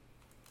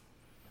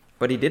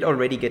 But he did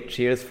already get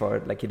cheers for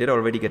it. He did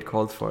already get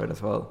calls for it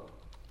as well.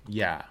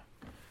 Yeah.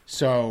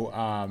 So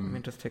let me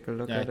just take a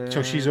look at it.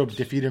 Toshizo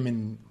defeated him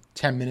in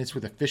 10 minutes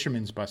with a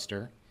Fisherman's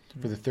Buster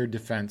for the third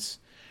defense.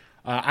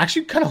 I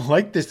actually kind of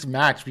like this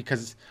match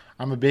because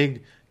I'm a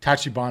big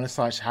Tachibana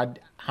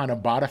 /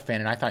 Hanabata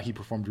fan, and I thought he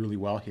performed really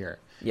well here.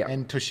 Yeah.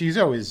 And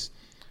Toshizo is,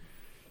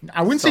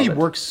 I wouldn't say he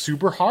works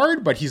super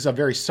hard, but he's a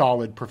very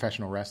solid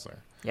professional wrestler.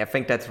 Yeah, I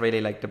think that's really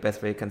the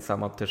best way you can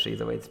sum up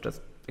Toshizo. It's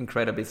just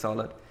incredibly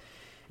solid.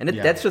 And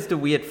that's just a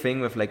weird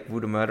thing with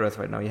Voodoo Murderers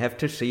right now. You have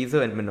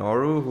Toshizo and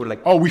Minoru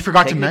who oh, we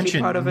forgot to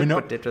mention part of it,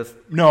 but they just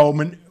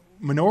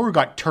Minoru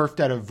got turfed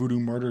out of Voodoo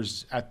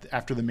Murders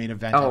after the main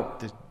event.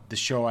 The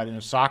show out in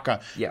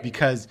Osaka,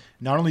 because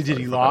not only did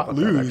he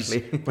lose,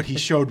 but he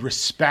showed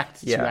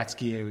respect to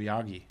Atsuki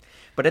Aoyagi.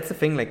 But that's the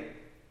thing,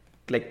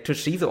 like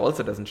Toshizo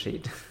also doesn't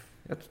cheat.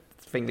 That's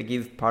the thing. Like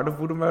he's part of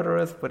Voodoo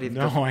Murderers, but he's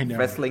just I know.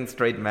 wrestling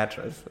straight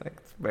matches. Like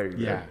it's very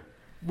weird. Yeah,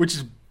 which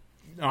is,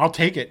 I'll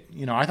take it.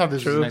 I thought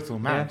this was a nice little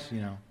match.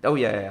 Oh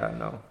yeah,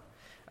 no.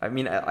 I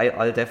mean,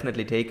 I'll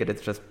definitely take it.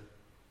 It's just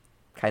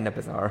kind of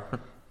bizarre.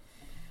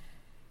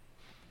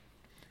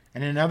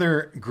 And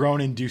another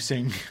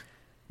groan-inducing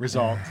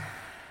result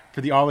for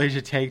the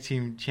All-Asia Tag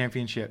Team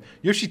Championship.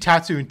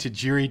 Yoshitatsu and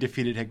Tajiri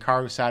defeated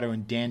Hikaru Sato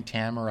and Dan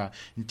Tamura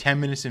in 10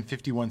 minutes and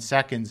 51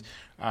 seconds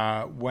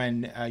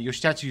when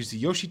Yoshitatsu used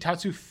the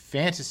Yoshitatsu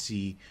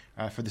Fantasy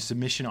for the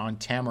submission on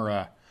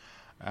Tamura,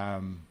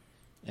 and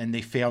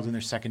they failed in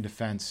their second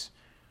defense.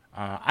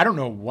 I don't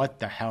know what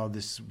the hell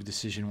this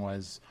decision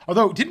was.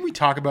 Although, didn't we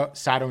talk about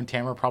Sato and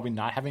Tamura probably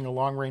not having a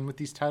long reign with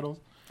these titles?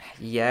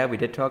 Yeah, we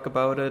did talk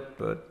about it,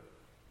 but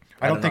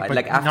I don't think, know. but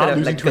like after not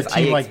losing to a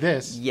team like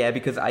this. Yeah,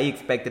 because I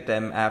expected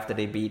them after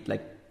they beat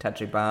like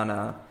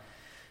Tachibana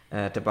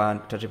and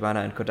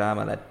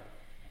Kodama that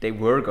they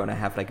were gonna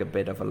have like a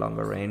bit of a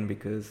longer reign,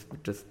 because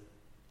just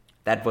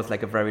that was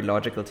like a very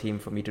logical team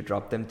for me to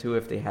drop them to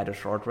if they had a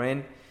short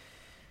reign.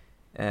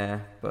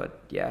 But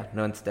yeah,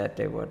 no, instead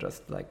they were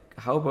just like,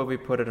 how about we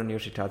put it on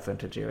Yoshitatsu and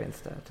Tajiri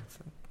instead? So,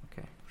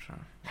 okay, sure.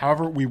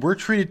 However, we were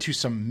treated to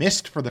some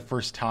mist for the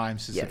first time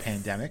since the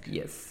pandemic.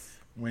 Yes.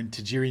 When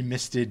Tajiri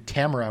misted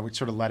Tamura, which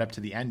sort of led up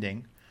to the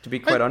ending. To be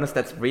quite honest,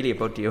 that's really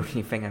about the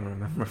only thing I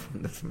remember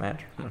from this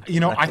match.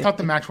 I thought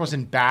the match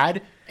wasn't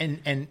bad,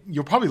 and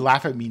you'll probably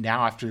laugh at me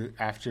now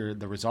after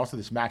the results of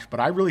this match, but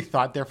I really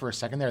thought there for a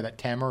second there that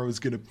Tamura was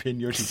going to pin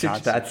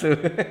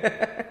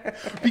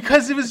Yoshitatsu.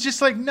 Because it was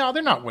just like, no,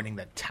 they're not winning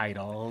the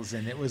titles,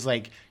 and it was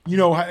like,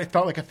 it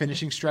felt like a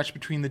finishing stretch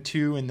between the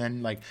two, and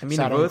then like... I mean,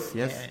 Sato, it was,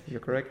 yes, you're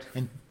correct.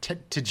 And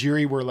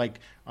Tajiri were like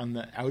on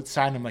the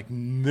outside, and I'm like,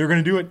 they're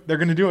going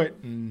to do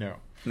it, No.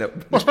 No.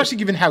 Well, especially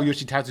given how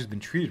Yoshitatsu's been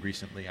treated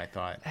recently, I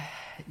thought.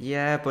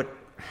 Yeah, but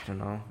I don't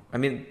know. I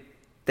mean,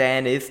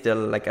 Dan is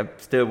still, like, I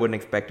still wouldn't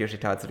expect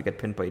Yoshitatsu to get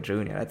pinned by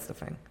Junior. That's the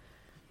thing.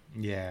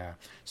 Yeah.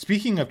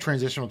 Speaking of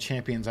transitional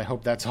champions, I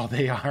hope that's all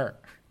they are.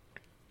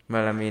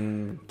 Well, I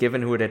mean,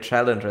 given who their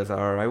challengers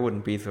are, I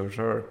wouldn't be so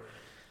sure.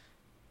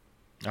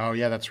 Oh,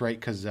 yeah, that's right,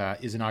 because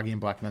Izanagi and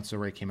Black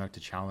Menso-Ray came out to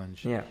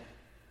challenge. Yeah.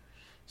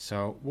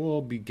 So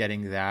we'll be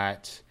getting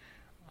that.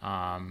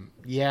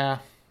 Yeah,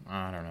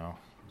 I don't know.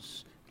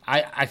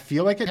 I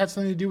feel like it had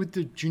something to do with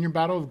the Junior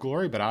Battle of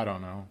Glory, but I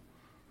don't know.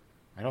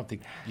 I don't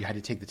think you had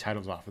to take the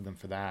titles off of them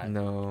for that.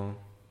 No.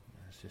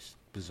 It's just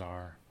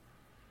bizarre.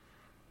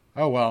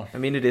 Oh, well. I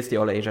mean, it is the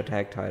All-Asia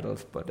tag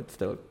titles, but it's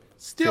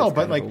still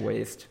but like, a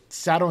waste.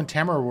 Sato and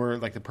Tamura were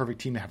like the perfect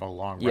team to have a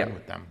long run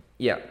with them.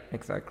 Yeah,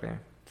 exactly.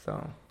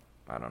 So,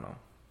 I don't know.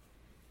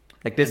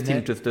 Like, this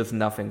team just does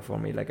nothing for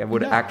me. Like, I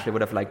would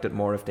have liked it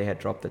more if they had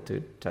dropped it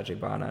to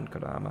Tachibana and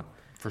Kodama.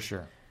 For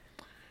sure.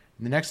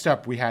 The next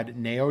up, we had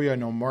Naoya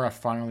Nomura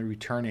finally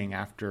returning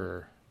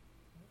after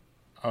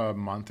a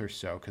month or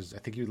so, because I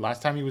think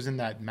last time he was in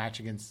that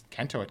match against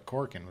Kento at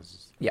Korakuen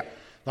was his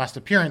last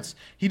appearance.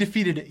 He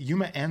defeated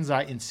Yuma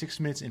Anzai in 6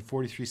 minutes and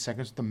 43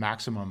 seconds with the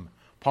maximum.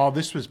 Paul,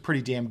 this was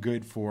pretty damn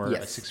good for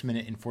a 6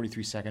 minute and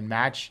 43 second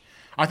match.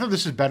 I thought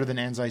this was better than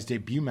Anzai's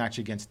debut match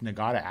against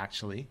Nagata,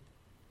 actually.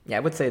 Yeah, I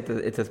would say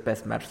it's his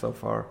best match so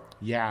far.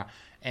 Yeah,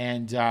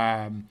 and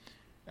I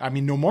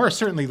mean, Nomura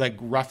certainly like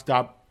roughed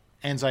up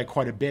Anzai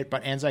quite a bit,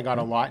 but Anzai got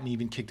a lot and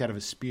even kicked out of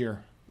a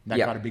spear. That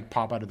got a big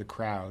pop out of the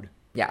crowd.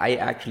 Yeah, I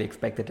actually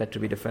expected that to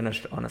be the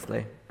finish,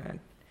 honestly. And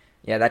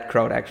yeah, that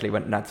crowd actually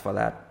went nuts for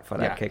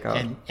that kick out.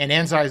 And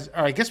Anzai's,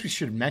 or I guess we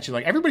should mention,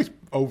 like, everybody's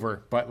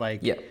over, but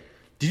like,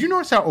 did you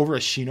notice how over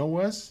Ashino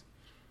was?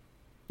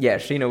 Yeah,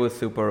 Ashino was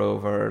super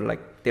over.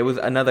 Like, there was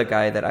another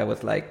guy that I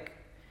was like,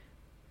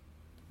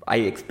 I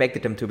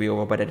expected him to be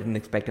over, but I didn't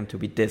expect him to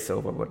be this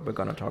over. But we're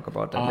gonna talk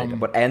about that later.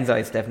 But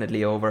Anzai is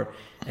definitely over,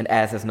 and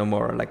as is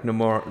Nomura. Like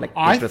Nomura, like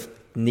I just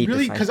need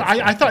really because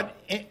I thought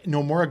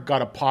Nomura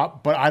got a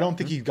pop, but I don't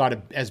think he got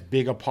as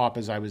big a pop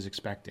as I was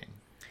expecting.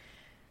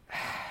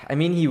 I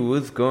mean, he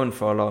was going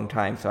for a long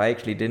time, so I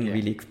actually didn't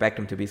really expect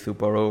him to be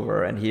super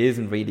over, and he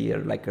isn't really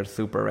a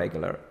super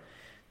regular.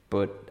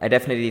 But I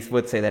definitely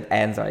would say that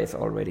Anzai is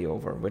already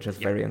over, which is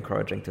very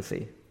encouraging to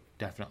see.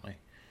 Definitely.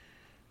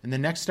 And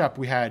then next up,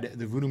 we had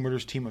the Voodoo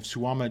Murders team of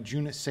Suwama,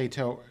 Jun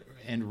Saito,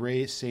 and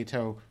Rei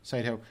Saito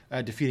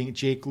defeating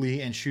Jake Lee,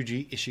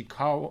 Shuji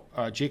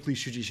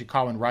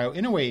Ishikawa, and Ryo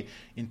Inoue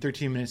in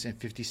 13 minutes and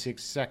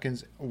 56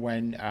 seconds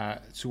when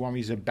Suwama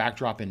used a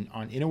backdrop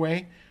on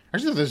Inoue. I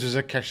just thought this was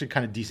actually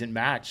kind of decent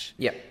match.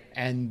 Yeah.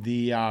 And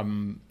the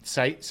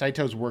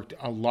Saitos worked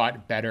a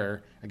lot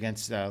better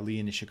against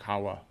Lee and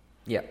Ishikawa.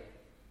 Yeah.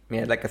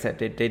 Yeah, like I said,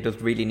 they just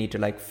really need to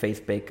like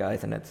face big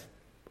guys, and that's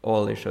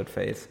all they should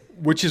face.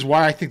 Which is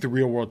why I think the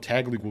Real World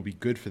Tag League will be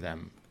good for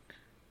them.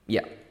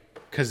 Yeah.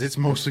 Because it's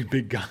mostly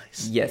big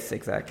guys. Yes,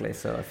 exactly.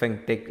 So I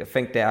think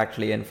they're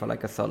actually in for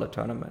like a solid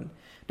tournament.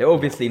 They're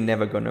obviously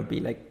never going to be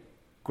like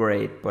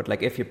great, but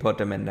like if you put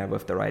them in there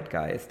with the right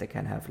guys, they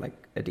can have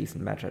like a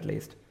decent match at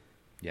least.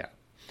 Yeah.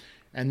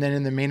 And then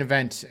in the main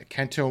event,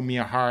 Kento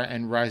Miyahara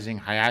and Rising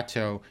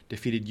Hayato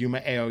defeated Yuma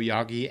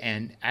Aoyagi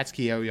and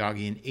Atsuki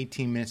Aoyagi in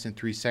 18 minutes and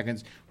 3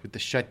 seconds with the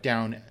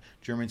shutdown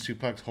German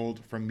suplex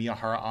hold from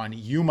Miyahara on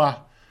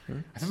Yuma.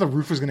 I thought the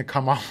roof was going to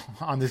come off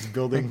on this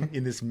building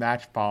in this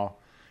match, Paul.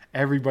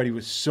 Everybody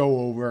was so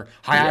over.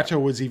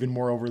 Hayato was even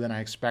more over than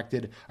I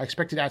expected. I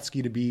expected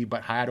Atsuki to be,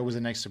 but Hayato was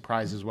a nice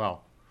surprise as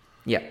well.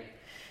 Yeah.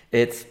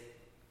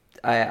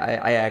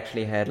 I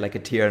actually had like a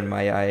tear in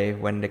my eye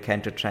when the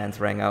Kento chants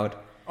rang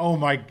out. Oh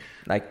my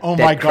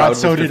God! God!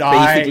 So did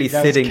I. Basically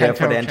sitting there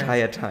for the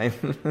entire time.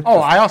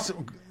 I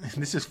also.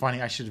 This is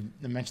funny. I should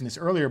have mentioned this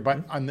earlier,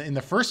 but in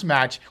the first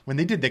match when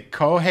they did the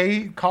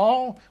Kohei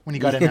call when he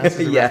got announced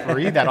as a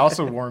referee, that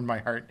also warmed my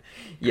heart.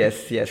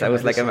 Yes. I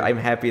was like, I'm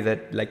happy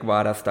that like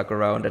Wada stuck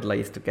around at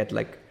least to get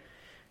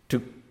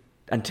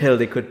until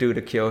they could do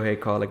the Kohei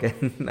call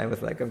again. I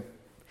was like,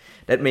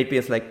 that made me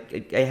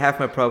I have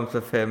my problems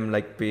with him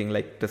like being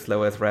like the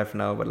slowest ref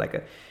now, but like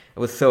I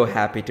was so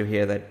happy to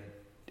hear that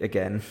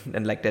again,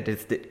 and like that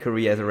his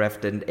career as a ref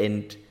didn't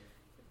end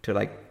to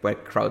like where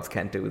crowds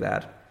can't do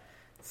that.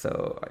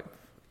 So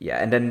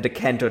and then the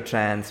Kento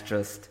chants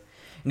and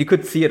you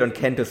could see it on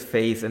Kento's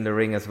face in the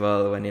ring as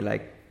well when he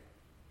like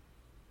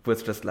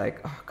was just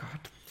like, oh God,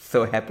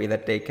 so happy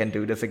that they can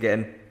do this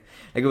again.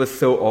 Like it was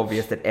so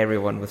obvious that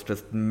everyone was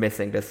just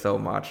missing this so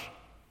much.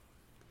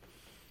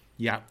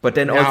 Yeah. But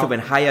then also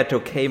when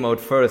Hayato came out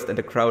first and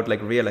the crowd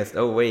like realized,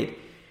 oh wait,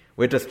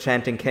 we're just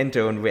chanting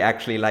Kento and we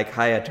actually like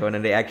Hayato, and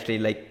then they actually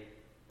like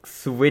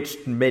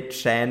switched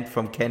mid-chant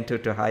from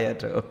Kento to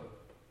Hayato.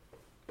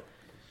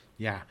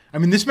 Yeah. I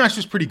mean, this match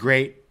was pretty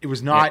great. It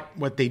was not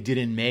what they did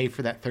in May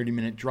for that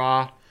 30-minute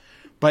draw,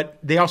 but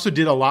they also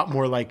did a lot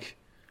more like,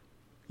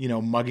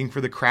 mugging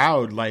for the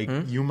crowd. Like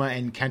Yuma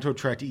and Kento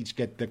tried to each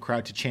get the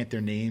crowd to chant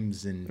their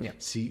names and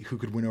see who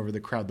could win over the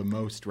crowd the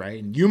most,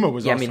 right? And Yuma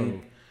was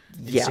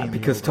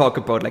because over. Talk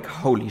about like,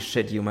 holy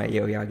shit, Yuma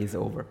Aoyagi's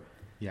over.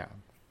 Yeah.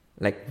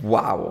 Like,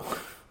 wow.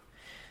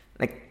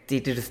 Like,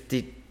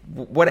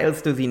 what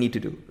else does he need to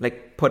do?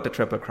 Like, put the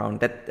Triple Crown.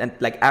 And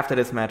like after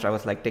this match, I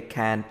was like, they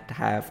can't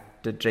have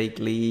the Jake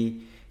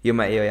Lee,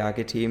 Yuma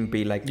Aoyagi team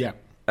be like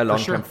a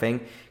long-term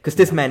thing. Because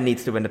this man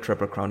needs to win the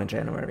Triple Crown in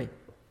January.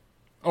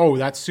 Oh,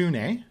 that's soon,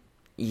 eh?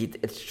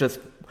 It's just,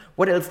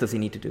 what else does he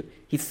need to do?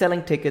 He's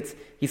selling tickets.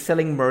 He's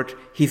selling merch.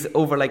 He's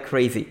over like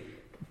crazy.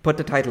 Put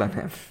the title on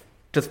him.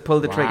 Just pull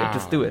the trigger.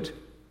 Just do it.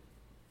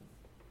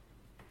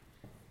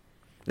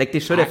 Like, they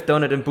should have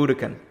done it in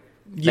Budokan.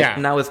 Like,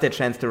 now is their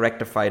chance to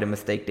rectify the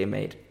mistake they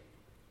made.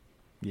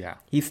 Yeah.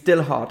 He's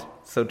still hot.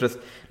 So just,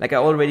 like, I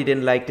already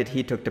didn't like that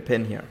he took the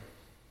pin here.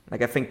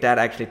 Like, I think that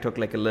actually took,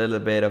 like, a little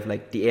bit of,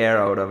 like, the air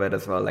out of it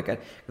as well. Like, I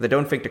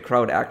don't think the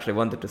crowd actually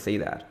wanted to see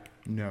that.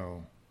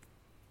 No.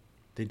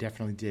 They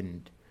definitely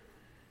didn't.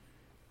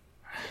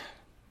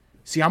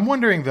 See, I'm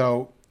wondering,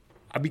 though,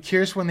 I'd be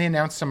curious when they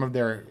announce some of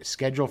their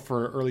schedule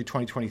for early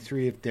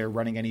 2023 if they're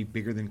running any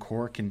bigger than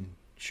Korakuen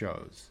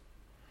shows.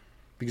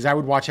 Because I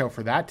would watch out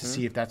for that to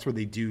see if that's where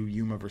they do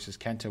Yuma versus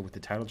Kento with the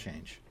title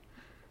change.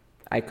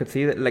 I could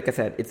see that, like I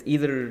said, it's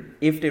either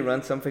if they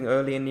run something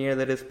early in the year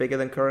that is bigger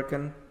than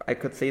Korakuen, I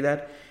could see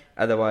that.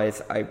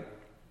 Otherwise, I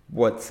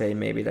would say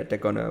maybe that they're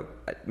gonna,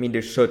 I mean,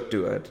 they should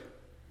do it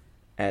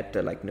at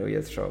the like New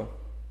Year's show.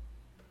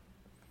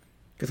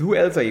 Because who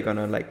else are you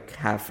gonna like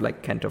have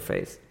like Kento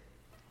face?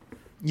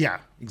 Yeah,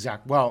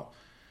 exactly. Well,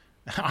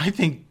 I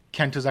think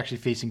Kento's actually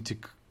facing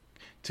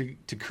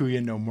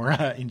Takuya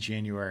Nomura in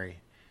January.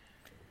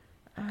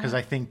 Because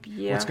I think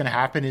what's going to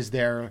happen is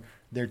their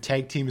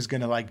tag team is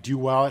going to like do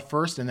well at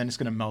first, and then it's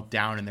going to melt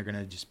down, and they're going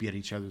to just be at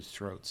each other's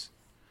throats.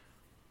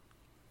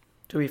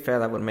 To be fair,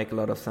 that would make a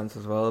lot of sense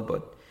as well.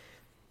 But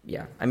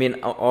yeah, I mean,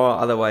 or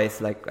otherwise,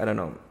 like I don't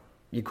know,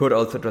 you could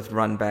also just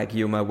run back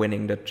Yuma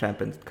winning the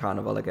Champions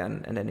Carnival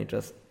again, and then he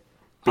just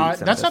beats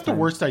him. That's not the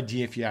worst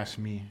idea, if you ask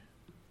me.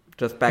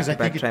 Just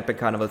back-to-back Champion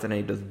Carnivals, and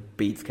then he just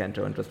beats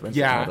Kento and just wins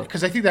the title. Yeah,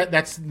 because I think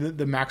that's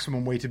the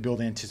maximum way to build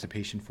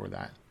anticipation for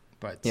that.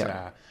 But,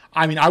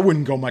 I mean, I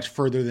wouldn't go much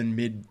further than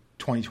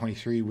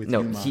mid-2023 with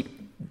Yuma. No, he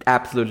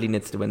absolutely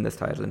needs to win this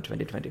title in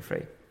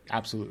 2023.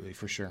 Absolutely,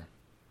 for sure.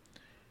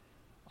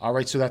 All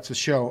right, so that's the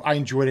show. I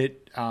enjoyed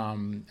it.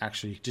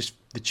 Actually, just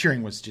the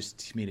cheering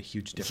made a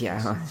huge difference.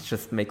 Yeah, it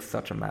just makes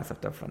such a massive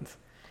difference.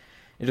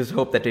 I just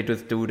hope that they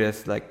just do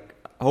this, like,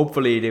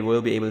 hopefully they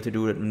will be able to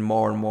do it in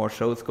more and more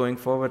shows going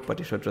forward, but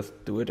they should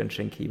just do it in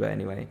Shinkiba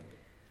anyway.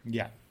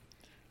 Yeah.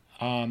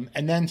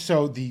 And then,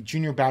 so the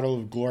Junior Battle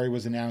of Glory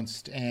was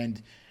announced,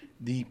 and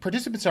the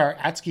participants are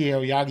Atsuki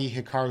Aoyagi,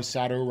 Hikaru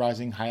Sato,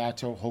 Rising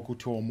Hayato,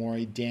 Hokuto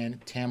Omori, Dan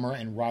Tamura,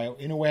 and Ryo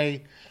Inoue.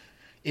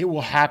 It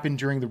will happen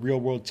during the Real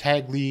World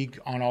Tag League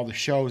on all the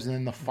shows, and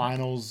then the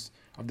finals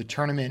of the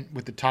tournament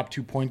with the top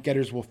 2 point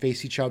getters will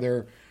face each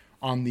other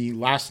on the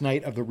last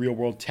night of the Real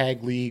World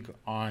Tag League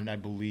on, I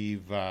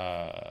believe,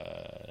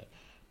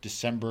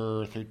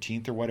 December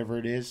 13th or whatever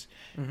it is,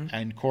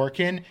 and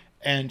Korakuen.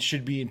 And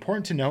should be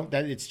important to note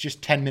that it's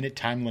just 10-minute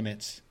time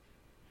limits.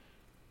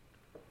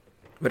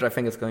 which I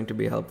think is going to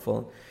be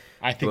helpful.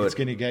 I think it's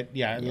going to get,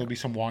 there'll be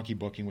some wonky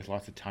booking with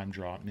lots of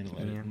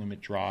minute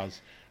limit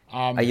draws.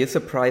 Are you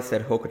surprised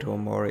that Hokuto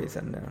Mori is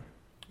in there?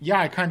 Yeah,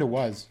 I kind of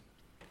was.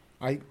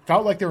 I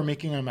felt like they were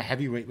making him a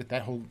heavyweight with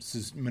that whole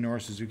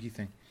Minoru Suzuki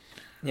thing.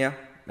 Yeah,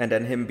 and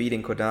then him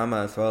beating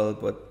Kodama as well,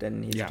 but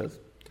then he's just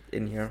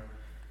in here.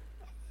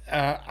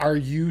 Are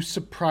you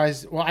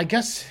surprised? Well, I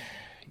guess,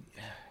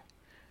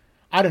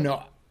 I don't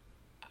know.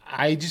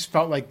 I just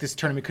felt like this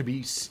tournament could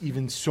be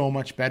even so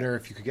much better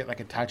if you could get like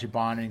a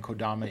Tachibana and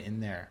Kodama in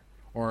there,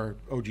 or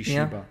Oji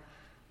Shiba.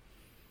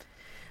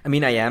 I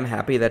mean, I am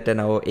happy that they're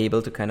now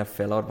able to kind of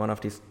fill out one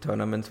of these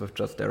tournaments with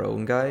just their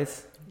own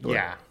guys.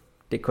 Yeah.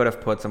 They could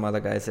have put some other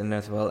guys in there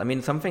as well. I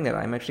mean, something that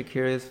I'm actually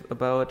curious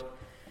about,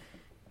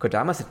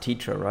 Kodama's a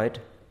teacher, right?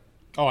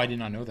 Oh, I did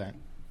not know that.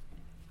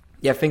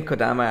 Yeah, I think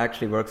Kodama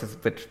actually works,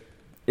 which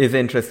is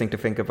interesting to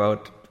think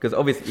about. Because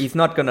obviously he's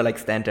not going to like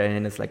stand there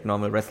in his like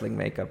normal wrestling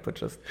makeup, but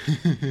just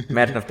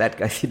imagine if that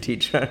guy's your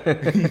teacher.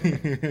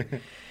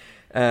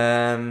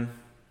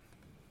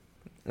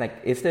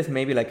 Like, is this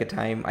maybe like a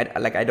time,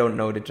 I don't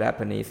know the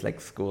Japanese like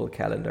school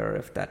calendar,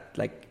 if that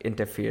like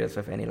interferes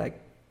with any like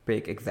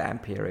big exam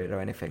period or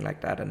anything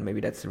like that, and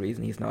maybe that's the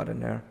reason he's not in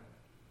there.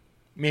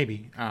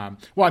 Maybe.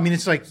 Well, I mean,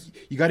 it's like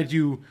you got to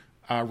do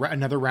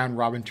another round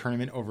robin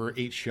tournament over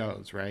 8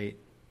 shows, right?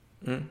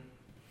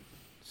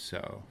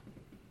 So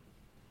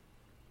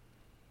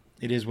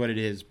it is what it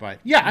is. But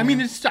yeah, I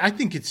mean, I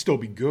think it'd still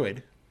be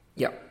good.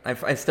 Yeah,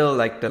 I still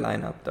like the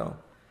lineup though.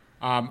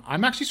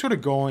 I'm actually sort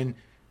of going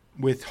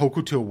with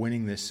Hokuto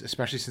winning this,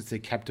 especially since they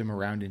kept him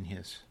around in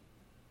his.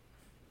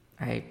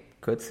 I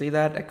could see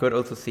that. I could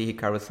also see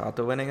Hikaru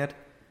Sato winning it.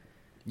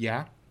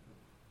 Yeah.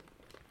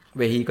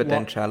 Where he could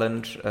then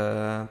challenge.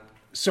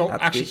 So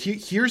actually,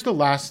 here's the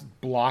last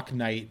block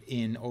night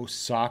in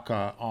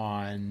Osaka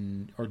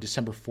or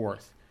December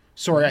 4th.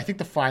 Sorry, I think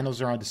the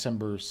finals are on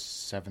December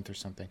 7th or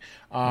something.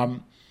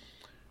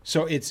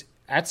 So it's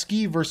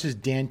Atsuki versus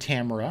Dan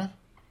Tamura.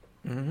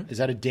 Is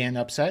that a Dan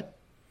upset?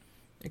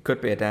 It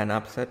could be a Dan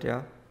upset,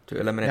 yeah. To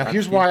eliminate Now, Atsuki.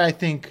 here's why I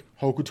think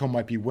Hokuto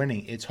might be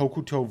winning. It's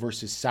Hokuto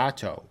versus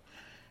Sato.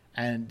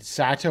 And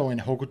Sato and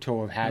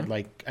Hokuto have had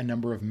like a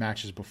number of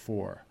matches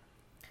before.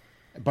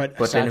 But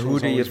then who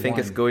do you think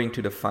is going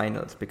to the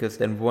finals? Because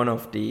then one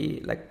of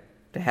the, like,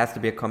 there has to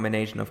be a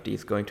combination of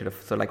these going to the,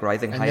 so like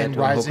Rising Hayato and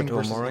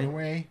Hokuto Mori.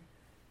 Inoue.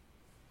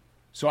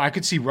 So I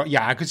could see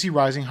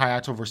Rising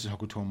Hayato versus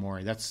Hokuto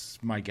Mori. That's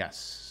my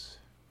guess.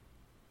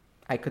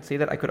 I could see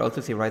that. I could also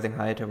see Rising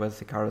Hayato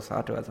versus Hikaru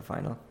Sato as a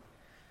final.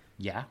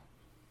 Yeah.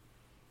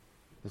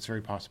 That's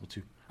very possible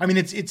too. I mean,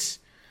 it's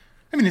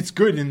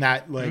good in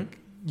that like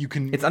you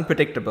can. It's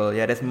unpredictable.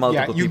 Yeah, there's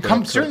multiple. Yeah, you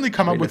people certainly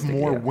come up with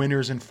more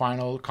winners and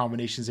final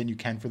combinations than you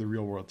can for the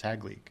Real World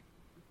Tag League.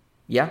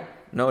 Yeah,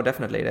 no,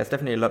 definitely. There's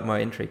definitely a lot more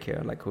intrigue here.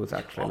 Like who's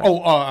actually.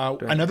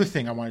 Like, another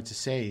thing I wanted to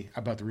say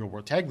about the Real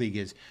World Tag League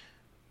is,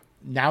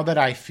 now that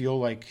I feel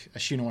like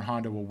Ashino and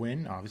Honda will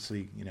win,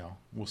 obviously,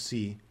 we'll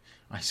see.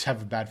 I just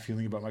have a bad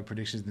feeling about my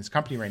predictions in this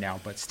company right now,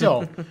 but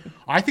still,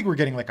 I think we're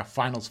getting like a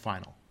finals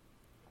final.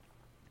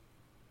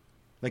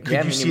 Like,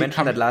 you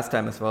mentioned that last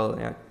time as well,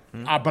 yeah.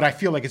 But I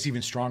feel like it's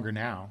even stronger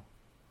now.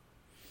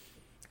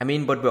 I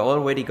mean, but we're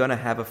already going to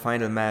have a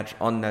final match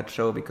on that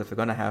show because we're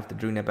going to have the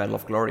Junior Battle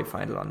of Glory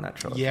final on that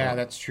show. Yeah,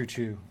 that's true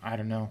too. I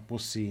don't know. We'll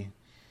see.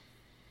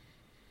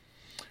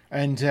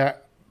 And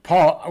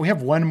Paul, we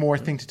have one more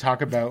thing to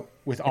talk about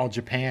with All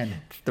Japan.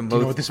 The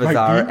most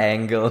bizarre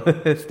angle.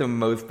 It's the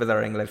most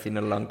bizarre angle I've seen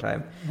in a long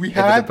time. We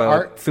had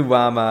about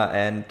Suwama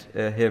and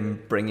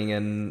him bringing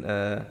in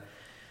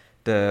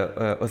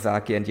the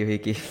Ozaki and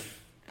Yohiki.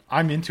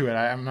 I'm into it.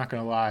 I'm not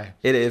going to lie.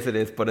 It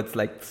is, but it's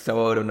like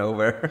so out of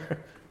nowhere.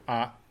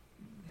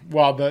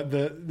 Well,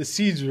 the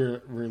seeds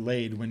were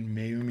laid when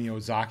Mayumi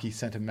Ozaki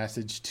sent a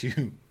message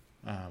to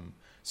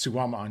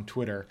Suwama on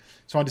Twitter.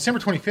 So on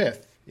December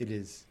 25th, it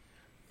is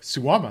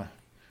Suwama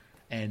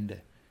and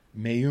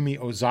Mayumi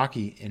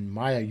Ozaki and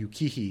Maya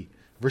Yukihi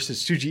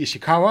versus Tsuji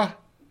Ishikawa,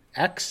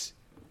 X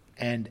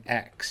and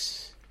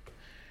X.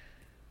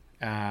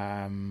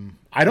 I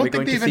don't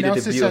think they've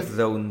announced this as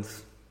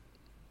zones.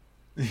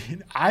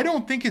 I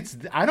don't think it's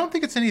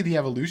any of the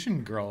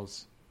Evolution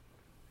girls.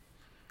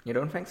 You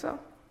don't think so?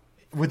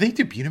 Would they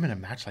debut him in a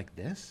match like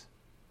this?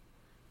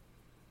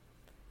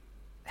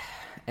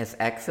 As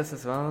Axis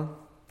as well?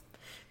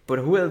 But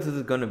who else is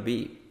it going to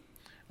be?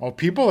 Well,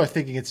 people are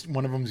thinking it's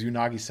one of them's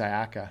Unagi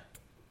Sayaka.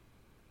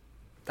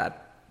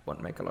 That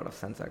wouldn't make a lot of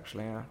sense,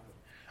 actually,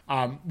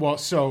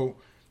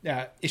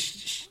 yeah.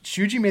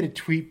 Shuji made a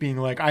tweet being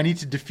like, I need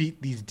to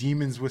defeat these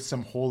demons with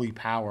some holy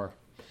power.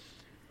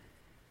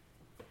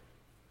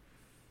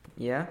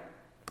 Yeah.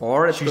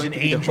 Or it's going to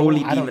be the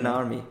Holy Demon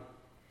Army.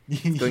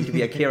 It's going to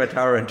be Akira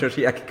Taro and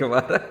Toshiaki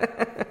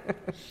Kawada.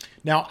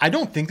 Now, I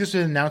don't think this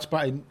was announced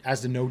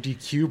as the no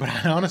DQ, but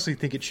I honestly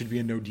think it should be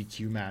a no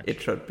DQ match.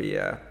 It should be,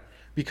 yeah.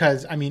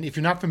 Because, I mean, if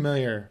you're not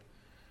familiar,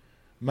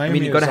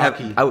 Mayumi you're going to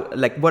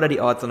have... what are the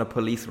odds on a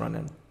police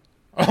run-in?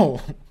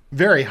 Oh,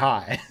 very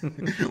high.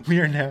 We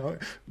are now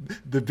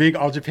the big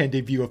All Japan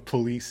debut of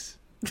Police.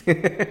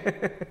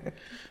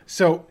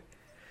 So,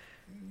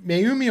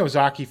 Mayumi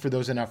Ozaki, for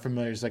those that are not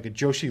familiar, is like a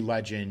Joshi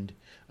legend.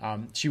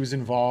 She was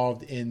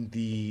involved in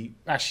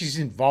she's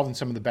involved in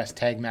some of the best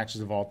tag matches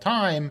of all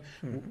time,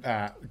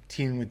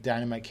 teaming with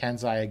Dynamite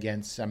Kenzai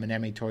against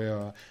Manami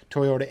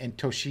Toyota and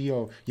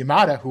Toshio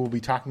Yamada, who we'll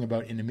be talking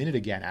about in a minute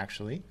again,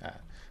 actually.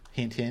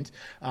 Hint, hint.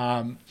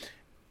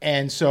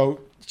 And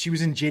so she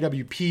was in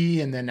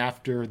JWP, and then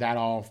after that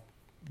all,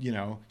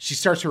 she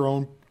starts her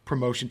own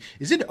promotion.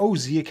 Is it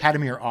OZ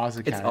Academy or Oz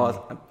Academy? It's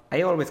Oz.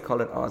 I always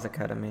call it Oz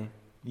Academy.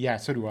 Yeah,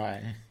 so do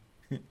I.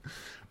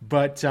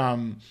 But,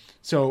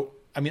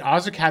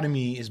 Oz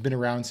Academy has been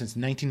around since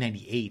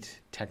 1998,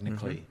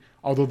 technically.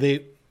 Although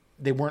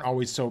they weren't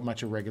always so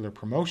much a regular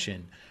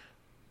promotion.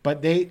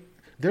 But they're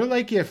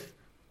like if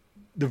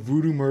the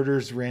Voodoo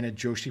Murders ran a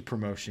Joshi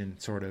promotion,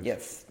 sort of.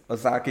 Yes.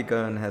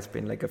 Ozaki-gun has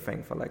been like a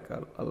thing for like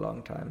a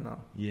long time now.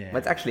 Yeah. But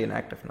it's actually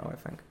inactive now, I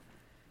think.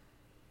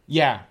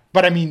 Yeah.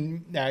 But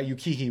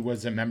Yukihi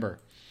was a member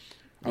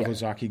of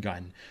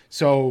Ozaki-gun.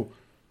 So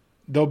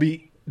there'll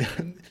be...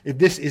 if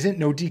this isn't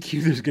no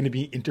DQ, there's going to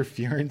be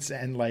interference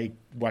and like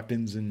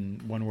weapons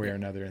in one way or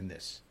another in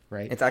this,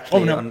 right? It's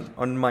actually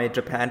on my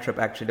Japan trip.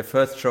 Actually, the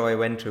first show I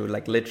went to,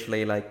 like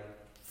literally like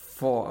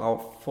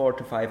 4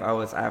 to 5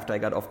 hours after I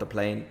got off the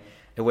plane,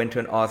 I went to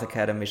an Oz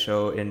Academy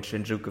show in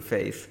Shinjuku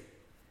Face,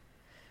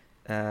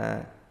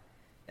 and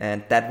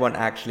that one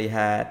actually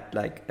had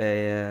like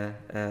a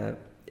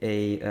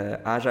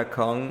Aja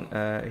Kong,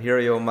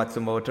 Hiroyo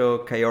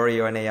Matsumoto, Kaori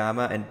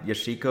Oneyama, and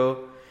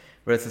Yoshiko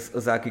versus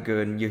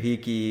Ozaki-gun,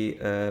 Yuhiki,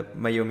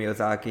 Mayumi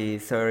Ozaki,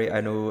 Suri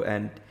Anou,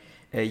 and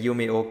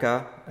Yumi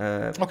Oka.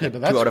 But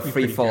that's 2 out of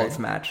 3 falls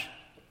good. match.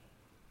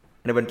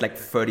 And it went like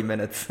 30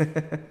 minutes.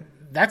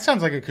 That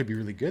sounds like it could be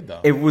really good,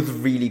 though. It was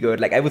really good.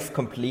 Like, I was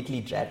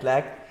completely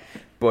jet-lagged,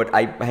 but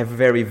I have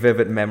very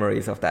vivid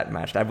memories of that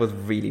match. That was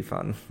really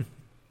fun.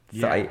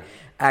 So I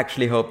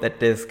actually hope that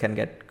this can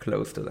get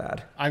close to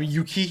that.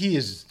 Yukihi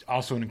is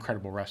also an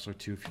incredible wrestler,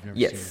 too, if you've never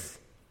seen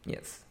her.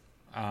 Yes.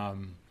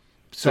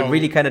 So it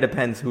really kind of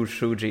depends who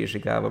Shuji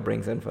Ishikawa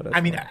brings in for this.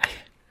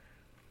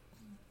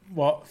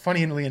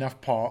 Funnily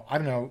enough, Paul, I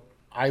don't know.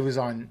 I was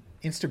on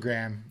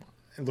Instagram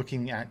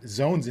looking at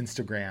Zone's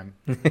Instagram,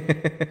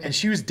 and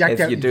she was decked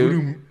out in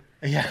Voodoo.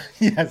 Yeah,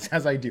 yes,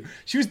 as I do.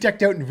 She was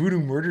decked out in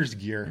Voodoo Murders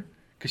gear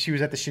because she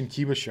was at the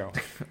Shinkiba show.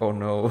 Oh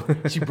no!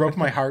 She broke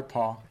my heart,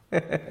 Paul.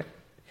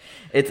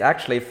 It's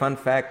actually a fun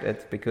fact.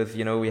 It's because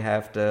we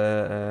have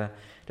the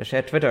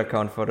shared Twitter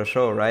account for the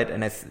show, right?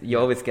 And you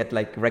always get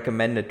like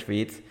recommended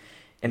tweets.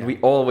 And we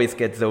always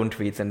get Zone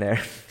tweets in there.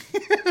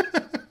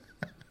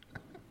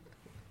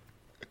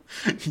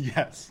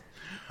 Yes.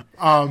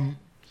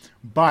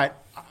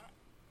 But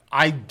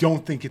I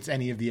don't think it's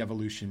any of the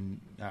Evolution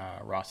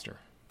roster.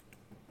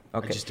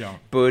 Okay. I just don't.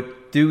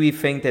 But do we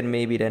think that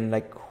maybe then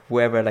like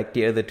whoever like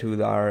the other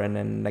two are and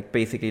then like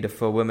basically the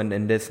 4 women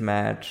in this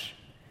match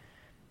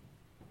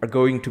are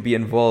going to be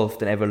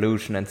involved in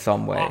Evolution in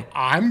some way?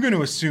 I'm going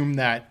to assume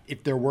that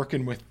if they're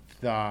working with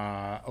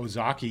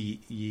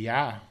Ozaki,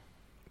 yeah.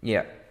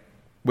 Yeah,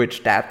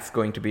 which that's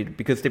going to be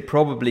because they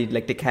probably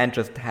they can't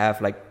just have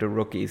like the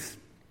rookies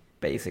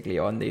basically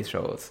on these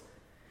shows.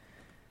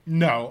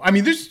 No,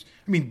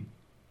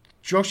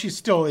 Joshi's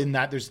still in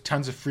that. There's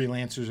tons of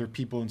freelancers or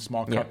people in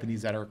small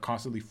companies that are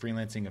constantly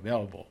freelancing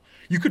available.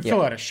 You could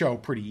fill out a show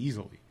pretty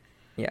easily.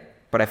 Yeah,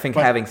 but I think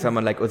having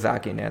someone like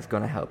Ozaki in there is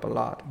going to help a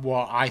lot.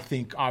 Well, I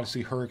think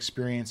obviously her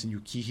experience, and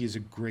Yukihi is a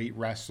great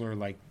wrestler.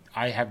 Like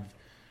how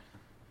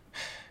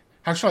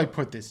shall I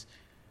put this?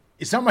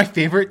 It's not my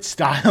favorite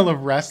style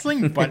of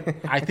wrestling, but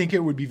I think it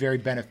would be very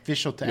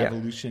beneficial to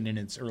Evolution in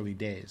its early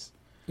days.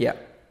 Yeah.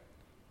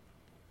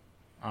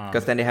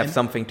 Because then they have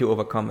something to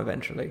overcome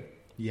eventually.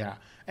 Yeah.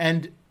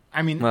 And,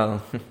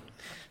 well,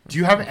 do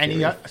you have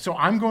any... so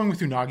I'm going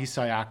with Unagi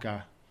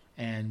Sayaka,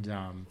 and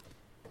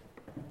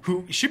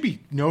who should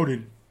be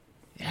noted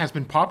has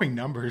been popping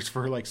numbers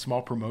for like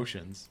small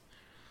promotions.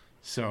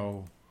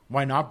 So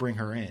why not bring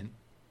her in?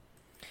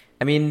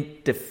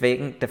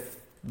 The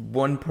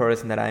one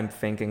person that I'm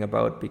thinking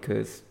about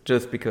because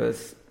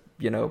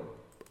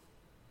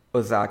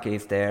Ozaki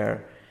is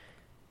there,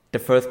 the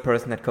first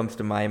person that comes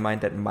to my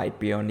mind that might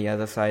be on the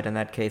other side in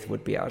that case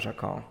would be Aja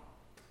Kong.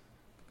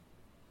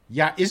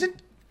 Yeah,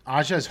 isn't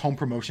Aja's home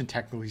promotion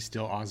technically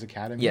still Oz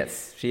Academy?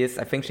 Yes, she is.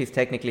 I think she's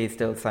technically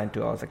still signed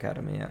to Oz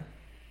Academy, yeah.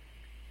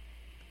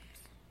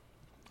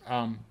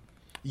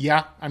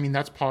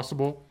 That's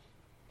possible.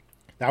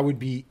 That would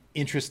be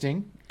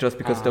interesting. Just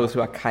because those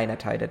who are kind of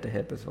tied at the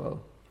hip as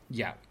well.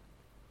 Yeah.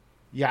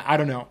 Yeah, I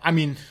don't know.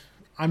 I'm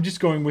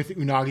just going with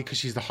Unagi because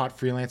she's the hot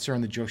freelancer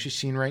on the Joshi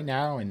scene right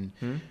now. And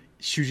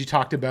Shuji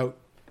talked about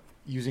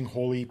using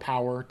holy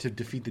power to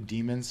defeat the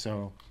demons.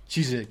 So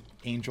she's an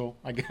angel,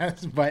 I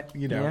guess. But,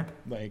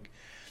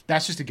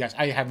 that's just a guess.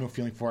 I have no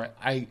feeling for it.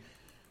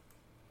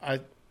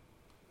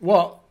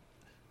 Well,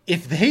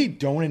 if they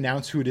don't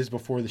announce who it is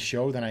before the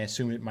show, then I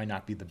assume it might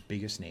not be the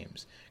biggest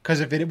names. Because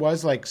if it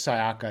was like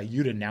Sayaka,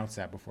 you'd announce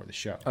that before the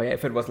show. Oh yeah,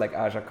 if it was like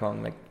Aja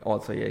Kong, like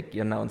also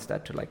you announce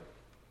that to like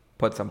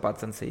put some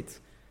butts in seats.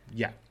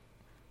 Yeah.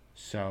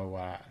 So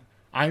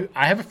I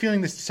have a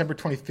feeling this December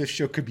 25th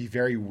show could be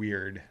very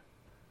weird.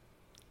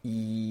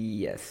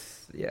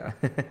 Yes, yeah.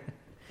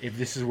 If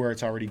this is where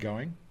it's already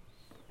going.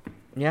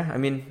 Yeah, I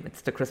mean,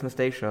 it's the Christmas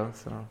Day show,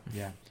 so...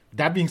 Yeah.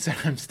 That being said,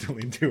 I'm still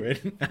into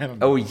it. I don't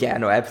know. Oh, yeah,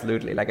 no,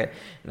 absolutely. Like,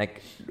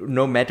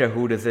 no matter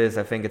who this is,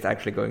 I think it's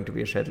actually going to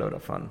be a shitload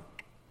of fun.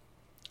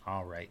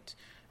 All right.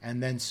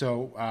 And then,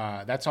 so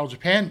that's All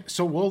Japan.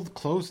 So we'll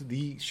close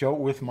the show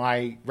with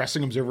my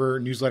Wrestling Observer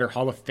newsletter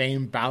Hall of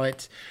Fame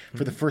ballot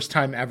for the first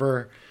time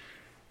ever.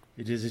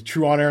 It is a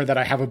true honor that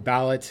I have a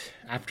ballot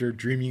after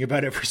dreaming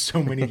about it for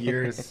so many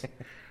years.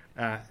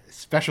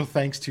 Special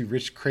thanks to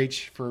Rich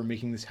Craich for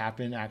making this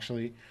happen,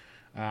 actually.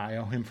 I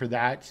owe him for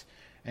that.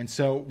 And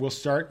so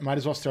might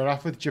as well start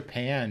off with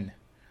Japan.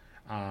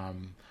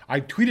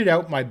 I tweeted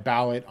out my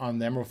ballot on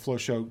the Emerald Flow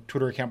Show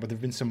Twitter account, but there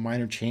have been some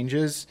minor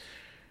changes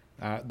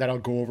that I'll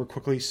go over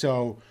quickly.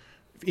 So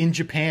in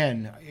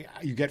Japan,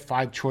 you get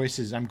 5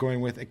 choices. I'm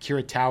going with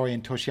Akira Taue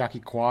and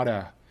Toshiaki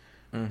Kawada,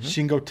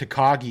 Shingo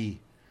Takagi,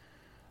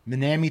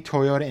 Minami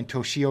Toyota and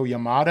Toshio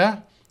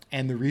Yamada.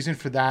 And the reason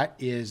for that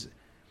is,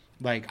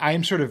 like, I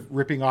am sort of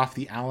ripping off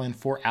the Allen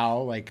for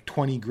Al, like,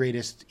 20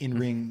 greatest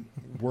in-ring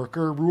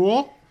worker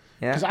rule.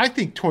 Because I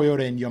think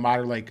Toyota and Yamada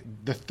are, like,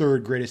 the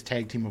 3rd greatest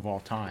tag team of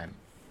all time.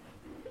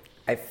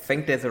 I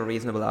think there's a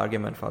reasonable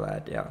argument for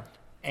that, yeah.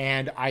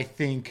 And I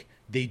think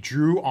they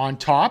drew on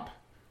top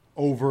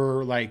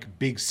over, like,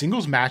 big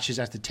singles matches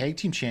as the tag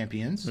team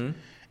champions.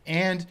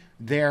 And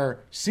their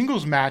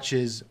singles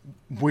matches,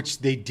 which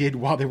they did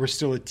while they were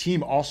still a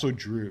team, also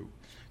drew.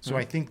 So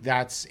I think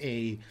that's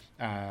a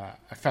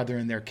feather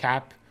in their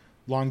cap.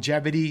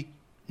 Longevity,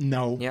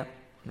 no.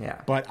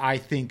 Yeah. But I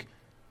think,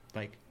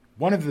 like,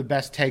 one of the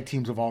best tag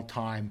teams of all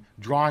time,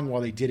 drawing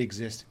while they did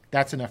exist,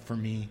 that's enough for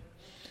me.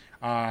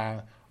 So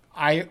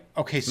I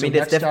mean,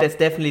 there's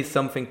definitely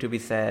something to be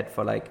said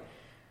for, like,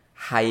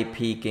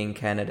 high-peaking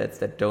candidates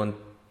that don't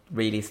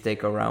really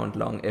stick around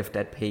long if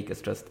that peak is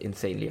just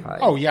insanely high.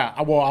 Oh,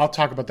 yeah. Well, I'll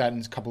talk about that in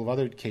a couple of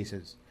other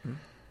cases.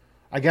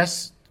 I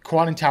guess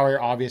Kawada and Taue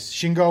are obvious.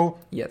 Shingo,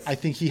 yes. I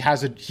think he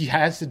has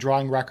the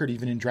drawing record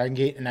even in Dragon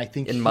Gate, and I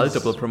think in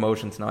multiple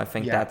promotions now. I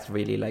think that's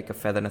really like a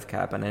feather in his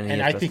cap, and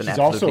I think he's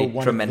also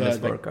one tremendous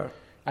of the, worker. Like,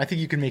 I think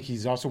you can make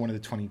he's also one of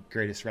the 20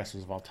 greatest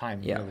wrestlers of all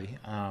time. Really.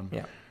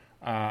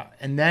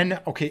 And then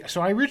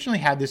so I originally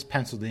had this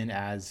penciled in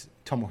as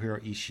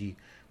Tomohiro Ishii,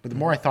 but the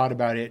more I thought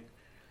about it,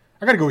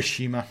 I got to go with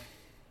Shima.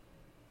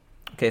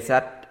 Okay, is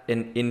that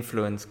an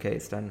influence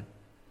case then?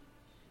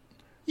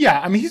 Yeah,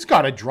 I mean he's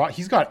got a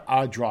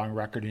drawing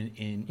record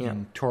in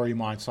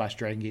Toryumon /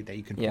 Dragon Gate that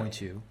you can point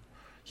to.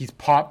 He's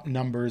popped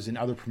numbers in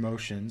other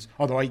promotions,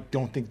 although I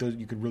don't think those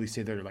you could really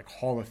say they're like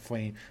Hall of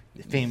Fame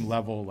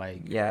level.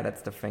 Like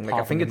that's the thing.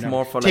 Like I think it's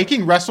more for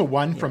taking Wrestle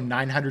 1 from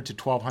 900 to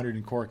 1200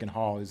 in Korakuen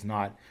Hall is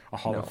not a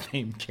Hall of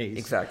Fame case.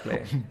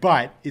 Exactly,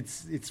 but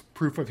it's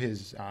proof of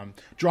his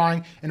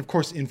drawing and of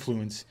course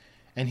influence.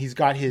 And he's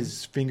got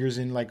his fingers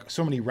in like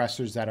so many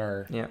wrestlers that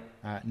are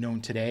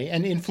known today,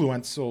 and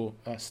influential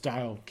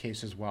style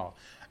case as well.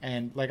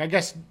 And like I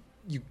guess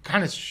you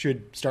kind of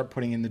should start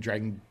putting in the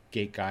Dragon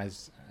Gate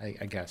guys.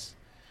 I guess.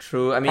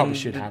 True. I mean, probably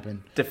should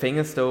happen. The thing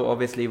is, though,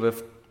 obviously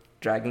with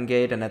Dragon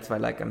Gate, and that's why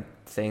like I'm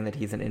saying that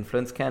he's an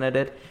influence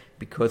candidate,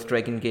 because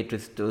Dragon Gate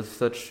just does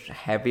such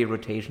heavy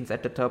rotations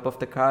at the top of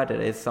the card. It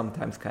is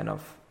sometimes kind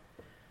of.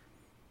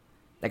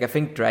 Like I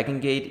think Dragon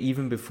Gate,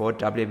 even before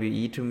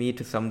WWE, to me,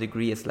 to some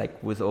degree,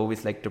 was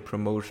always like the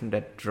promotion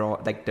that draw,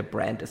 like the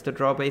brand is the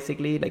draw,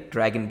 basically. Like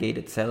Dragon Gate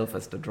itself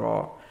is the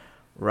draw,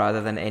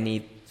 rather than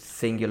any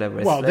singular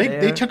wrestler. Well,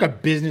 they took a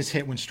business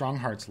hit when Strong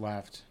Hearts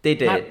left. They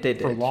did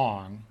for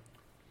long.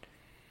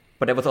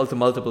 But there was also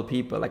multiple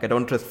people. Like I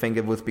don't just think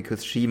it was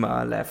because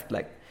Shima left.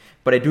 Like,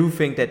 but I do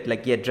think that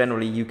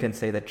generally you can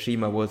say that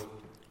Shima was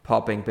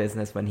popping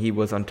business when he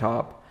was on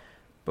top,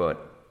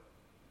 but.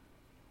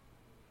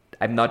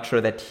 I'm not sure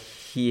that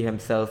he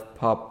himself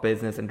popped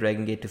business in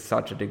Dragon Gate to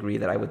such a degree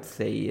that I would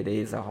say it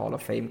is a Hall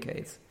of Fame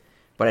case.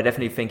 But I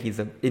definitely think he's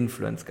an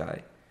influence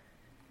guy.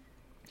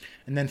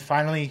 And then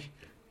finally,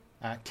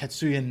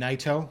 Tetsuya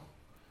Naito.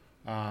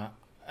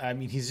 I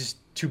mean, he's just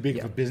too big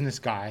of a business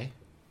guy.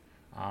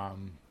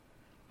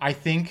 I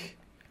think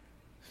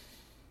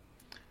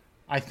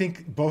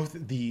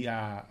both the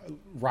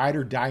Ride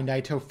or Die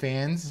Naito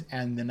fans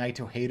and the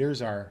Naito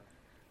haters are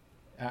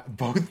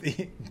both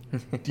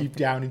deep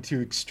down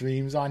into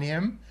extremes on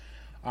him.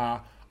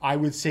 I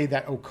would say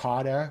that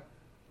Okada,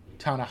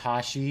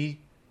 Tanahashi,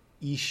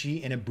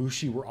 Ishii, and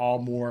Ibushi were all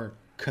more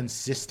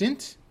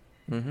consistent.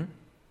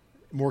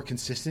 More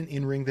consistent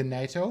in ring than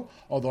Naito.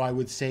 Although I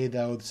would say,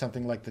 though,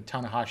 something like the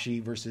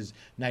Tanahashi versus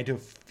Naito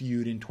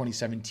feud in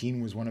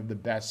 2017 was one of the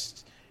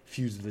best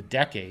feuds of the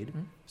decade.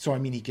 So, I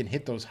mean, he can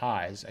hit those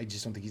highs. I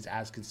just don't think he's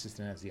as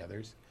consistent as the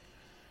others.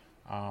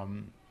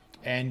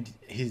 And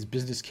his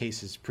business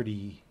case is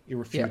pretty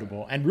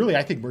irrefutable. And really,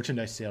 I think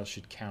merchandise sales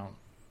should count.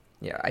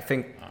 Yeah, I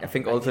think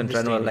also in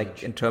general,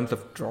 like in terms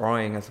of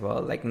drawing as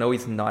well, like no,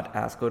 he's not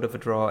as good of a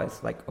draw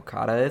as like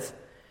Okada is.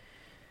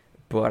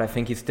 but I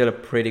think he's still a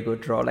pretty good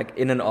draw. Like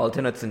in an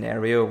alternate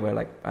scenario where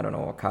like, I don't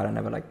know, Okada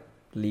never like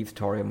leaves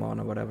Toryumon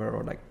or whatever,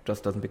 or like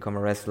just doesn't become a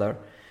wrestler,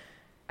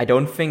 I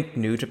don't think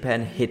New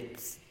Japan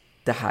hits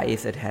the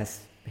highs it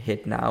has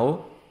hit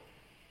now,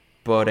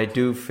 but I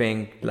do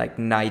think like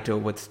Naito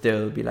would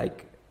still be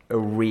like a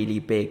really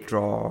big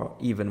draw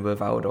even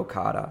without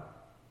Okada.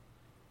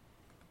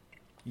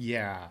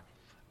 Yeah.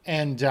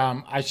 And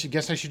I should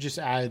just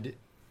add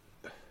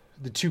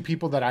the two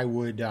people that I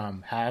would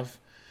have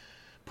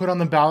put on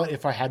the ballot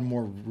if I had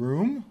more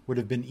room would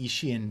have been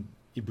Ishii and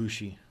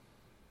Ibushi.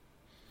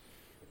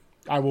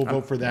 I will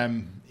vote for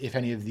them if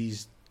any of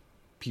these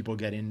people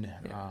get in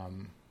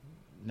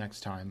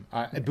next time.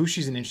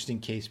 Ibushi's an interesting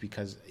case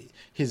because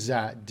his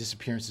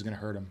disappearance is going to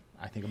hurt him,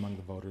 I think, among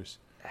the voters.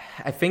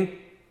 I think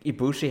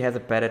Ibushi has a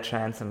better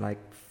chance in like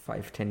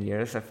 5-10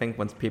 years, I think,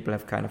 once people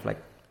have kind of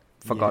like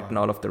forgotten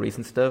all of the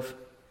recent stuff.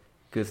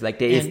 Because like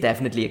there is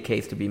definitely a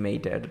case to be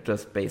made there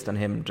just based on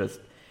him just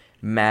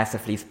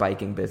massively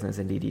spiking business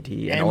in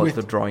DDT and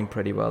also drawing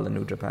pretty well in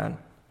New Japan.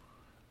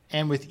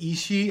 And with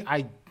Ishii,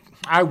 I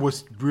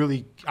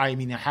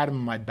had him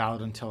on my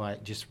ballot until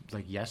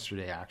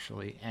yesterday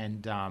actually,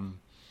 and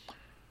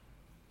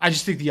I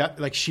just think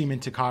Shima,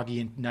 Takagi,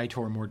 and Naito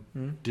are more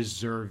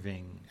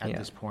deserving at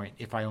this point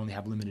if I only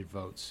have limited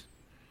votes.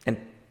 And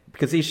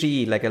because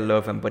Ishii, I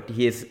love him, but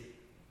he is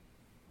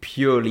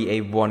purely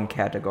a one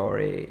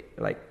category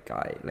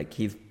guy.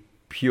 He's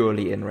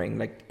purely in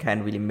ring.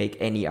 Can't really make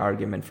any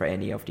argument for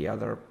any of the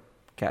other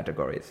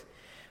categories.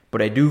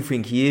 But I do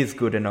think he is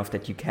good enough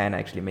that you can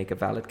actually make a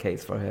valid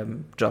case for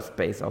him just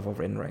based off of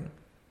in ring.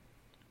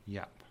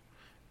 Yep.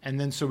 And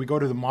then so we go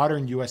to the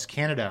modern U.S.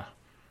 Canada.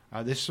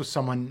 This was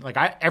someone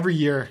every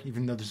year,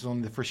 even though this is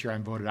only the first year I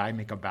voted, I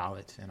make a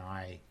ballot and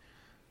I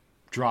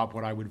drop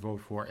what I would vote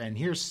for. And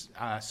here's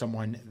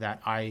someone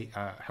that I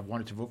have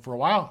wanted to vote for a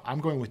while. I'm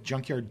going with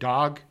Junkyard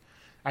Dog.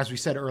 As we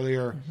said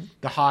earlier,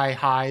 the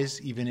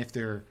highs, even if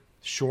they're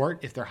short,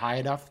 if they're high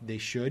enough, they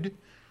should.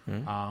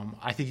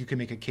 I think you can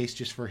make a case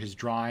just for his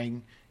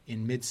drawing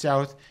in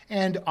Mid-South.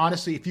 And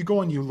honestly, if you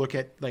go and you look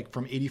at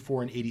from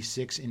 84 and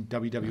 86 in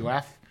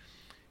WWF,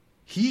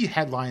 he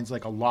headlines a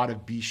lot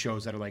of B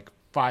shows that are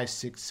 5,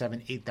 6,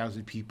 7,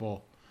 8,000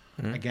 people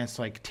against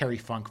Terry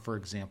Funk, for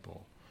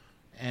example.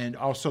 And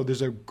also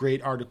there's a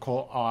great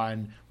article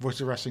on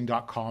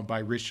voiceofwrestling.com by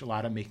Rich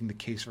Latta making the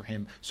case for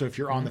him. So if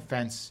you're on the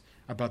fence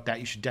about that,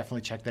 you should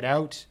definitely check that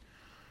out.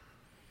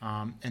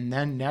 And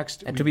then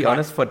next... And to be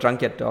honest, for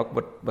Junkyard Dog,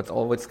 what's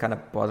always kind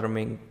of bothering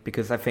me,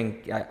 because I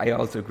think I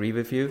also agree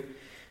with you,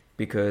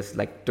 because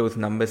those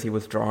numbers he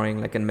was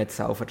drawing in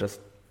Mid-South are just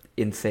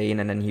insane,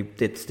 and then he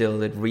did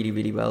really,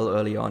 really well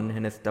early on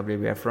in his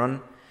WWF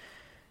run.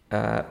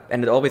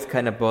 And it always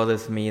kind of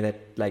bothers me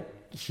that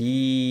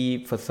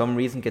he, for some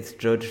reason, gets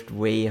judged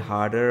way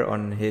harder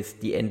on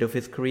the end of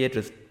his career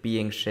just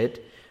being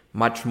shit,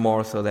 much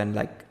more so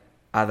than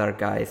other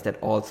guys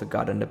that also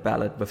got in the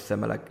ballot with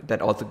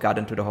that also got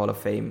into the Hall of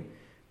Fame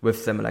with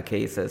similar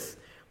cases,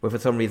 where for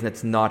some reason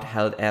it's not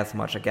held as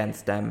much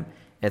against them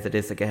as it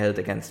is held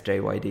against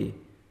JYD.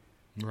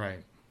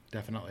 Right,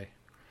 definitely.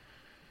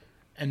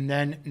 And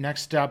then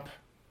next up,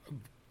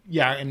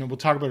 and we'll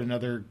talk about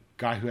another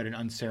guy who had an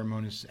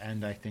unceremonious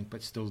end, I think,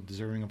 but still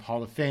deserving of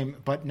Hall of Fame.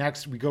 But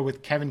next we go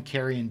with Kevin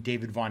Carey and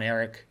David Von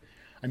Erich.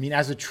 I mean,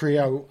 as a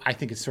trio, I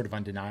think it's sort of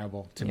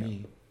undeniable to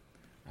me.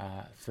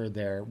 For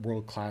their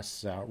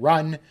world-class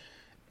run.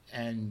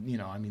 And,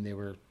 they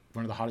were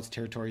one of the hottest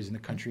territories in the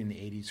country in the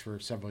 80s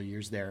for several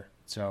years there.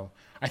 So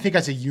I think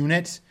as a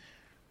unit,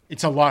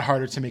 it's a lot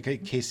harder to make a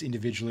case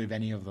individually of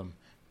any of them.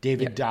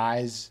 David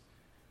dies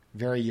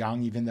very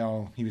young, even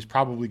though he was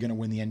probably going to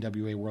win the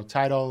NWA world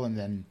title. And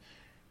then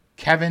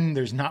Kevin,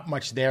 there's not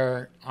much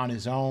there on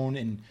his own.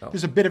 And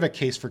there's a bit of a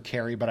case for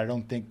Carey, but I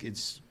don't think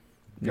it's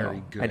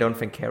very good. I don't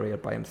think Carey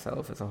by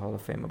himself is a Hall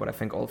of Famer, but I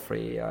think all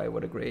three, I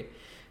would agree.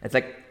 It's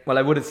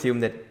I would assume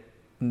that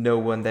no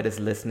one that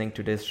is listening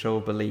to this show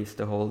believes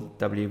the whole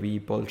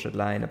WB bullshit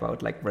line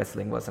about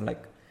wrestling wasn't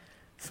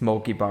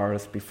smoky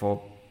bars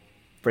before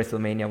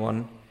WrestleMania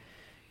 1.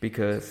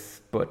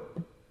 But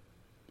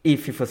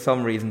if you for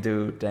some reason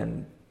do,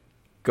 then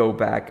go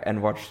back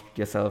and watch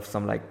yourself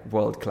some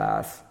world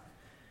class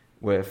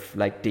with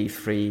these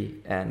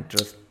three and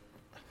just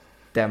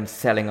them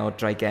selling out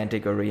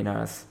gigantic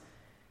arenas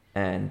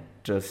and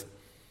just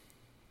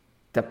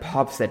the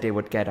pops that they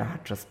would get are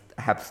just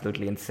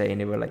absolutely insane.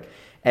 They were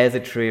as a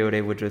trio,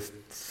 they were just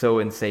so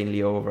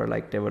insanely over.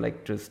 They were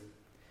just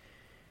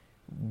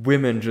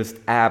women just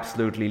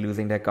absolutely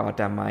losing their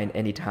goddamn mind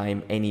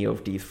anytime any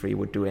of these three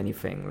would do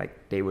anything.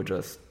 They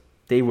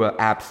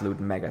were absolute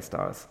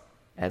megastars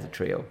as a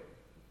trio.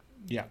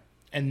 Yeah.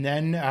 And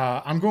then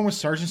I'm going with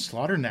Sergeant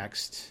Slaughter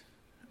next.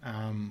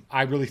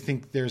 I really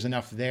think there's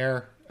enough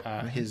there.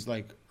 His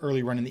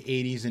early run in the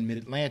 80s in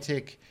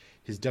Mid-Atlantic,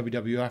 his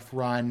WWF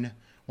run,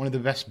 one of the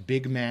best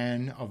big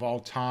men of all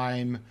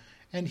time.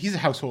 And he's a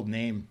household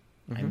name.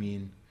 I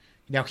mean,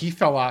 now he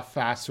fell off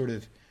fast, sort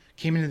of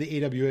came into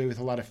the AWA with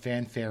a lot of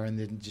fanfare and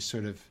then just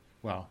sort of,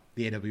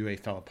 the AWA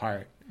fell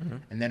apart.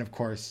 And then, of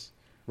course,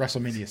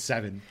 WrestleMania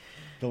 7.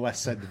 the less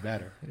said, the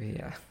better.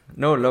 Yeah.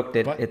 No, look,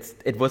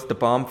 it was the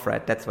bomb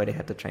threat. That's why they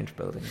had to change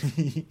buildings.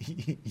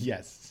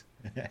 Yes.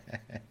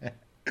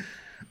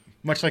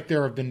 Much like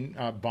there have been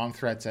bomb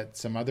threats at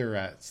some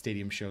other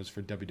stadium shows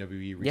for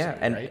WWE recently, yeah,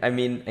 and right? I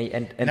mean,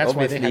 and that's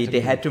why obviously they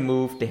had to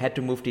move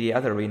to the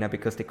other arena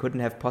because they couldn't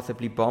have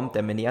possibly bombed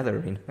them in the other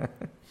arena.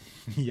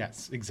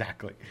 Yes,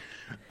 exactly.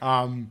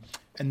 And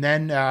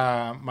then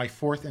my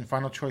fourth and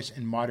final choice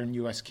in modern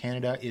U.S.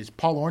 Canada is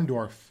Paul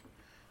Orndorff.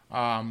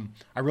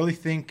 I really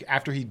think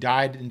after he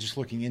died and just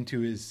looking into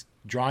his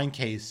drawing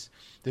case,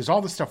 there's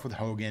all the stuff with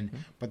Hogan,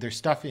 but there's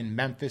stuff in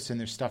Memphis and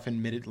there's stuff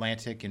in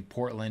Mid-Atlantic and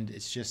Portland.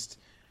 It's just,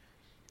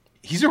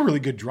 he's a really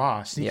good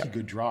draw, sneaky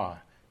good draw.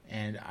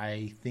 And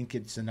I think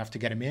it's enough to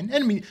get him in.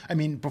 And I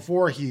mean,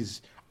 before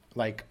he's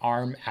like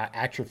arm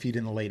atrophied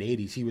in the late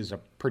 80s, he was a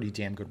pretty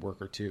damn good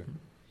worker too.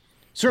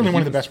 Certainly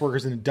one of the best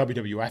workers in the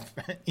WWF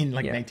in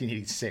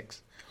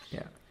 1986.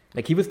 Yeah.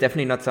 Like he was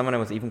definitely not someone I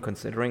was even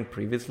considering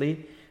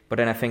previously. But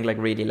then I think like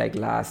really like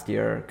last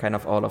year, kind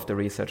of all of the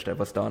research that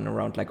was done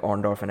around like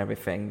Orndorff and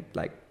everything,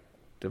 like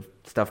the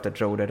stuff that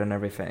Joe did and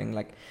everything,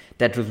 like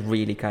that was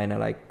really kind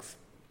of like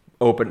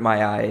opened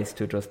my eyes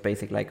to just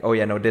basic like, oh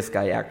yeah, no, this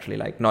guy actually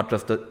like not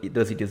just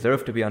does he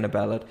deserve to be on the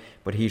ballot,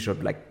 but he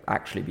should like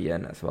actually be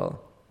in as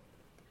well.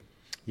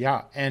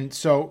 Yeah, and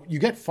so you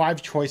get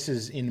 5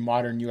 choices in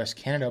modern U.S.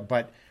 Canada,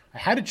 but I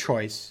had a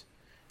choice,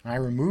 and I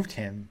removed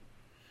him.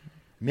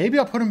 Maybe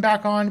I'll put him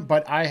back on,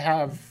 but I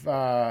have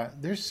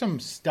there's some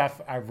stuff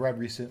I've read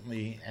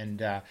recently, and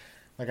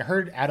like I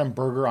heard Adam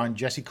Berger on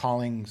Jesse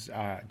Collins'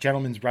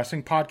 Gentleman's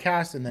Wrestling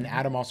podcast, and then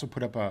Adam also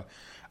put up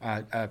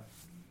a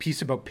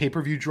piece about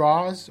pay-per-view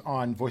draws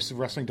on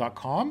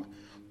voicesofwrestling.com.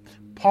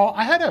 Paul,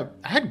 I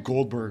had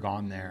Goldberg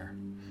on there,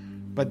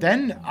 but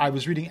then I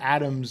was reading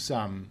Adam's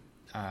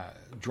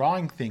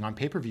drawing thing on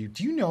pay-per-view.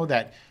 Do you know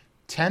that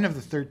 10 of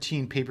the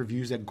 13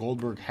 pay-per-views that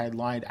Goldberg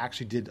headlined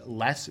actually did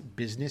less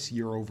business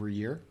year over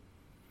year?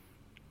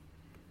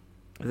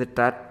 Is it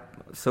that?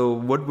 So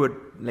what would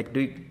like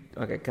do?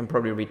 Okay, I can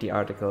probably read the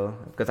article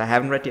because I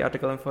haven't read the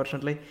article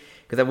unfortunately.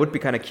 Because I would be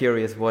kind of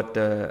curious what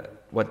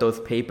those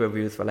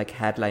pay-per-views were like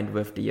headlined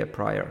with the year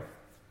prior.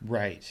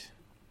 Right.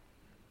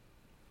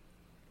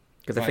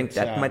 Because I think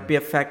that might be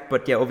a fact,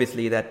 but yeah,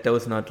 obviously that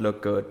does not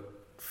look good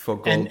for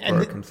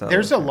Goldberg himself.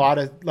 There's a lot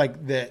of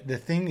like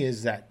the thing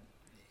is that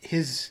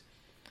his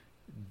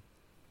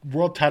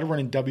world title run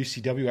in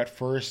WCW at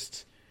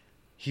first,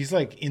 he's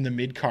like in the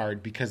mid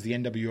card because the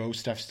NWO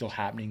stuff's still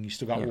happening. You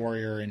still got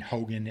Warrior and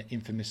Hogan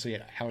infamously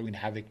at Halloween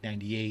Havoc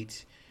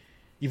 98.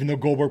 Even though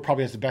Goldberg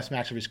probably has the best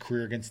match of his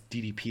career against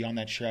DDP on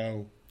that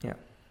show. Yeah.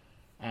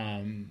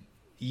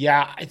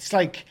 It's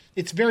like,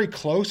 it's very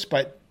close,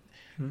 but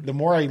the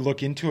more I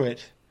look into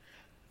it,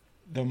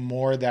 the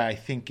more that I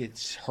think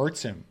it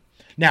hurts him.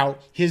 Now,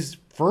 his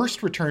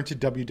first return to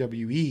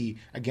WWE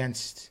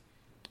against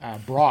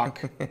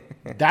Brock,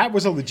 that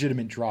was a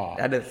legitimate draw.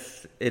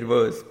 It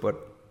was,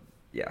 but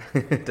yeah,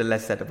 the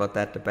less said about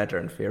that, the better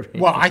in theory.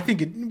 Well, I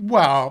think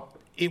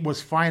it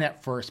was fine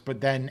at first,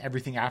 but then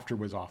everything after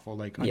was awful,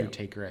 like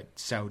Undertaker at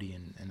Saudi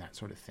and that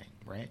sort of thing,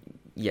 right?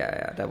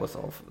 Yeah, that was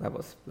awful. That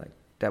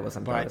was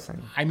embarrassing.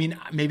 But, I mean,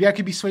 maybe I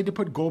could be swayed to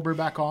put Goldberg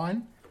back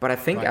on. But I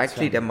think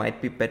actually there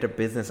might be better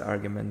business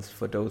arguments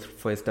for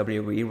his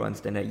WWE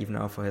runs than there even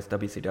are for his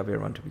WCW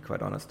run, to be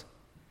quite honest.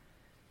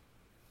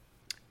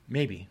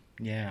 Maybe,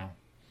 yeah.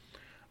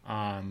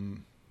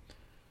 And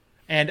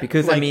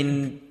because I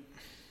mean,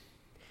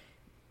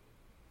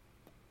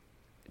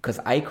 because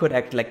I could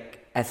act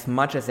like, as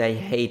much as I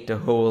hate the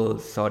whole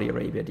Saudi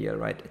Arabia deal,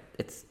 right?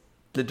 It's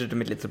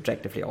legitimately, it's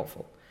objectively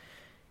awful.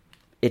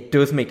 It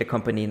does make the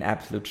company an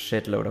absolute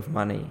shitload of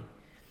money,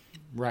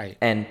 right?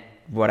 And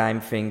what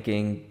I'm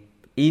thinking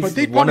is but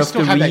they'd one probably of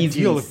still the have reasons. that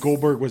deal if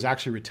Goldberg was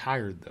actually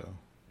retired, though.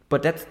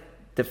 But that's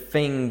the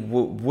thing.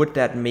 Would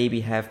that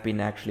maybe have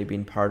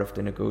been part of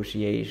the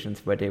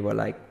negotiations where they were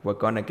like, "We're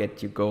gonna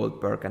get you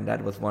Goldberg," and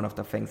that was one of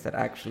the things that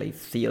actually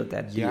sealed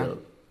that deal. Yeah,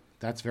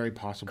 that's very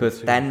possible.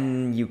 Because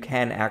then you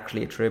can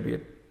actually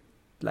attribute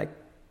like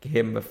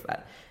him with.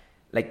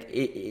 Like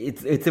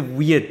it's a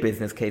weird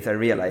business case. I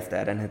realize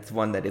that, and it's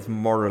one that is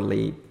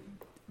morally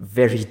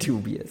very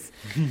dubious.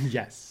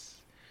 Yes.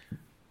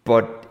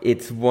 But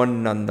it's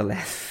one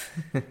nonetheless.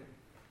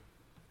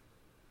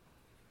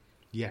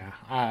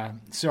 Yeah.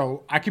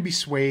 So I could be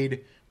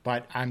swayed,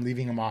 but I'm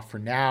leaving him off for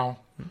now.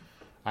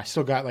 I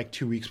still got like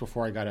 2 weeks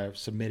before I got to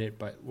submit it,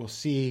 but we'll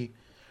see.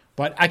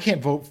 But I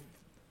can't vote.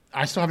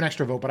 I still have an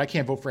extra vote, but I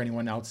can't vote for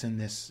anyone else in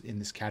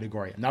this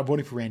category. I'm not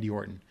voting for Randy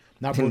Orton.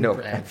 I'm not voting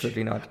for Edge.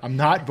 Absolutely not. I'm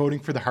not voting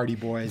for the Hardy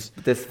Boys.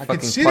 This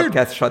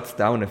podcast shuts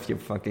down if you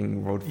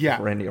fucking vote for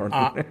Randy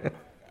Orton.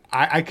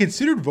 I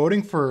considered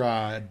voting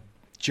for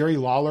Jerry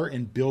Lawler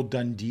and Bill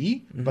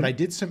Dundee, but I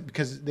did some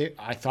because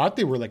I thought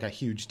they were like a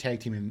huge tag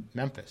team in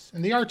Memphis,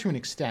 and they are to an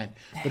extent.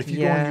 But if you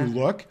go and you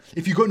look,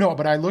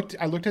 but I looked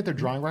at their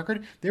drawing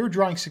record. They were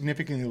drawing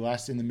significantly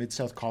less in the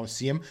Mid-South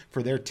Coliseum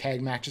for their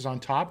tag matches on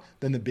top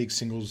than the big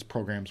singles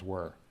programs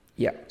were.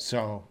 Yeah.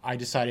 So I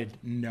decided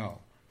no.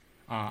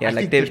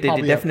 They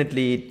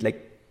definitely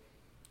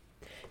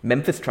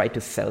Memphis tried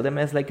to sell them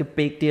as like a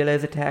big deal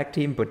as a tag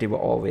team, but they were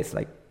always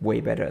like way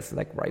better as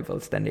like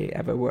rivals than they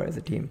ever were as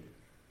a team.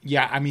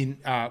 Yeah, I mean,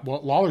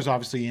 well, Lawler's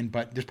obviously in,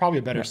 but there's probably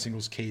a better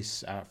singles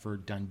case for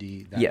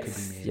Dundee that could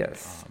be made,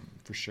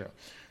 for sure.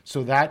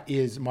 So that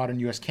is Modern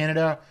U.S.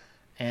 Canada,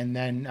 and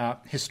then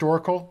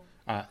historical.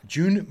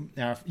 June,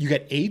 you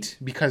get 8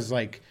 because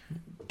like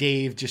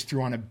Dave just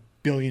threw on 1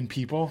 billion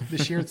people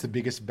this year. It's the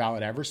biggest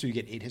ballot ever, so you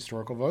get 8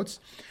 historical votes.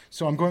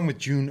 So I'm going with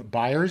June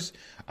Byers.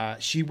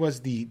 She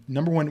was the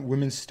 #1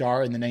 women's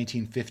star in the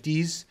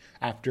 1950s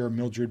after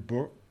Mildred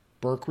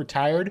Burke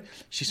retired.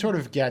 She sort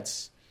of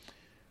gets...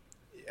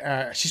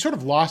 she sort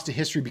of lost to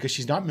history because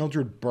she's not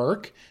Mildred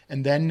Burke.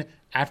 And then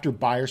after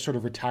Byers sort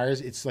of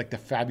retires, it's like the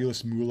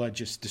fabulous Moolah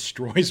just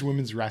destroys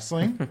women's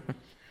wrestling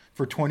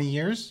for 20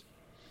 years.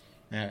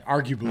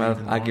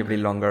 Arguably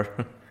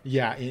longer.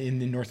 Yeah,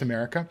 in North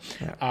America.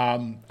 Yeah.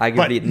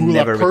 Arguably it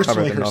never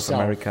recovered in North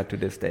America to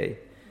this day.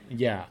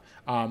 Yeah.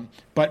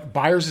 But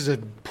Byers is a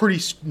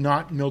pretty,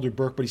 not Mildred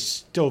Burke, but he's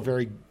still a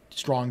very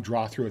strong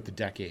draw throughout the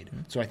decade.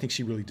 So I think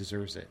she really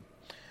deserves it.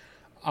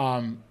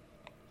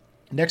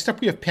 Next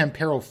up, we have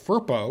Pampero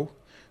Firpo,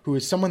 who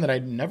is someone that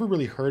I'd never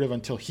really heard of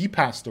until he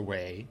passed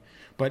away.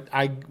 But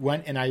I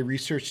went and I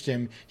researched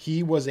him.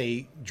 He was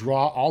a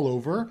draw all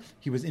over.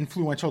 He was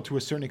influential to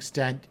a certain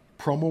extent,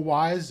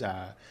 promo-wise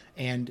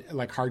and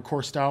like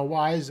hardcore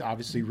style-wise.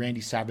 Obviously,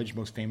 Randy Savage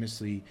most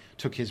famously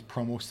took his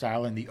promo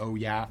style in the Oh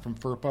Yeah from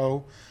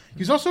Firpo. He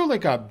was also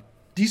like a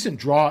decent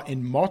draw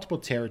in multiple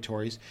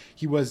territories.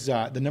 He was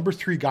the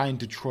 #3 guy in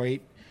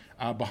Detroit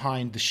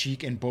behind the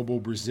Sheik and Bobo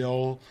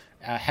Brazil.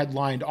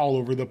 Headlined all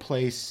over the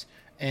place.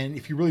 And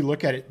if you really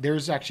look at it,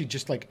 there's actually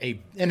just like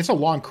and it's a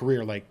long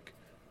career, like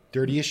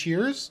 30-ish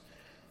years,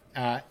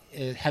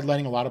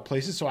 headlining a lot of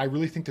places. So I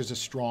really think there's a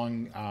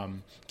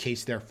strong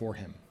case there for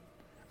him.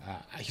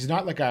 He's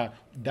not like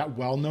that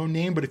well-known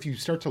name, but if you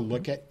start to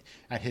look at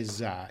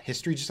his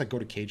history, just like go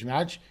to Cage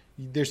Match,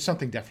 there's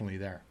something definitely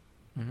there.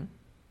 Mm-hmm.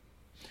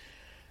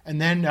 And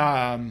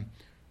then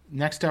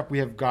next up, we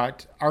have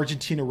got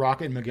Argentina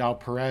Rocket and Miguel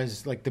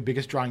Perez, like the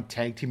biggest drawing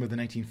tag team of the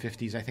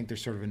 1950s. I think they're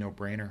sort of a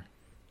no-brainer.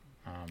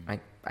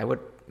 I would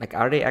like.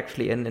 Are they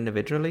actually in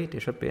individually? They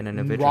should be in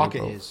individually.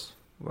 Rocket is.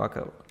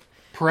 Rocket.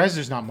 Perez,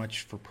 there's not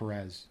much for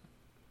Perez.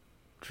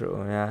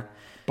 True. Yeah.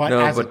 But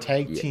as a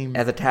tag team,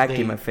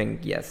 I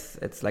think yes,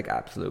 it's like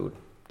absolute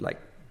like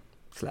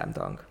slam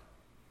dunk.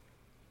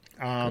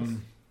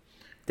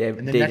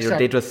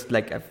 They just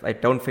like I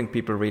don't think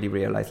people really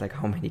realize like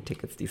how many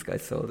tickets these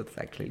guys sold. It's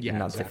actually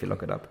nuts if you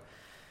look it up.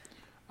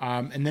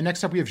 And then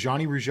next up we have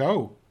Johnny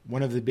Rougeau,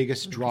 one of the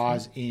biggest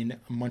draws in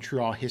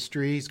Montreal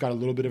history. He's got a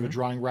little bit of a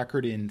drawing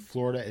record in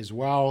Florida as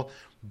well.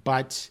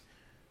 But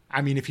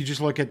I mean, if you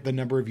just look at the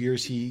number of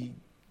years he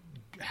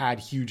had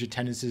huge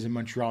attendances in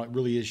Montreal, it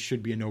really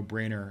should be a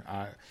no-brainer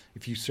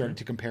if you start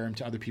to compare him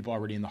to other people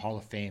already in the Hall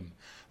of Fame.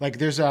 Like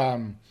there's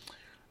an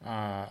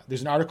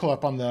article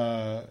up on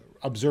the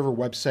Observer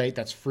website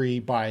that's free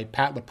by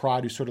Pat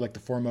Laprade, who's sort of like the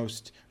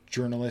foremost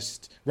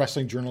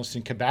wrestling journalist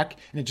in Quebec,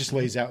 and it just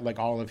lays out like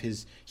all of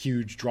his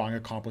huge drawing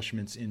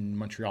accomplishments in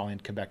Montreal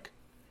and Quebec.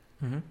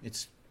 Mm-hmm.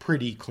 It's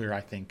pretty clear,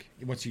 I think,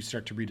 once you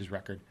start to read his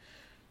record.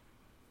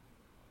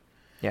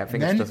 Yeah, I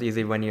think it's just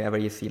easy whenever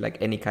you see like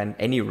any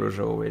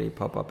Rougeau really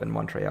pop up in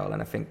Montreal,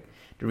 and I think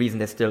the reason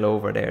they're still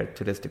over there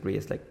to this degree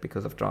is like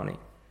because of Johnny.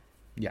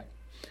 Yeah,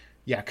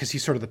 because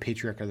he's sort of the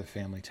patriarch of the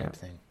family type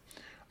thing.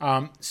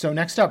 So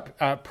next up,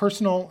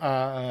 personal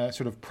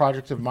sort of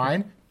project of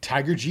mine,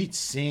 Tiger Jeet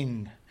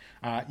Singh.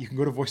 You can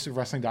go to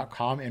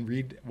voicesofwrestling.com and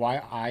read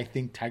why I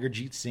think Tiger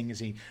Jeet Singh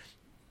is a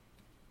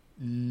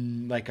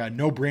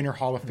no-brainer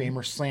Hall of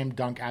Famer, slam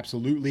dunk,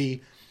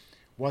 absolutely.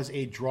 Was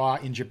a draw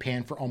in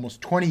Japan for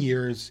almost 20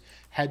 years,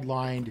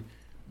 headlined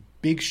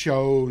big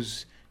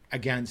shows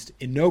against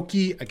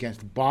Inoki,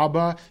 against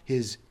Baba,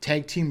 his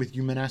tag team with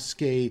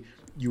Yumensuke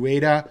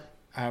Ueda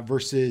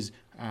versus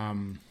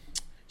Seiji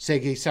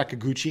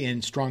Sakaguchi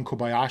and Strong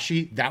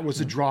Kobayashi. That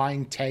was a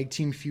drawing tag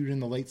team feud in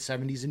the late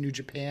 70s in New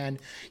Japan.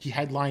 He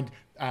headlined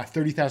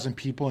 30,000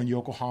 people in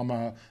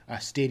Yokohama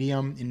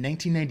Stadium in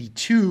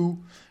 1992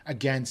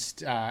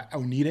 against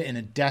Onita in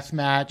a death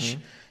match.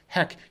 Mm-hmm.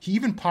 Heck, he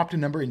even popped a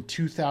number in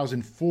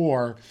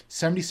 2004,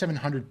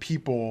 7,700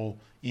 people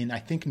in, I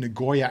think,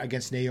 Nagoya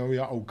against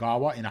Naoya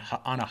Ogawa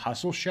on a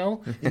Hustle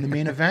show in the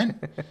main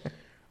event.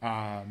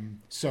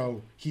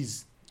 So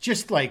he's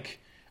just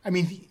like, I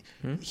mean,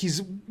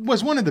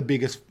 was one of the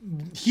biggest.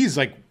 He's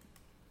like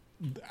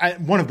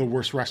one of the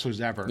worst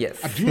wrestlers ever.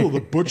 Yes. Abdullah the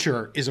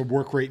Butcher is a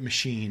work rate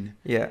machine.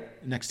 Yeah.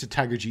 Next to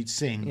Tiger Jeet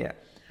Singh. Yeah.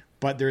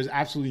 But there's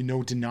absolutely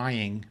no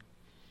denying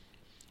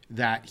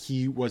that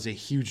he was a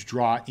huge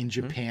draw in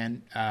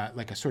Japan,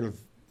 like a sort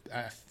of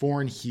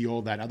foreign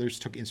heel that others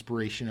took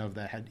inspiration of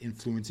that had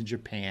influence in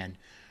Japan.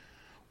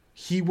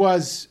 He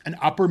was an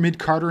upper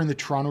mid-carder in the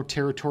Toronto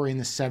territory in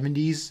the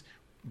 70s,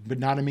 but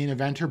not a main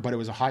eventer, but it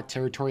was a hot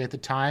territory at the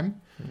time.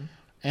 Mm-hmm.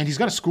 And he's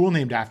got a school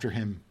named after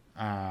him.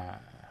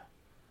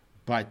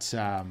 But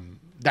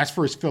that's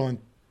for his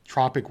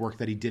philanthropic work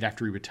that he did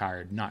after he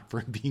retired, not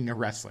for being a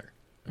wrestler.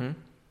 Mm-hmm.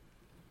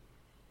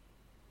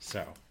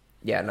 So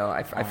Yeah, no,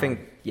 I think,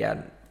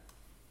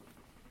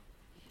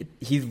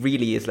 he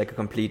really is like a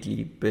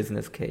completely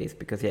business case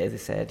because, as I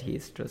said,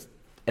 he's just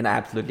an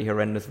absolutely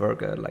horrendous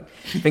worker. Like,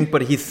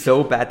 but he's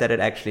so bad that it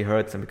actually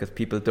hurts him because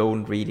people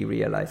don't really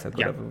realize how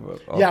good of a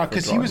worker. Yeah,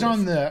 because he was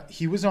on the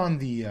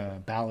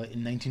ballot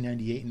in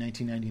 1998 and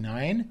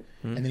 1999,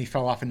 and then he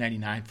fell off in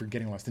 99 for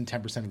getting less than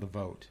 10% of the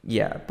vote.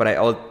 Yeah, but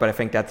I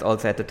think that's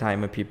also at the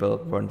time when people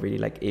weren't really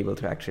like able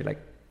to actually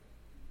like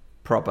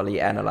properly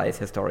analyze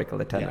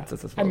historical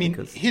attendances as well. I mean,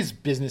 because his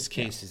business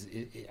case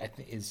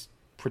is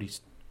pretty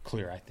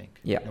clear, I think.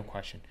 Yeah, no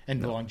question,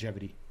 and the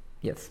longevity.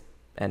 Yes,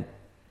 and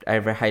I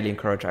highly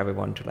encourage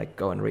everyone to like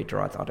go and read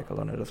Gerard's article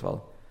on it as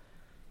well.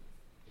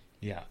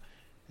 Yeah.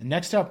 And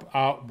next up,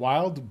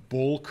 Wild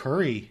Bull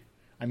Curry.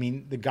 I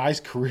mean, the guy's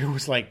career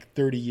was like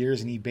 30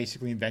 years, and he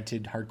basically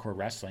invented hardcore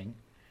wrestling.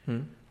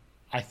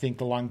 I think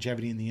the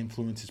longevity and the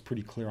influence is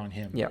pretty clear on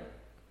him. Yeah.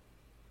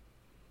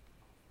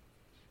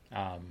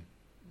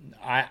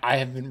 I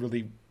haven't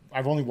really.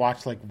 I've only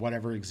watched like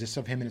whatever exists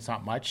of him, and it's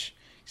not much.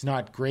 He's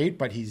not great,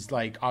 but he's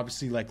like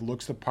obviously like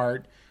looks the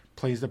part,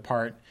 plays the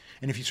part,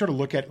 and if you sort of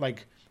look at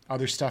like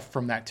other stuff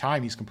from that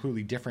time, he's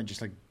completely different,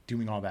 just like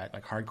doing all that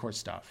like hardcore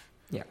stuff.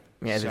 Yeah,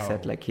 as I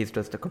said, like he's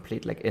just a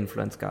complete like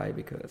influence guy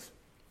because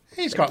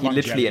he's like, got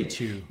longevity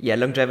too. Yeah,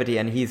 longevity,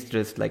 and he's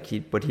just like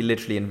he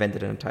literally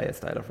invented an entire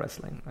style of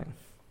wrestling. Like,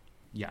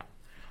 yeah,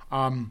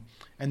 and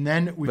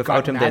then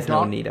without him, there's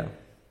no Nita.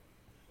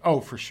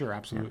 Oh, for sure,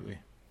 absolutely.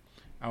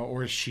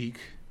 Or Sheik.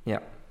 Yeah,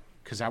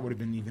 because that would have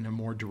been even a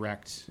more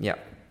direct. Yeah,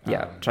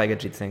 Tiger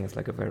Jeet Singh is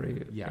like a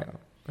very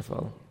as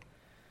well.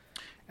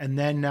 And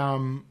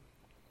then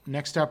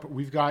next up,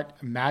 we've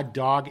got Mad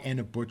Dog and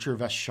a Butcher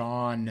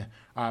Vachon.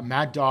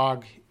 Mad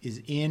Dog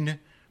is in,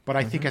 but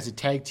I think as a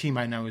tag team,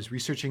 I was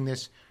researching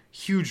this,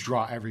 huge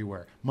draw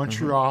everywhere.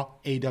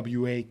 Montreal,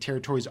 AWA,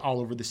 territories all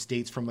over the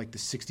States from like the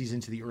 60s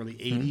into the early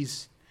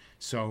 80s.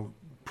 So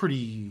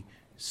pretty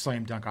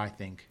slam dunk, I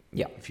think.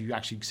 Yeah. If you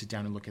actually sit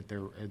down and look at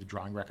the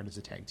drawing record as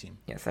a tag team.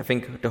 Yes, I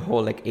think the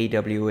whole like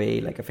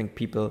AWA, like I think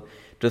people,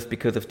 just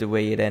because of the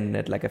way it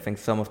ended, like I think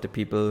some of the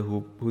people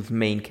whose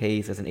main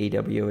case as an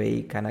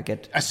AWA kind of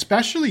get...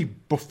 Especially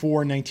before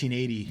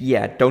 1980.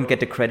 Yeah, don't get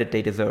the credit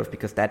they deserve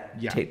because that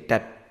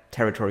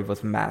territory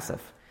was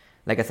massive.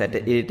 Like I said,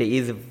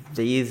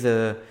 there is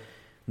a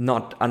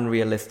not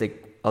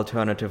unrealistic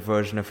alternative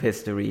version of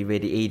history where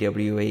the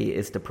AWA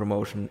is the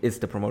promotion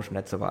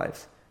that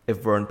survives if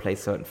Vern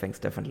plays certain things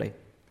differently.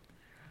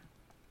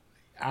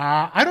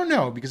 I don't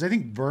know, because I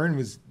think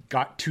Vern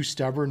got too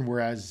stubborn,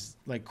 whereas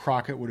like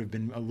Crockett would have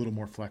been a little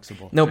more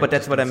flexible. No, but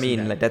that's what I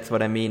mean. Like that's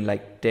what I mean.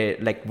 Like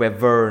where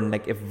Vern,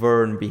 like if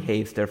Vern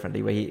behaves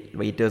differently,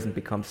 where he doesn't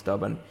become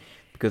stubborn,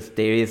 because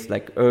there is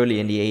like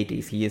early in the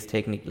 80s, he is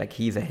technically like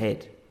he's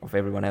ahead of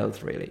everyone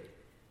else really,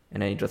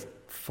 and then he just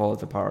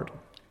falls apart.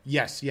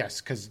 Yes,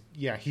 because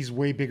he's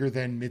way bigger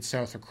than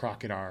Mid-South or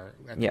Crockett are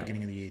at the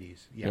beginning of the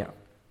 80s. Yeah.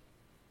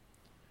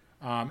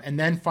 And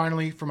then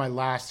finally, for my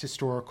last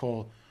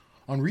historical,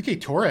 Enrique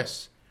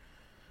Torres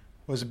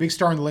was a big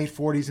star in the late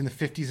 40s and the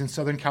 50s in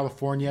Southern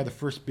California, the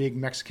first big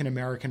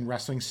Mexican-American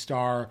wrestling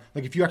star.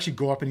 Like, if you actually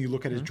go up and you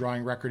look at his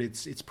drawing record,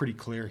 it's pretty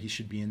clear he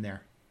should be in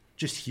there.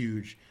 Just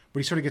huge. But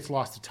he sort of gets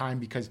lost to time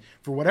because,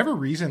 for whatever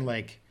reason,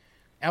 like,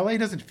 LA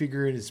doesn't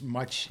figure it as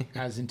much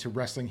as into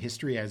wrestling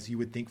history as you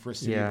would think for a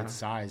city of its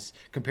size,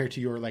 compared to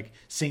your, like,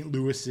 St.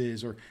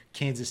 Louis's or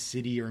Kansas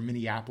City or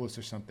Minneapolis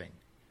or something.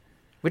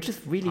 Which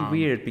is really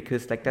weird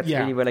because like that's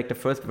really where like the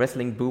first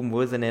wrestling boom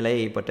was in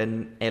LA, but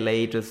then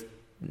LA just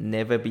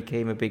never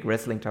became a big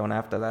wrestling town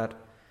after that.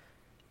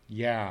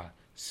 Yeah.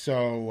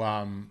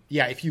 So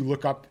if you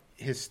look up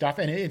his stuff,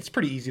 and it's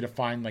pretty easy to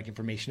find like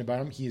information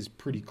about him, he is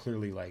pretty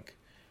clearly like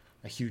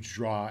a huge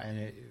draw and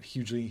a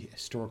hugely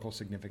historical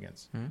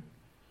significance.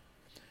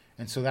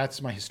 And so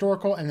that's my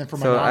historical, and then for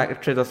my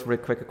actually just real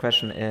quick, a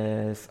question: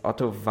 is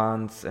Otto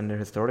Vance in the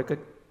historical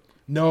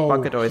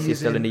bucket, or is he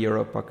still in the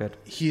Europe bucket?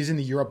 He is in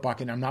the Europe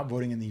bucket. I'm not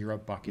voting in the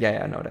Europe bucket.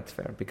 Yeah, no, that's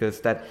fair,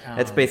 because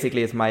that's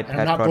basically is my pet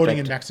project. I'm not voting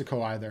in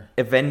Mexico either.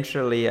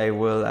 Eventually, I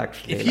will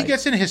actually. If he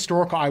gets in a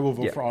historical, I will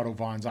vote for Otto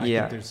Vance. I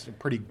think there's a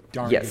pretty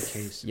darn good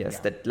case. Yes,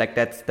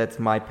 that's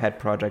my pet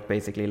project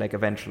basically. Like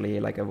eventually,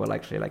 like I will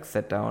actually like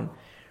sit down,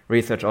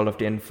 research all of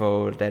the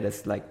info that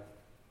is like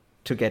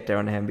to get there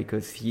on him,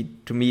 because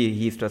to me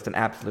he's just an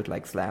absolute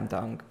like slam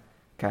dunk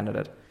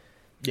candidate.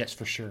 Yes,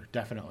 for sure,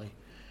 definitely.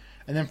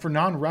 And then for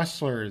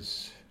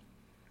non-wrestlers,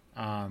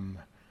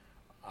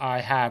 I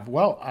have,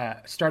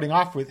 starting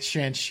off with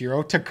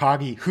Shanshiro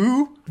Takagi,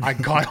 who I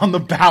got on the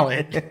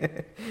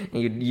ballot.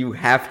 You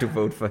have to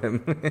vote for him.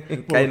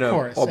 Kind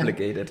of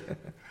obligated.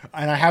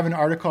 And I have an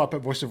article up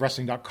at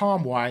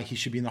voiceofwrestling.com why he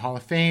should be in the Hall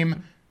of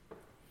Fame.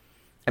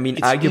 I mean,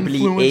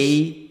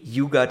 arguably,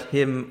 you got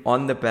him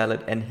on the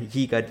ballot and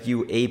he got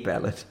you a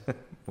ballot,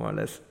 more or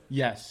less.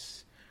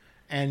 Yes.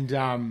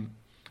 And...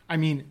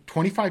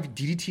 25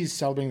 DDT is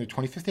celebrating their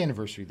 25th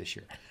anniversary this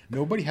year.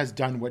 nobody has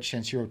done what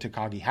Shinshiro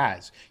Takagi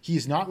has. He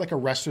is not like a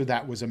wrestler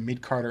that was a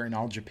mid-carder in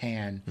All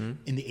Japan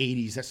in the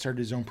 80s that started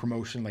his own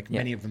promotion like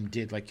many of them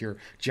did, like your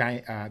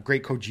giant,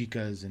 great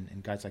Kojikas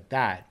and guys like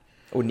that.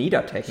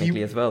 Onita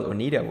technically as well.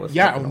 Onita was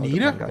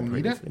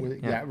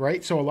Onita,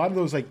 right. So a lot of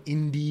those like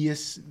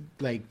Indies,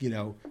 like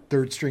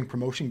third string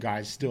promotion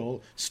guys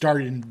still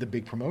started in the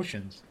big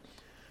promotions,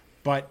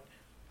 but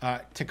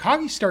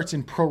Takagi starts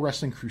in Pro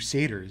Wrestling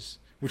Crusaders,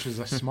 which was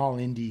a small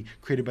indie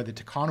created by the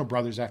Takano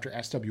brothers after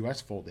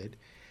SWS folded.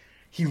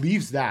 He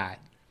leaves that,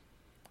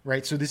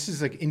 right? So this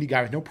is like indie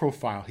guy with no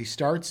profile. He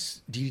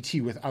starts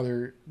DDT with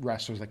other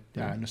wrestlers like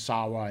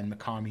Nosawa and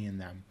Mikami and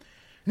them.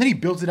 And then he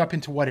builds it up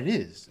into what it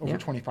is over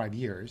 25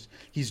 years.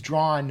 He's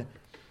drawn,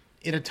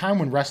 at a time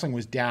when wrestling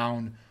was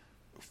down,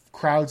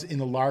 crowds in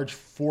the large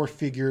four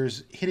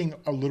figures, hitting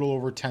a little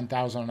over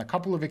 10,000 on a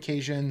couple of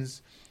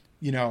occasions.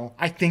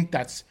 I think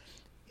that's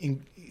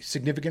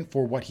significant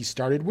for what he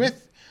started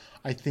with.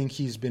 I think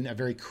he's been a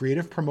very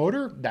creative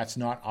promoter. That's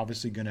not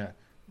obviously going to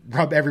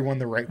rub everyone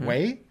the right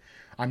way.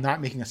 I'm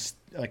not making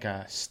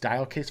a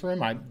style case for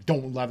him. I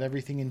don't love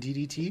everything in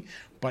DDT,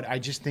 but I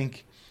just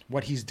think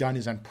what he's done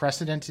is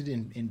unprecedented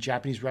in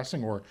Japanese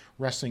wrestling or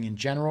wrestling in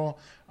general.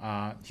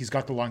 He's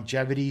got the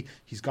longevity.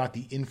 He's got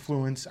the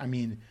influence. I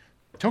mean,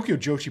 Tokyo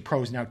Joshi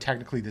Pro is now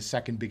technically the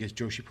second biggest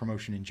Joshi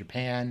promotion in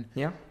Japan.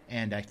 Yeah.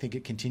 And I think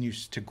it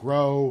continues to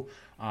grow.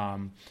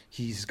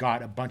 He's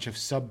got a bunch of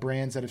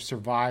sub-brands that have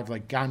survived,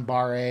 like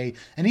Ganbare.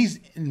 And he's,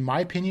 in my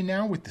opinion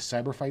now, with the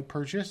Cyberfight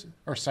purchase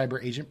or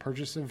Cyber Agent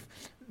purchase of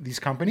these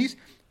companies,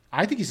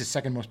 I think he's the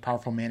second most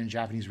powerful man in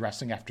Japanese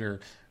wrestling after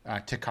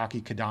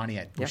Takaki Kadani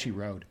at Bushi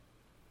Road.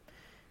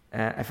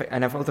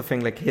 And I also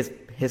think like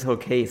his whole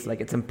case, like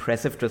it's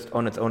impressive just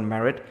on its own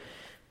merit,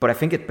 but I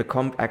think it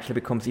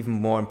becomes even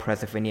more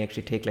impressive when you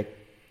actually take like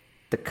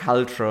the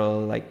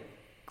cultural like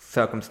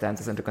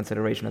circumstances into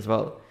consideration as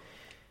well.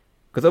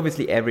 Because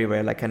obviously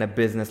everywhere, like kind of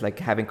business, like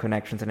having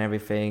connections and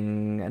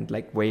everything, and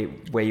like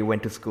where you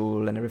went to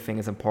school and everything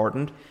is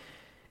important.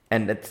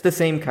 And it's the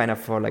same kind of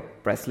for like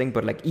wrestling,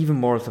 but like even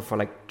more so for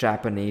like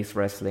Japanese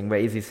wrestling,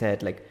 where as you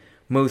said, like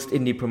most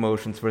indie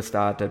promotions were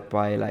started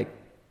by like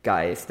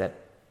guys that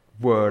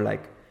were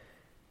like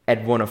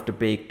at one of the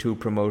big two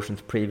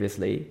promotions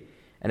previously.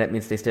 And that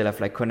means they still have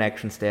like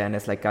connections there, and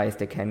there's like guys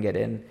they can get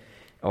in,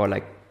 or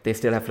like they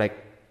still have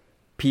like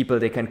people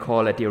they can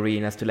call at the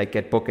arenas to like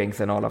get bookings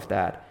and all of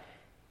that.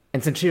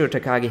 And Shinshiro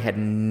Takagi had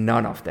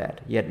none of that.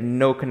 He had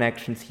no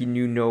connections. He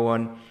knew no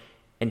one,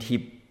 and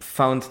he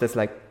founds this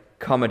like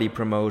comedy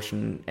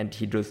promotion, and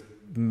he just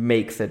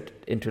makes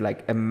it into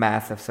like a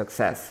massive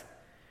success.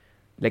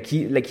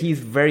 He's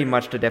very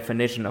much the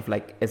definition of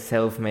like a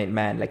self-made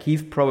man. Like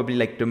he's probably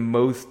like the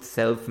most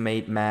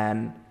self-made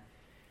man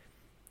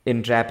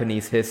in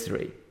Japanese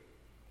history,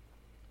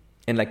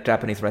 in like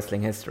Japanese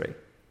wrestling history.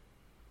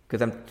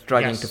 Because I'm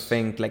struggling to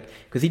think, like,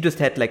 because he just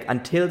had like,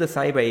 until the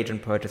Cyber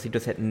Agent purchase, he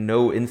just had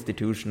no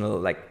institutional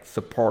like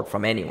support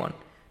from anyone.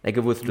 Like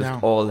it was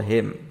just all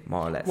him,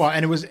 more or less. Well,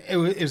 and it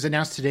was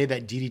announced today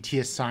that DDT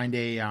has signed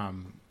a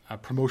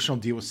promotional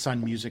deal with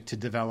Sun Music to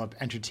develop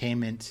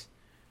entertainment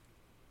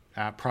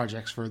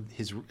projects for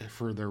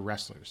their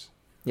wrestlers.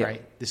 Yeah.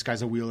 Right. This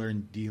guy's a wheeler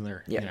and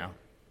dealer. Yeah.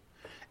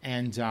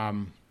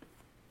 And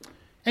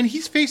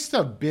he's faced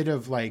a bit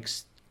of like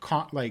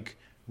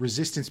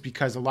resistance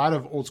because a lot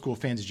of old school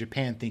fans of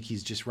Japan think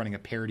he's just running a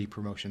parody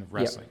promotion of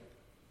wrestling.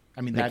 Yep.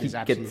 I mean, like that is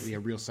absolutely a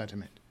real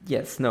sentiment.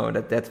 Yes, no,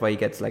 that's why he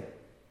gets like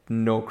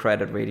no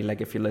credit really.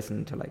 Like if you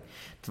listen to like,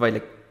 that's why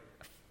like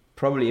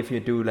probably if you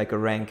do like a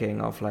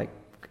ranking of like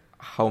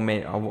how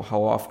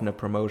often a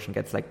promotion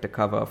gets like the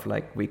cover of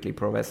like Weekly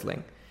Pro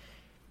Wrestling,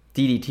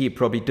 DDT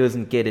probably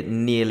doesn't get it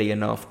nearly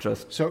enough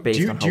just based on how big it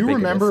is.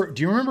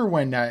 Do you remember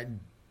when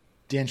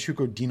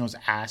Danshuko Dino's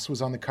ass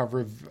was on the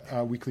cover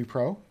of Weekly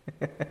Pro?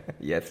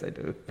 Yes, I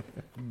do.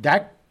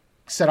 That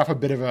set off a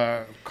bit of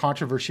a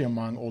controversy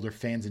among older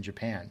fans in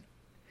Japan.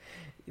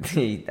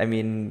 I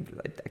mean,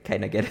 I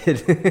kind of get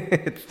it.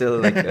 It's still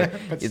like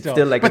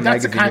still like a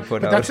magazine you put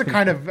out. But that's the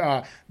kind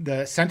of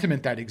the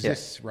sentiment that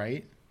exists,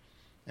 right?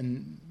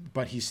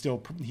 But he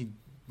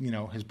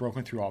has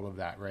broken through all of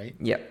that, right?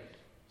 Yeah.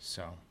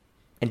 So.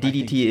 And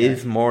DDT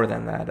is more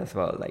than that as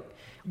well. Like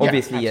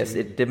obviously, yes,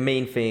 the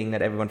main thing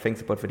that everyone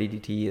thinks about for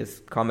DDT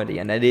is comedy,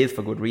 and it is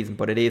for good reason.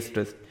 But it is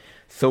just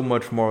so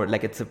much more.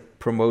 Like it's a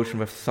promotion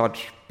with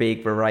such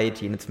big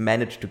variety, and it's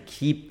managed to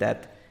keep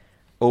that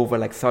over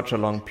like such a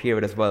long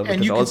period as well,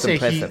 which is also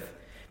impressive.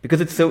 Because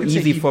it's so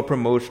easy for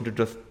promotion to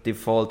just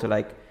default to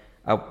like,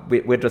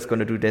 we're just going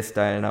to do this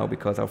style now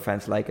because our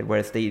fans like it,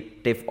 whereas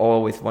they've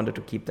always wanted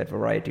to keep that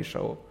variety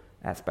show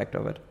aspect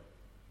of it.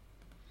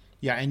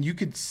 Yeah, and you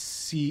could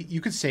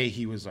say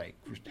he was like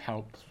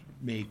helped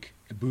make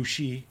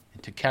Ibushi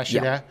and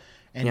Takeshita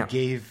and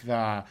gave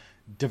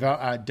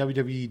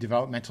WWE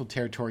developmental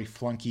territory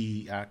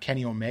flunky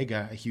Kenny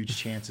Omega a huge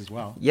chance as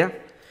well. Yeah,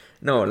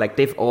 no, like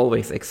they've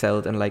always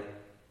excelled in like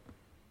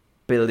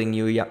building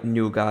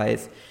new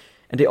guys,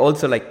 and they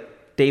also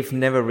like they've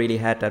never really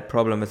had that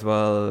problem as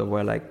well,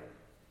 where like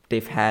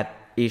they've had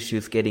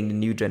issues getting the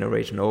new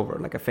generation over.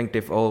 Like, I think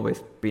they've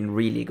always been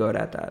really good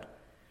at that.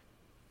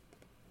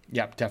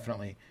 Yep,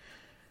 definitely.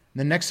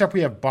 Then next up,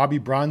 we have Bobby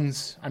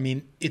Bruns. I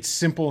mean, it's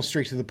simple,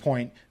 straight to the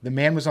point. The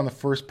man was on the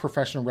first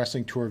professional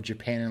wrestling tour of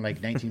Japan in like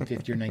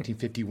 1950 or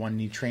 1951, and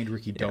he trained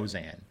Ricky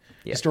Dozan.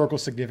 Yeah. Historical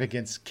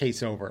significance,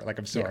 case over. Like,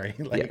 I'm sorry.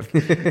 Yeah.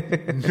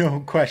 Like, no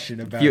question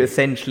about it. You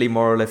essentially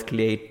more or less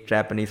create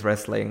Japanese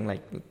wrestling,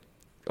 like,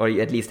 or you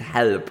at least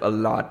help a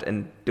lot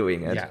in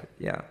doing it.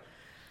 Yeah.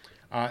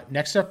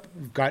 Next up,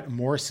 we've got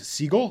Morris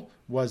Siegel,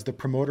 was the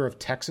promoter of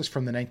Texas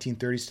from the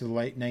 1930s to the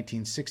late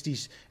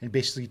 1960s, and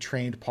basically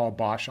trained Paul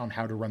Bosch on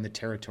how to run the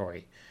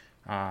territory.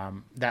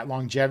 That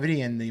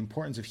longevity and the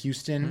importance of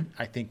Houston,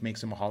 I think,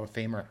 makes him a Hall of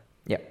Famer.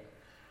 Yeah.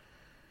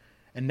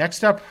 And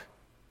next up,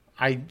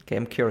 I'm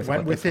curious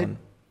went about with this it. one.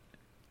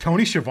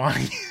 Tony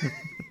Schiavone.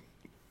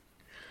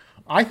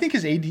 I think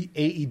his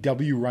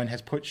AEW run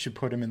should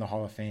put him in the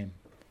Hall of Fame,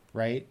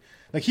 right?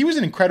 Like, he was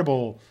an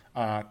incredible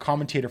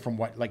commentator from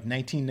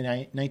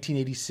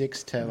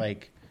 1986 to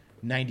like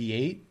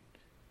 98.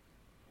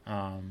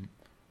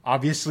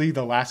 Obviously,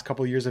 the last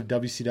couple of years of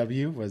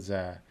WCW was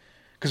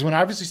because when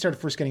I obviously started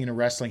first getting into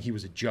wrestling, he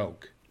was a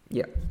joke.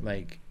 Yeah,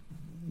 like,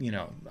 you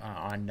know,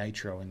 on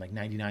Nitro in like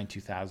 99,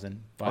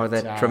 2000. But, or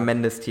that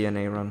tremendous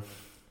TNA run.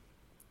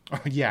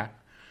 Oh yeah.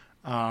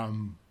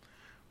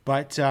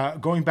 But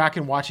going back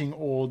and watching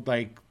old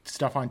like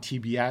stuff on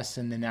TBS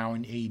and then now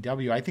in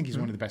AEW, I think he's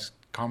one of the best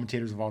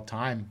commentators of all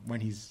time when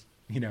he's,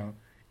 you know,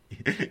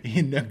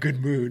 in a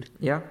good mood.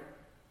 Yeah.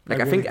 Like,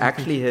 I think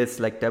actually his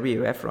like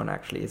WF run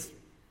actually is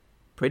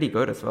pretty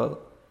good as well.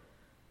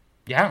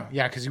 Yeah,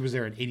 because he was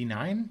there at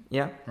 89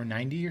 or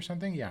 90 or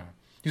something. Yeah.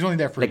 He's only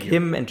there for like a year.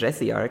 Him and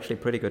Jesse are actually a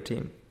pretty good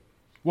team.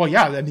 Well,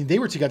 yeah, I mean, they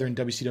were together in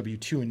WCW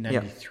 2 in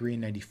 93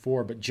 and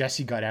 94, but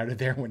Jesse got out of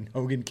there when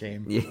Hogan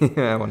came.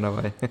 Yeah, I wonder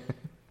why.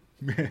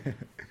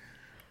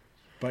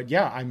 But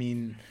yeah, I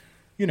mean,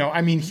 you know,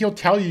 I mean, he'll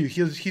tell you,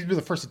 he'll be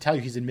the first to tell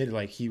you he's admitted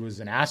like he was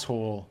an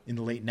asshole in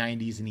the late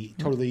 90s and he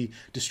totally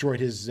destroyed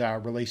his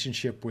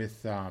relationship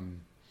with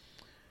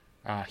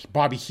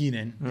Bobby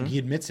Heenan, and he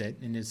admits it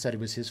and it said it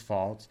was his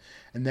fault.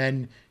 And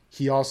then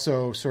he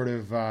also sort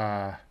of,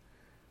 I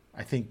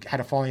think, had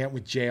a falling out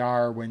with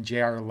JR when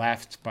JR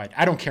left, but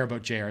I don't care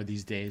about JR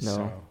these days. No.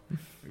 So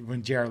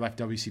when JR left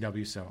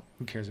WCW, so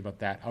who cares about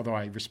that? Although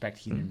I respect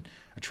Heenan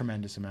a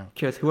tremendous amount.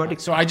 Curious, who are the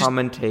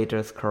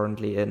commentators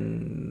currently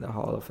in the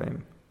Hall of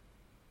Fame?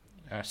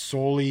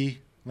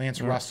 Soley, Lance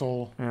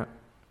Russell. Yeah.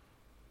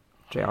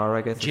 JR,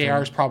 I guess.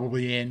 JR's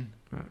probably in.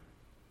 Yeah.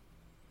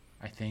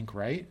 I think,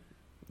 right?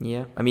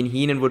 Yeah. I mean,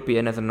 Heenan would be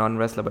in as a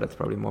non-wrestler, but that's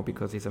probably more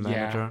because he's a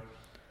manager.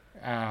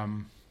 Yeah.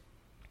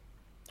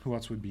 Who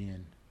else would be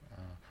in?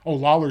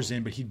 Lawler's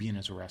in, but he'd be in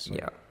as a wrestler.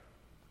 Yeah.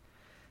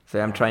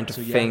 So I'm trying to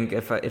think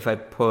if I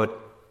put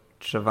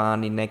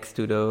Schiavone next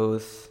to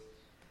those.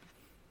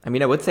 I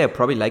mean, I would say I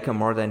probably like him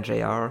more than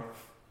JR.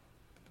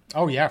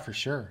 Oh, yeah, for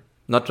sure.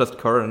 Not just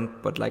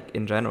current, but like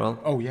in general.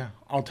 Oh, yeah.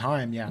 All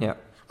time, yeah. Yeah.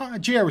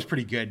 JR was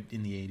pretty good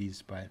in the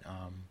 80s, but...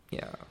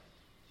 yeah.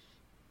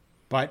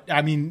 But,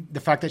 I mean, the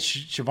fact that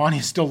Schiavone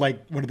is still,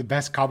 like, one of the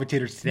best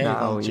commentators today.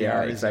 No,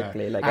 yeah,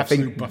 exactly. Is like,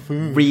 absolute I think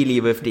buffoon.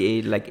 Really with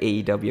the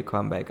AEW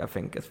comeback, I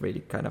think is really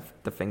kind of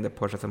the thing that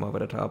pushes him over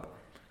the top.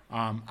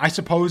 I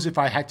suppose if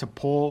I had to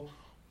pull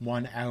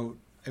one out,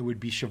 it would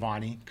be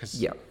Schiavone,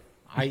 because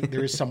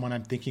there is someone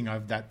I'm thinking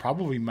of that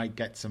probably might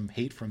get some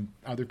hate from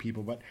other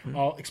people, but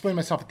I'll explain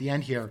myself at the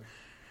end here.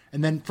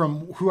 And then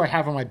from who I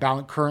have on my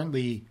ballot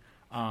currently,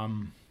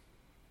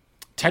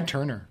 Ted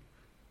Turner.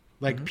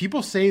 Like,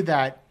 people say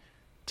that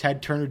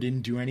Ted Turner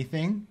didn't do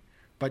anything,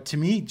 but to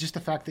me, just the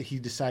fact that he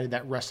decided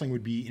that wrestling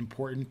would be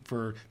important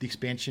for the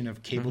expansion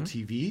of cable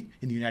TV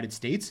in the United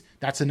States,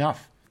 that's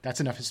enough. That's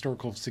enough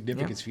historical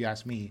significance, if you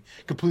ask me.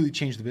 Completely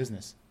changed the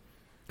business.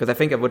 Because I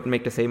think I would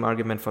make the same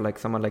argument for like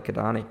someone like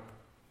Kadani.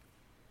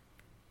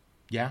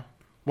 Yeah.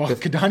 Well,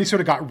 Kadani sort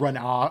of got run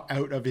out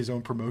of his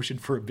own promotion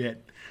for a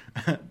bit,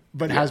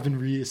 but has been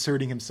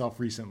reasserting himself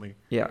recently.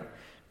 Yeah.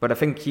 But I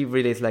think he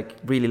really is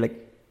like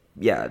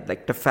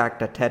the fact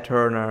that Ted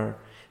Turner,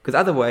 because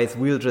otherwise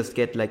we'll just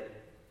get like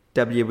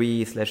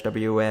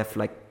WE/WF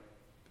like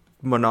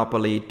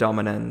monopoly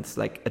dominance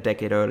like a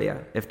decade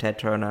earlier if Ted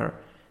Turner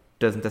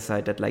doesn't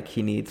decide that like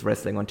he needs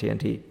wrestling on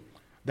TNT.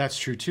 That's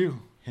true too.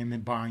 Him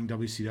buying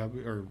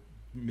WCW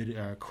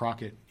or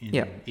Crockett in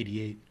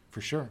 88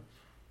 for sure.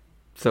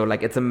 So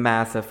like it's a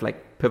massive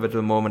like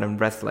pivotal moment in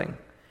wrestling.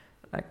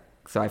 Like,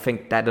 so I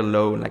think that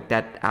alone, like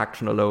that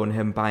action alone,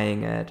 him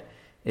buying it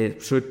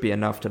should be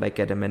enough to like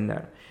get him in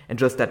there. And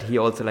just that he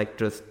also like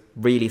just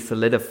really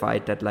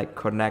solidified that like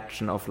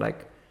connection of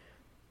like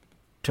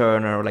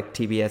Turner or like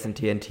TBS and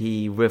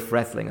TNT with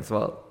wrestling as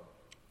well.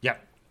 Yeah.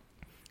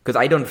 Because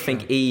I don't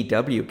think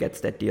AEW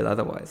gets that deal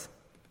otherwise.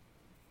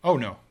 Oh,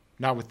 no.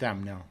 Not with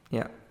them, no.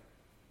 Yeah.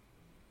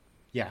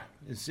 Yeah.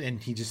 And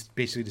he just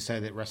basically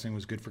decided that wrestling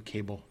was good for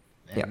cable.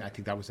 And I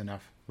think that was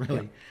enough,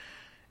 really. Yeah.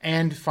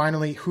 And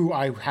finally, who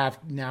I have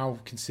now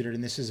considered,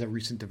 and this is a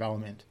recent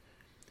development,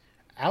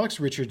 Alex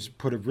Richards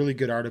put a really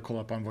good article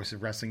up on Voice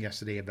of Wrestling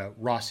yesterday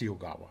about Rossy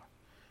Ogawa.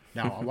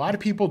 Now, a lot of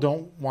people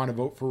don't want to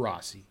vote for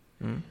Rossi.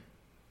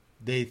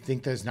 They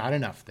think there's not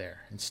enough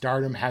there, and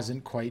Stardom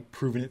hasn't quite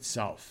proven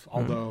itself.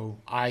 Although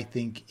I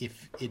think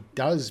if it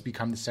does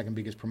become the second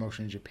biggest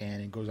promotion in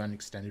Japan and goes on an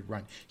extended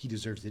run, he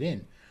deserves it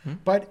in.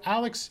 But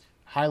Alex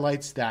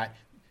highlights that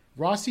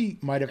Rossi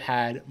might have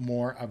had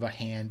more of a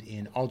hand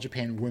in All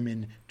Japan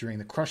Women during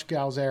the Crush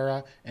Gals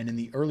era and in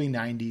the early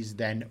 90s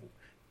than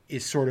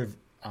is sort of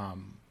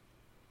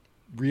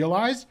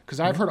realized, because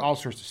I've heard all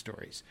sorts of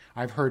stories.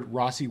 I've heard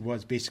Rossi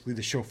was basically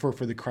the chauffeur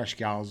for the Crush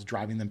Gals,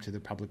 driving them to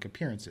the public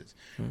appearances.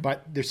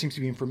 But there seems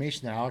to be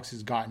information that Alex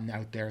has gotten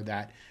out there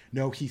that,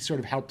 no, he sort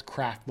of helped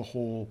craft the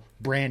whole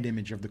brand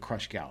image of the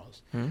Crush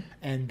Gals.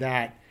 And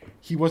that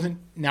he wasn't...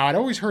 Now, I'd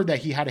always heard that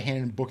he had a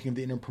hand in booking of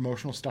the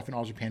interpromotional stuff in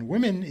All Japan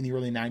Women in the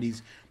early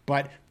 90s,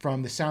 but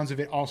from the sounds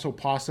of it, also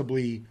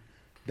possibly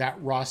that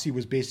Rossi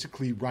was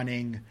basically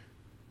running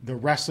the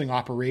wrestling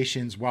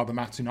operations while the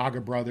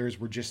Matsunaga brothers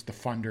were just the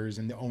funders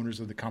and the owners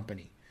of the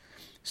company.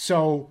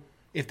 So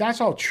if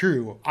that's all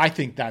true, I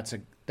think that's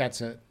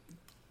a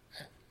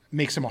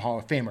makes him a Hall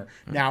of Famer.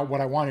 Now, what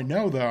I want to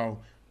know though,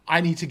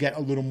 I need to get a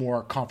little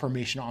more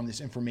confirmation on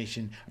this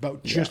information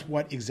about just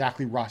what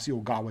exactly Rossi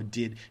Ogawa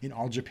did in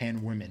All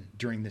Japan Women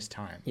during this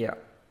time. Yeah.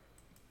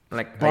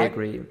 I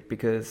agree,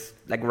 because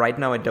right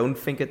now I don't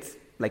think it's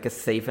a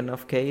safe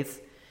enough case.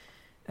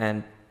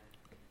 And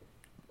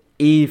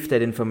if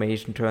that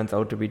information turns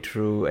out to be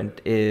true, and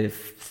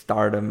if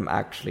Stardom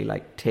actually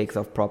takes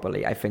off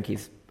properly, I think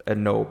he's a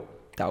no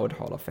doubt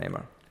Hall of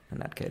Famer in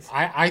that case.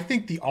 I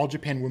think the All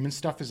Japan Women's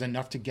stuff is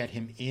enough to get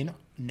him in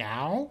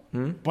now,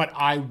 but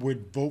I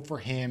would vote for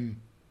him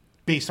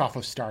based off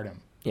of Stardom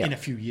in a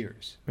few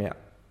years. Yeah,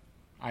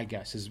 I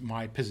guess is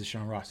my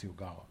position on Rossi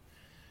Ogawa.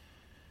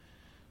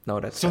 No,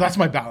 that's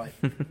my ballot.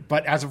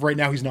 But as of right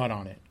now, he's not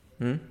on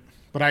it.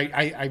 But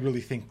I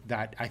really think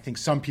that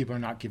some people are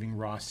not giving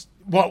Ross.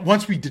 Well,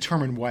 once we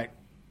determine what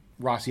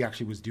Rossi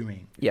actually was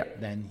doing,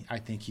 then I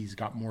think he's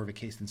got more of a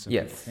case than some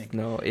people think.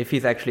 No, if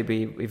he's actually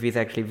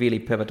really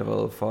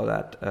pivotal for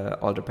that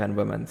All Japan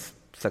Women's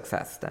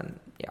success, then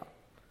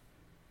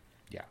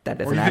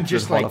that is an actual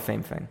Hall of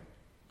Fame thing.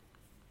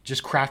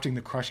 Just crafting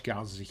the Crush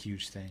Gals is a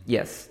huge thing.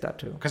 Yes, that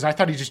too. Because I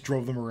thought he just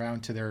drove them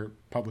around to their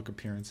public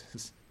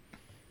appearances.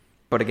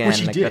 But again,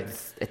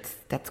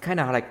 that's kind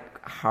of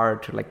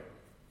hard to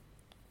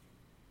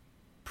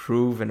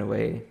prove in a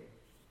way.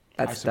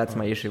 That's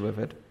my issue with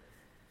it.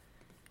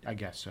 I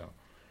guess so.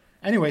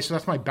 Anyway, so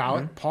that's my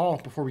ballot. Paul,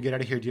 before we get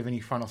out of here, do you have any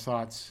final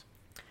thoughts?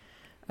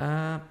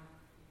 Not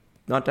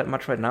that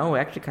much right now. We're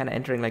actually kind of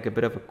entering a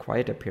bit of a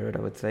quieter period, I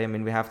would say. I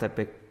mean, we have that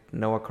big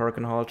Noah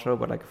Corkin Hall show,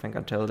 but I think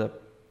until the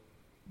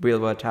Real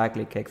World Tag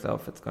League kicks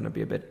off, it's going to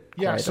be a bit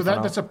quieter. So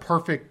that's a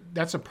perfect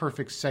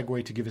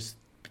segue to give us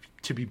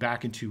to be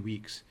back in 2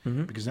 weeks,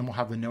 because then we'll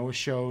have the Noah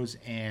shows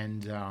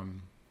and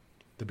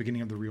the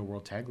beginning of the Real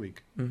World Tag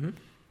League.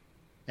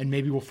 And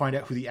maybe we'll find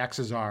out who the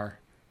X's are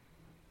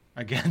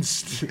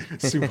against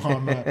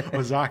Suhama,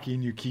 Ozaki,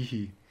 and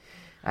Yukihi.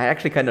 I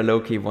actually kind of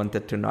low-key want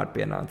it to not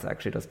be announced. I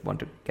actually just want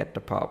to get the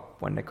pop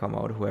when they come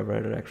out, whoever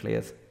it actually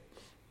is.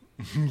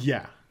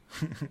 Yeah.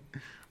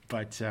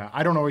 But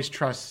I don't always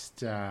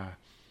trust... I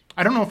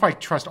don't know if I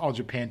trust All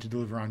Japan to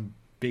deliver on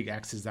big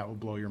X's. That will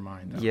blow your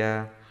mind, though.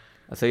 Yeah.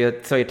 So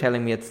you're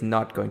telling me it's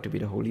not going to be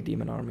the Holy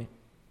Demon Army?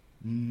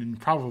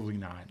 Probably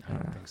not. I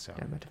don't think so.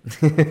 Damn it.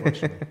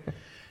 Unfortunately.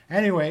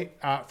 Anyway,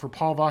 for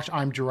Paul Vosh,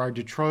 I'm Gerard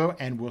DeTroyo,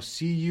 and we'll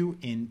see you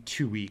in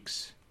 2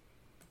 weeks.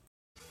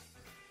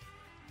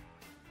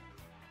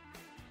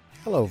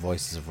 Hello,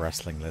 Voices of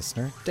Wrestling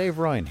listener. Dave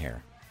Ryan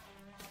here.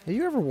 Have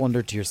you ever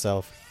wondered to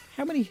yourself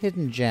how many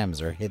hidden gems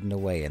are hidden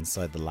away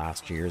inside the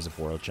last years of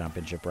World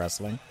Championship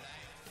Wrestling?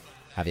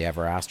 Have you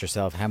ever asked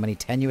yourself how many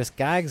tenuous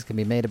gags can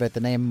be made about the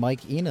name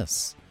Mike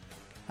Enos?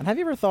 And have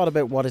you ever thought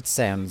about what it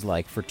sounds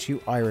like for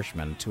two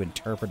Irishmen to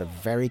interpret a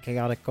very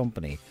chaotic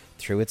company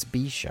through its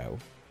B-show?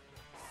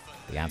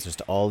 The answers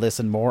to all this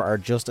and more are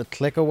just a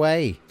click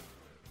away.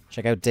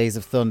 Check out Days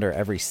of Thunder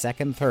every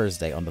second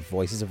Thursday on the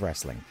Voices of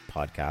Wrestling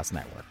Podcast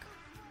Network.